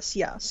 Yes,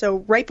 yeah.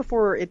 So right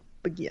before it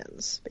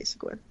begins,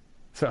 basically.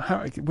 So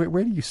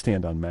where do you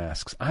stand on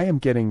masks? I'm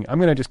going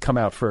to just come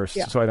out first,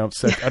 so I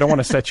don't want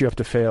to set you up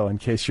to fail in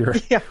case you're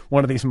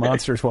one of these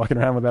monsters walking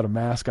around without a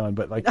mask on.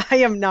 But like, I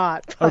am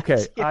not. But,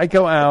 okay, I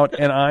go out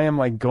and I am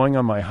like going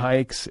on my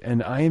hikes,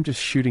 and I am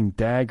just shooting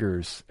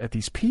daggers at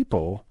these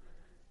people.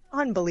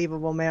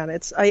 Unbelievable, man.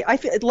 I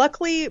feel,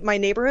 luckily my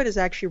neighborhood is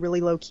actually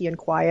really low key and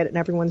quiet, and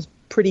everyone's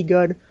pretty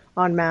good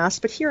on masks.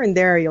 But here and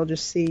there, you'll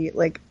just see,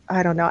 like,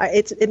 I don't know.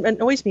 It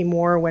annoys me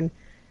more when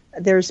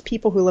there's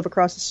people who live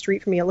across the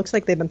street from me. It looks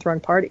like they've been throwing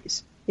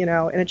parties,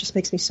 and it just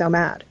makes me so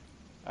mad.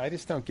 I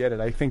just don't get it.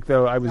 I think,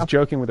 though, I was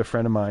joking with a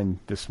friend of mine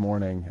this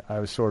morning. I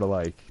was sort of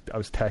like, I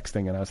was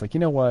texting, and I was like, you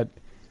know what?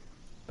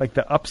 Like,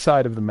 the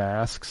upside of the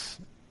masks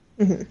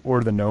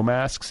or the no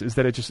masks is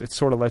that it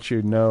sort of lets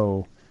you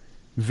know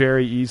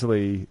very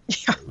easily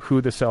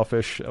who the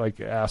selfish,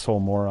 like, asshole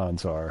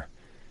morons are.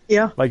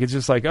 Yeah. Like, it's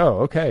just like, oh,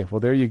 okay, well,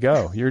 there you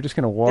go. You're just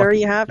going to walk. There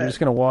you have it. You're just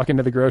going to walk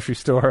into the grocery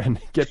store and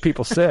get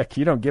people sick.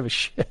 You don't give a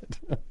shit.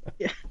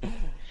 Yeah.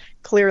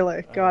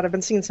 Clearly. God, I've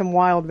been seeing some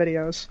wild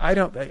videos.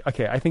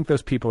 I think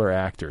those people are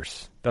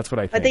actors. That's what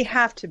I think. They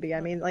have to be.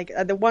 I mean, like,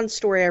 the one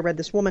story I read,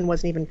 this woman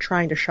wasn't even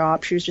trying to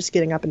shop. She was just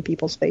getting up in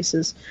people's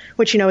faces,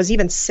 which, is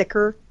even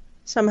sicker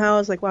somehow. I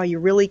was like, wow, you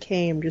really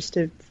came just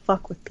to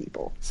fuck with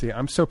people. See,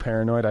 I'm so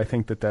paranoid. I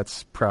think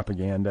that's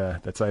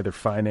propaganda that's either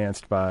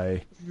financed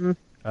by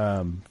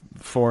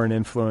foreign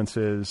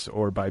influences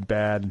or by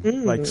bad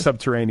like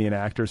subterranean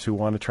actors who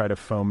want to try to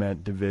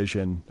foment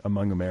division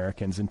among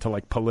Americans and to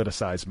like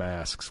politicize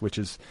masks, which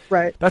is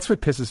that's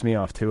what pisses me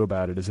off too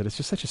about it, is that it's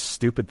just such a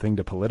stupid thing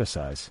to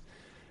politicize.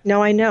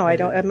 No, I know.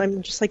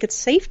 I'm just like, it's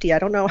safety. I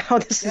don't know how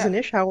this is an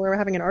issue, how we're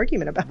having an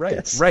argument about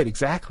this. Right,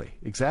 exactly.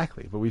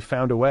 But we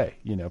found a way,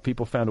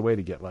 people found a way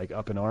to get like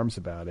up in arms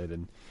about it.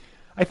 And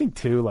I think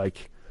too,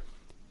 like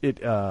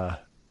it's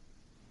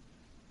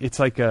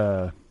like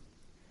the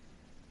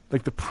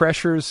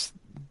pressures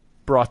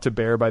brought to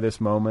bear by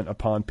this moment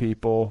upon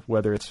people,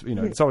 whether it's,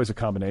 it's always a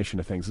combination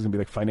of things. It's going to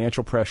be like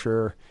financial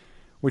pressure,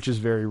 which is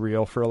very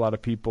real for a lot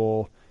of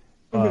people.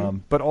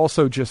 But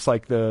also just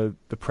like the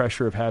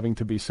pressure of having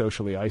to be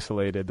socially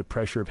isolated, the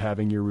pressure of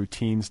having your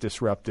routines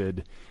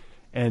disrupted,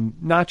 and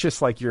not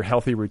just like your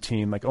healthy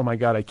routine, like, oh my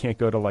God, I can't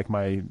go to like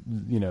my,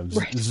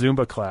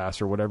 Zumba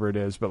class or whatever it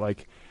is. But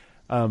like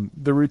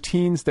the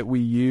routines that we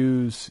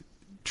use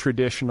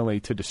traditionally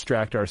to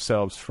distract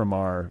ourselves from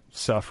our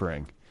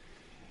suffering.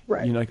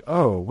 Right. You're like,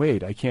 oh,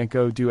 wait, I can't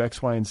go do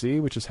X, Y, and Z,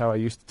 which is how I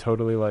used to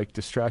totally like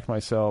distract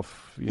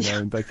myself,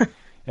 like,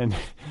 and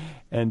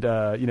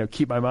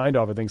keep my mind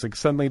off of things. Like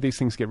suddenly these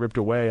things get ripped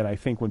away. And I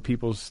think when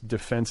people's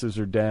defenses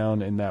are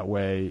down in that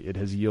way, it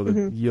has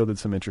yielded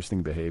some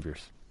interesting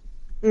behaviors.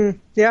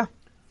 Yeah.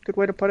 Good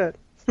way to put it.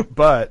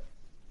 But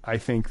I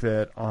think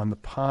that on the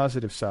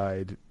positive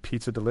side,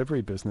 pizza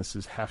delivery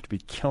businesses have to be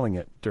killing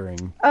it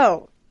during.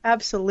 Oh,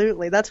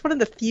 absolutely. That's one of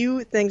the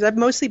few things. I've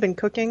mostly been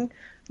cooking,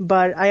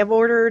 but I have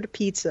ordered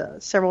pizza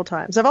several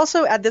times. I've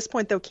also, at this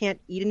point, though,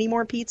 can't eat any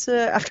more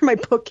pizza. After my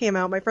book came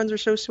out, my friends are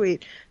so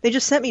sweet. They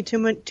just sent me too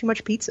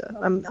much pizza.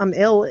 I'm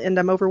ill and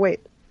I'm overweight.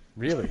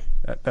 Really?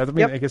 I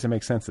guess it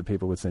makes sense that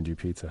people would send you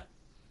pizza.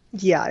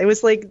 Yeah, it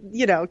was like,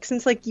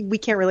 since like we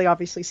can't really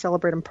obviously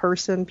celebrate in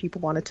person, people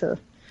wanted to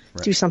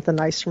do something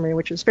nice for me,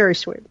 which is very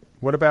sweet.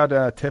 What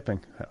about tipping?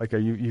 Like,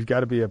 you've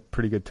got to be a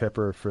pretty good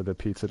tipper for the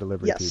pizza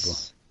delivery people.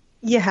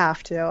 You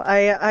have to.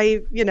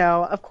 I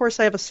of course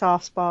I have a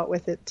soft spot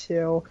with it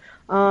too.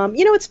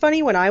 It's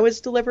funny, when I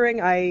was delivering,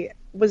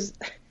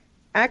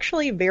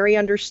 actually very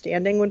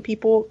understanding when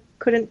people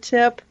couldn't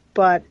tip,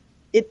 but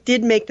it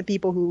did make the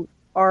people who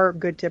are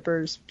good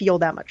tippers feel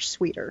that much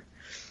sweeter,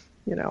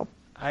 you know.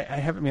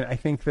 I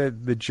think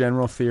that the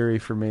general theory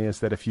for me is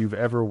that if you've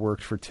ever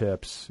worked for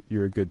tips,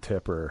 you're a good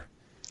tipper.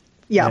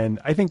 Yeah. And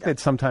I think that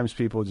sometimes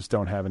people just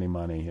don't have any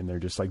money and they're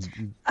just like,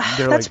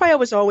 that's why I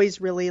was always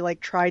really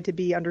like tried to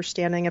be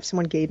understanding if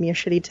someone gave me a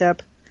shitty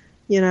tip,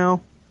 you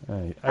know.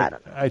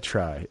 I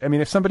try. I mean,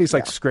 if somebody's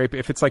like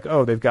if it's like,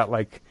 oh, they've got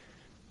like,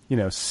 you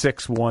know,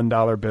 6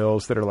 $1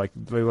 bills that are like,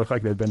 they look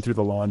like they've been through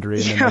the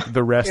laundry, and then like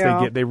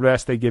the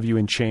rest they give you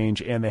in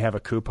change, and they have a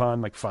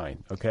coupon, like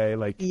fine, okay,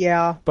 like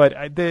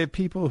But the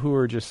people who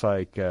are just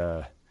like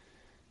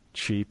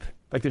cheap,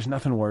 like there's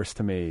nothing worse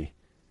to me.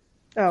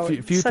 Oh,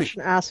 such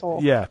an asshole.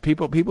 Yeah,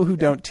 people who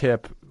don't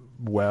tip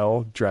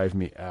well drive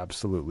me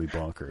absolutely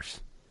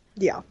bonkers.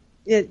 Yeah,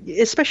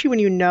 especially when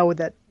you know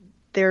that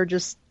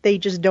they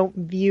just don't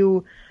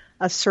view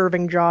a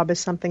serving job as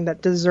something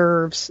that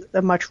deserves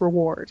a much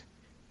reward.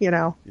 You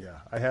know? Yeah.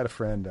 I had a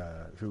friend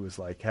who was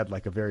like, had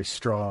like a very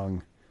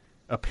strong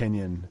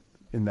opinion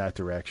in that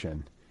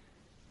direction.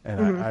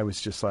 And I was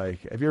just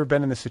like, have you ever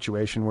been in a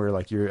situation where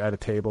like you're at a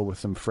table with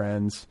some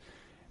friends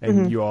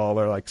and you all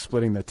are like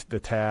splitting the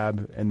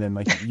tab, and then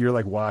like you're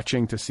like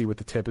watching to see what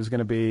the tip is going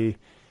to be.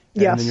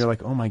 And then you're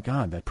like, oh my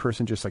God, that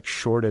person just like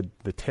shorted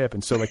the tip.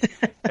 And so like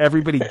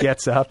everybody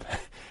gets up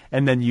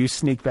and then you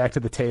sneak back to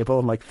the table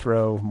and like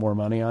throw more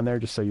money on there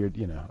just so you're,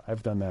 you know,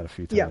 I've done that a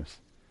few times.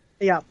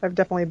 Yeah, I've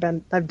done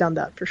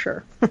that for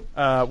sure.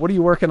 What are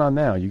you working on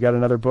now? You got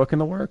another book in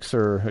the works,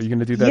 or are you going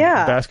to do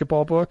that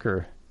basketball book,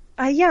 or?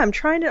 I'm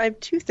trying to. I have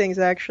 2 things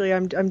actually.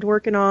 I'm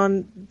working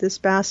on this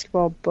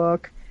basketball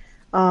book.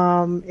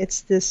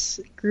 It's this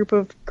group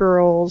of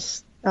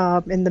girls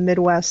in the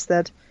Midwest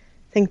that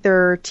think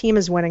their team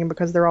is winning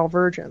because they're all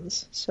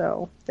virgins.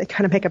 So they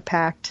kind of make a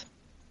pact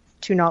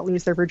to not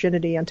lose their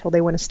virginity until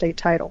they win a state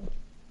title.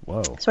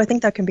 Whoa! So I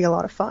think that can be a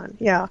lot of fun.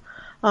 Yeah.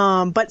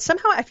 But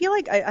somehow I feel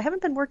like I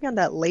haven't been working on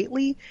that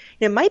lately.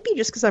 And it might be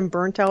just because I'm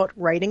burnt out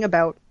writing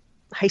about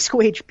high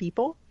school age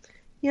people,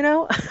 you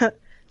know?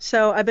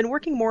 So I've been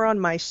working more on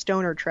my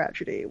stoner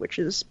tragedy, which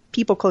is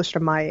people close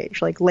to my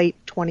age, like late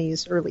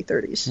 20s, early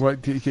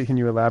 30s. Can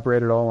you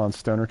elaborate at all on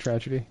stoner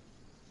tragedy?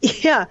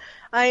 Yeah.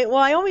 I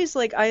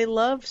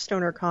love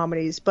stoner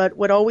comedies, but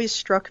what always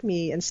struck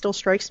me and still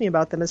strikes me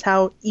about them is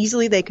how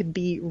easily they could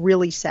be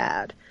really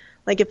sad.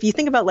 Like if you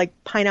think about like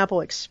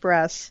Pineapple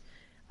Express,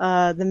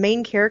 the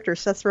main character,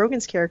 Seth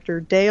Rogen's character,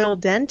 Dale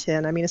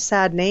Denton, I mean, a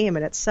sad name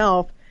in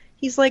itself,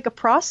 he's like a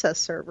process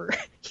server,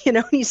 you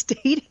know, he's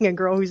dating a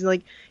girl who's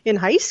like in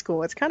high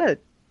school. It's kind of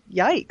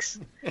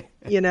yikes,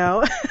 you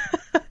know?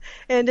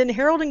 And in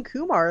Harold and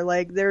Kumar,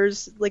 like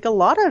there's like a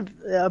lot of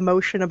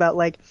emotion about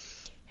like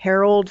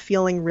Harold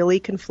feeling really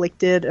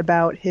conflicted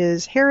about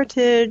his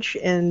heritage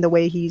and the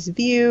way he's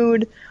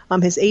viewed,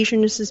 his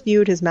Asianness is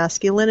viewed, his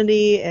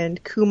masculinity,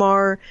 and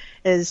Kumar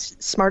is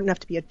smart enough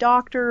to be a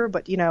doctor,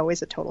 but, you know,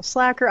 is a total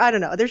slacker. I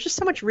don't know. There's just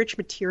so much rich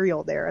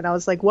material there. And I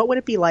was like, what would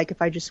it be like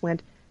if I just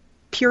went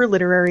pure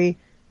literary,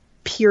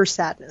 pure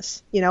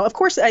sadness? You know, of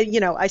course,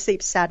 I say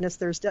sadness.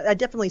 I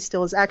definitely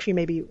still is actually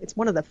maybe it's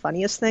one of the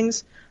funniest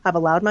things I've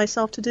allowed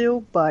myself to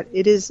do, but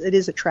it is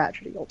a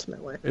tragedy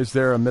ultimately. Is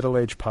there a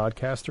middle-aged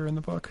podcaster in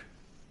the book?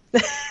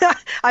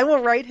 I will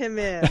write him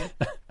in.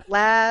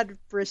 Lad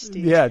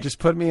Bristy. Yeah, just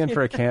put me in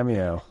for a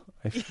cameo.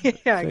 I think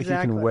exactly. You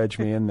can wedge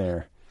me in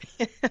there.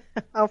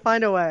 I'll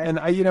find a way. And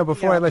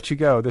before I let you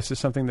go, this is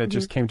something that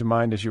just came to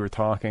mind as you were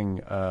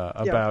talking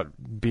about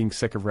being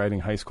sick of writing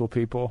high school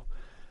people.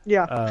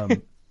 Yeah.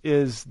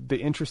 Is the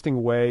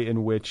interesting way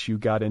in which you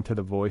got into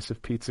the voice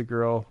of Pizza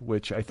Girl,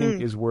 which I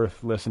think is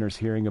worth listeners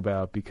hearing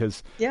about,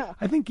 because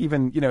I think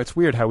even, you know, it's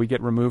weird how we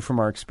get removed from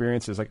our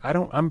experiences. Like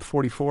I'm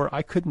 44.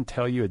 I couldn't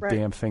tell you a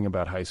damn thing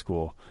about high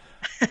school.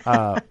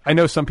 I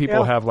know some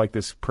people have like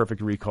this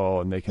perfect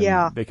recall and they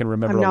can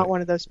remember. I'm not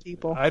one of those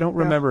people. I don't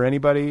remember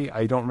anybody.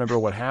 I don't remember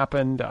what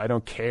happened. I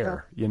don't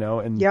care, you know,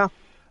 and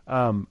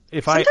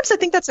sometimes I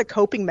think that's a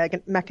coping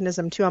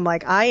mechanism too. I'm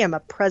like, I am a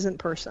present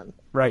person.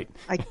 Right.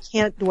 I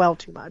can't dwell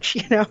too much,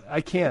 you know?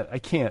 I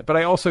can't. But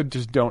I also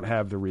just don't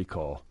have the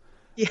recall.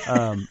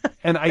 Yeah.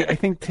 And I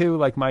think too,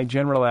 like my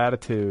general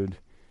attitude,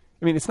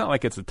 I mean, it's not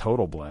like it's a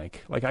total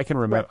blank. Like I can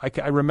remember,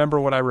 I remember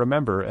what I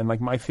remember. And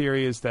like my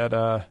theory is that,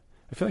 I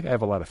feel like I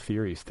have a lot of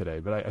theories today,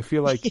 but I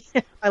feel like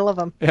I love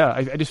them. Yeah.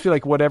 I just feel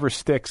like whatever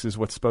sticks is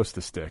what's supposed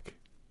to stick.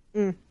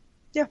 Yeah.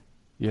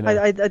 You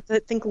know? I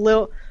think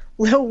Lil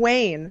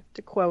Wayne,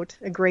 to quote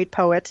a great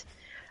poet,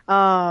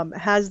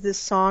 has this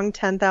song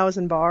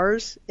 10,000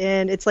 bars,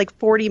 and it's like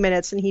 40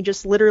 minutes, and he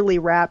just literally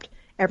rapped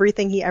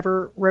everything he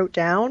ever wrote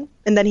down,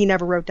 and then he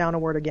never wrote down a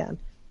word again.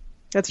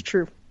 That's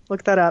true.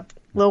 Look that up.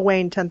 Lil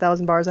Wayne,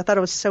 10,000 bars. I thought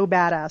it was so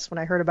badass when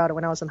I heard about it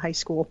when I was in high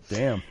school.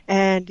 Damn.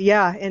 And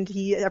and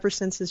he ever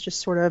since has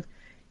just sort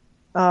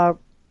of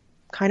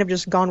kind of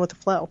just gone with the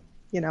flow.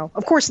 You know,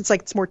 of course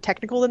it's more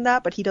technical than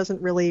that, but he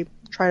doesn't really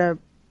try to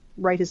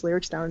write his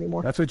lyrics down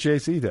anymore. That's what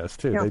Jay-Z does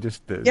too. Yeah. They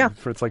just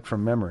it's like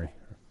from memory.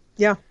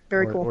 Yeah,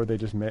 very cool. Or they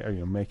just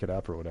make it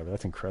up or whatever.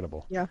 That's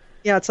incredible. Yeah.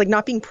 Yeah, it's like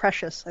not being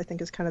precious, I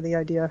think, is kind of the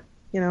idea,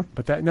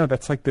 But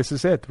that's like, this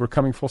is it. We're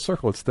coming full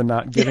circle. It's the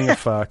not giving a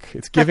fuck.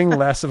 It's giving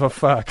less of a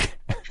fuck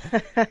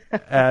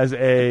as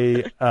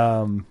a,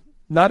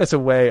 not as a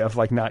way of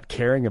like not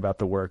caring about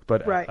the work,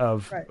 but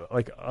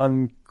like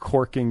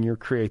uncorking your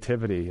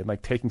creativity and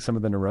like taking some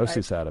of the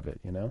neurosis out of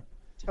it,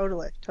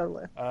 Totally.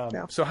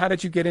 So how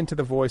did you get into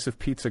the voice of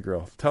Pizza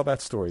Girl? Tell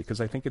that story,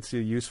 because I think it's a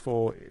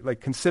useful, like,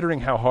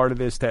 considering how hard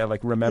it is to like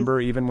remember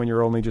even when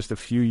you're only just a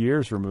few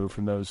years removed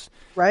from those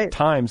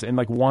times, and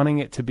like wanting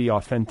it to be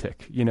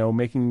authentic,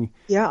 making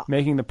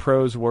the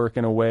prose work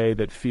in a way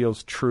that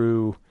feels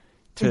true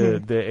to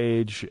the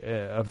age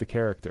of the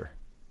character.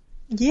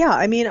 Yeah,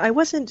 I mean, I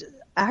wasn't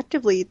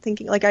actively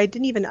thinking, like I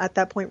didn't even at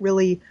that point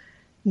really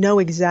know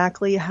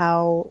exactly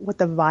what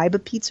the vibe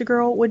of Pizza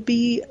Girl would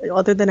be,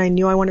 other than I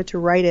knew I wanted to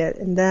write it.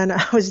 And then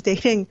I was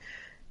dating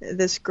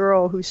this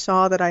girl who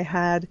saw that I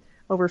had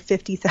over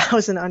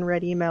 50,000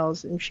 unread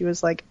emails, and she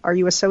was like, "Are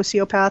you a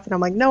sociopath?" And I'm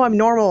like, "No, I'm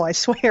normal, I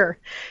swear."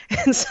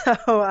 And so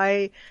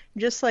I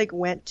just like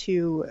went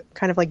to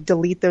kind of like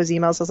delete those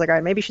emails. I was like, all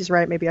right, maybe she's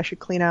right, maybe I should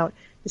clean out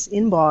this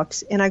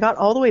inbox. And I got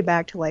all the way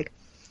back to like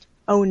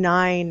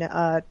 2009,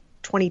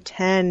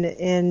 2010,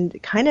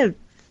 and kind of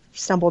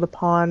stumbled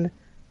upon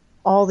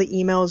all the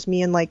emails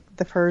me and like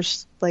the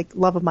first like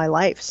love of my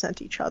life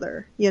sent each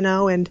other,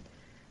 and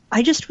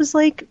I just was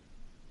like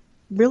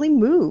really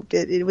moved.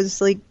 It was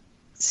like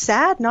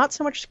sad, not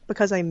so much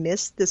because I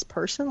missed this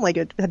person. Like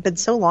it had been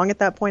so long at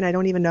that point, I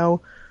don't even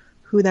know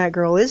who that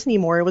girl is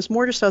anymore. It was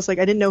more just I was like,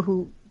 I didn't know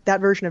who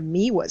that version of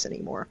me was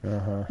anymore.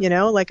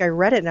 Like I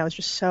read it and I was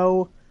just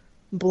so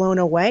blown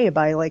away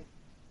by like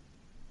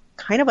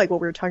kind of like what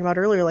we were talking about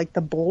earlier, like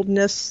the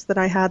boldness that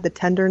I had, the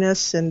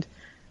tenderness, and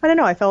I don't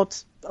know, I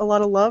felt a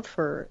lot of love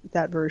for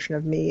that version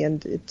of me,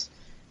 and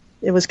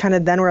it was kind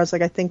of then where I was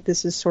like, I think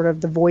this is sort of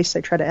the voice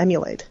I try to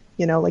emulate,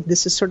 like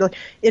this is sort of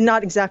like,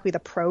 not exactly the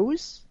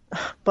prose,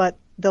 but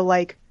the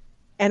like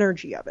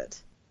energy of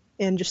it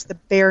and just the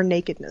bare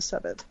nakedness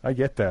of it. I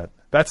get that.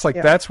 That's like,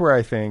 that's where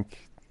I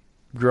think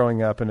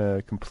growing up in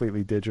a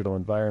completely digital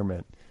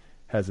environment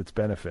has its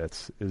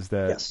benefits, is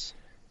that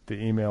the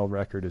email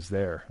record is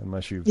there,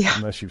 unless you've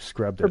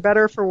scrubbed it. For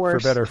better or for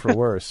worse. For better or for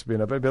worse.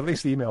 But at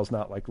least the email's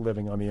not like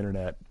living on the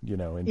internet,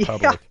 in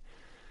public.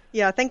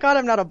 Yeah, thank God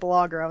I'm not a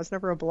blogger. I was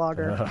never a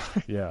blogger.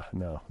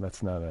 No,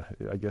 that's not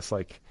I guess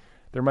like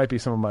there might be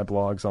some of my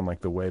blogs on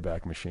like the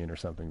Wayback Machine or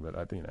something, but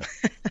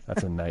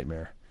that's a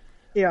nightmare.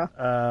 Yeah.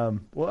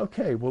 Well,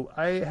 okay. Well,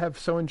 I have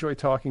so enjoyed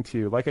talking to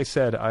you. Like I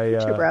said,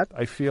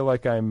 I feel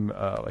like I'm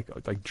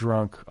like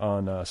drunk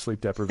on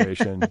sleep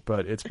deprivation,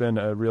 but it's been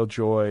a real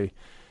joy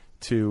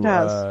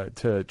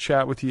to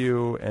chat with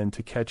you and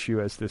to catch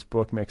you as this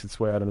book makes its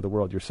way out into the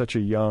world. You're such a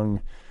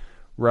young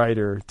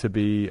writer to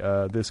be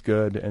this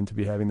good and to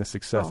be having this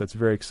success. That's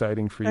very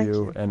exciting for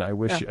you. And I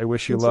wish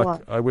you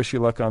luck. I wish you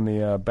luck on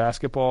the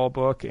basketball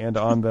book and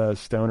on the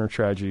Stoner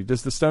Tragedy.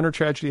 Does the Stoner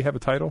Tragedy have a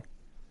title?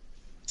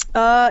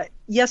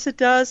 Yes, it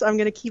does. I'm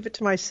going to keep it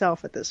to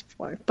myself at this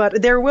point,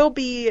 but there will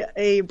be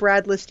a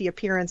Brad Listy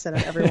appearance in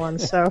it, everyone.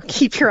 So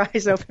keep your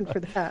eyes open for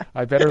that.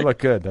 I better look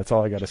good. That's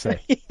all I got to say.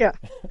 Yeah.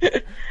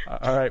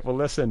 All right. Well,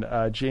 listen,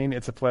 Gene,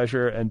 it's a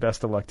pleasure and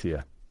best of luck to you.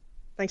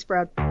 Thanks,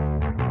 Brad.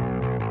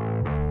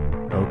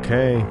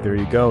 Okay, there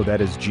you go.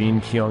 That is Jean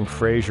Kyoung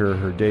Frazier.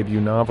 Her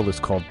debut novel is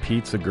called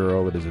Pizza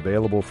Girl. It is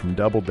available from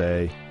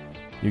Doubleday.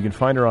 You can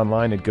find her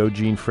online at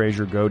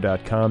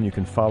gojeanfraziergo.com. You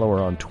can follow her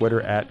on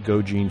Twitter at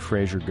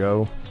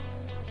gojeanfraziergo.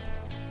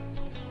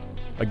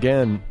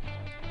 Again,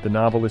 the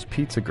novel is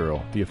Pizza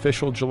Girl, the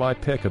official July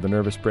pick of the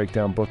Nervous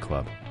Breakdown Book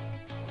Club.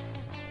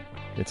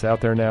 It's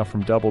out there now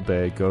from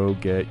Doubleday. Go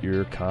get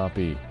your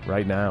copy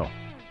right now.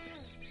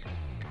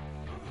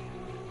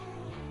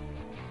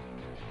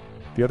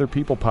 The Other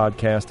People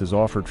podcast is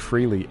offered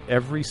freely.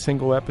 Every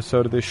single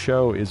episode of this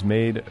show is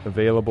made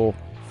available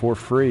for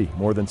free.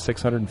 More than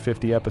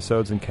 650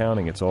 episodes and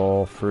counting. It's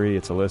all free.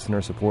 It's a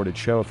listener-supported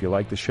show. If you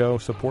like the show,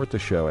 support the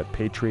show at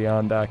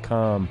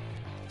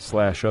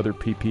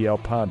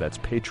patreon.com/otherpplpod. That's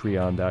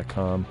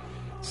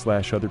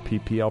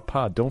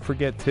patreon.com/otherpplpod. Don't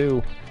forget,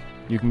 too,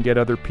 you can get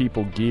Other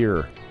People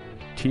gear.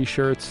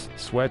 T-shirts,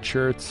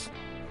 sweatshirts,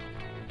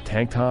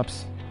 tank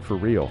tops, for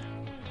real.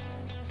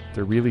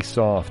 They're really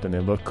soft and they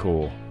look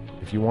cool.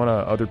 If you want a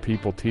Other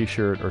People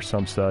t-shirt or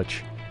some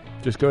such,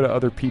 just go to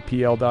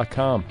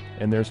otherppl.com,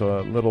 and there's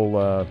a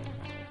little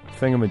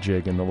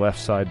thingamajig in the left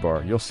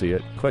sidebar. You'll see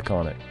it. Click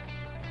on it.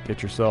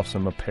 Get yourself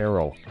some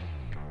apparel.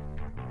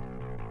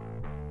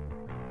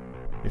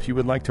 If you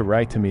would like to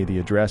write to me, the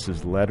address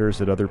is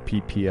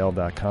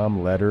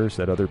letters@otherppl.com,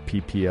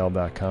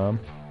 letters@otherppl.com.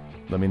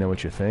 Let me know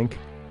what you think.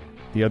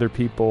 The Other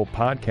People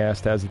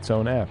podcast has its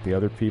own app, The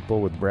Other People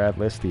with Brad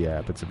Listy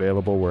app. It's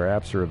available where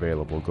apps are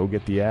available. Go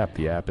get the app.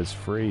 The app is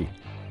free.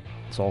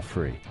 It's all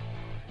free.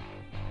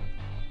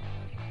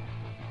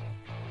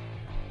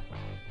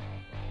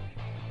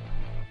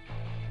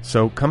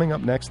 So coming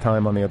up next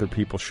time on the Other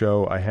People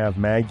show, I have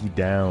Maggie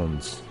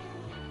Downs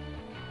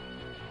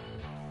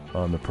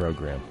on the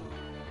program.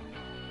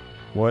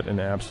 What an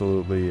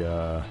absolutely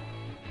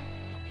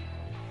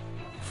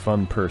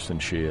fun person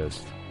she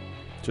is.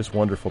 Just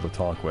wonderful to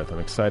talk with. I'm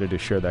excited to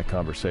share that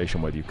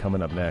conversation with you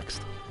coming up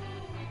next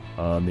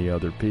on the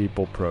Other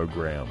People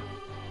program.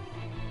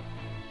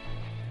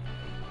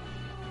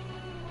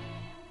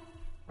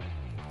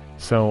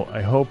 So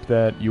I hope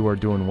that you are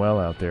doing well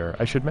out there.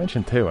 I should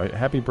mention, too,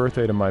 happy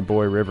birthday to my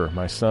boy River,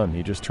 my son.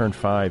 He just turned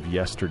 5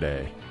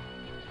 yesterday.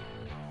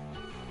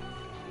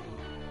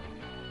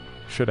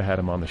 Should have had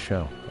him on the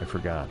show. I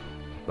forgot.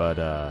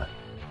 But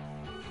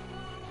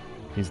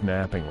he's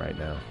napping right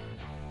now.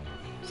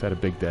 He's had a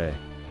big day.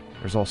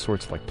 There's all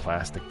sorts of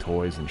plastic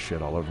toys and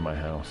shit all over my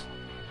house.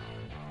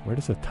 Where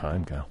does the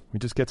time go? We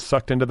just get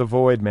sucked into the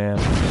void, man.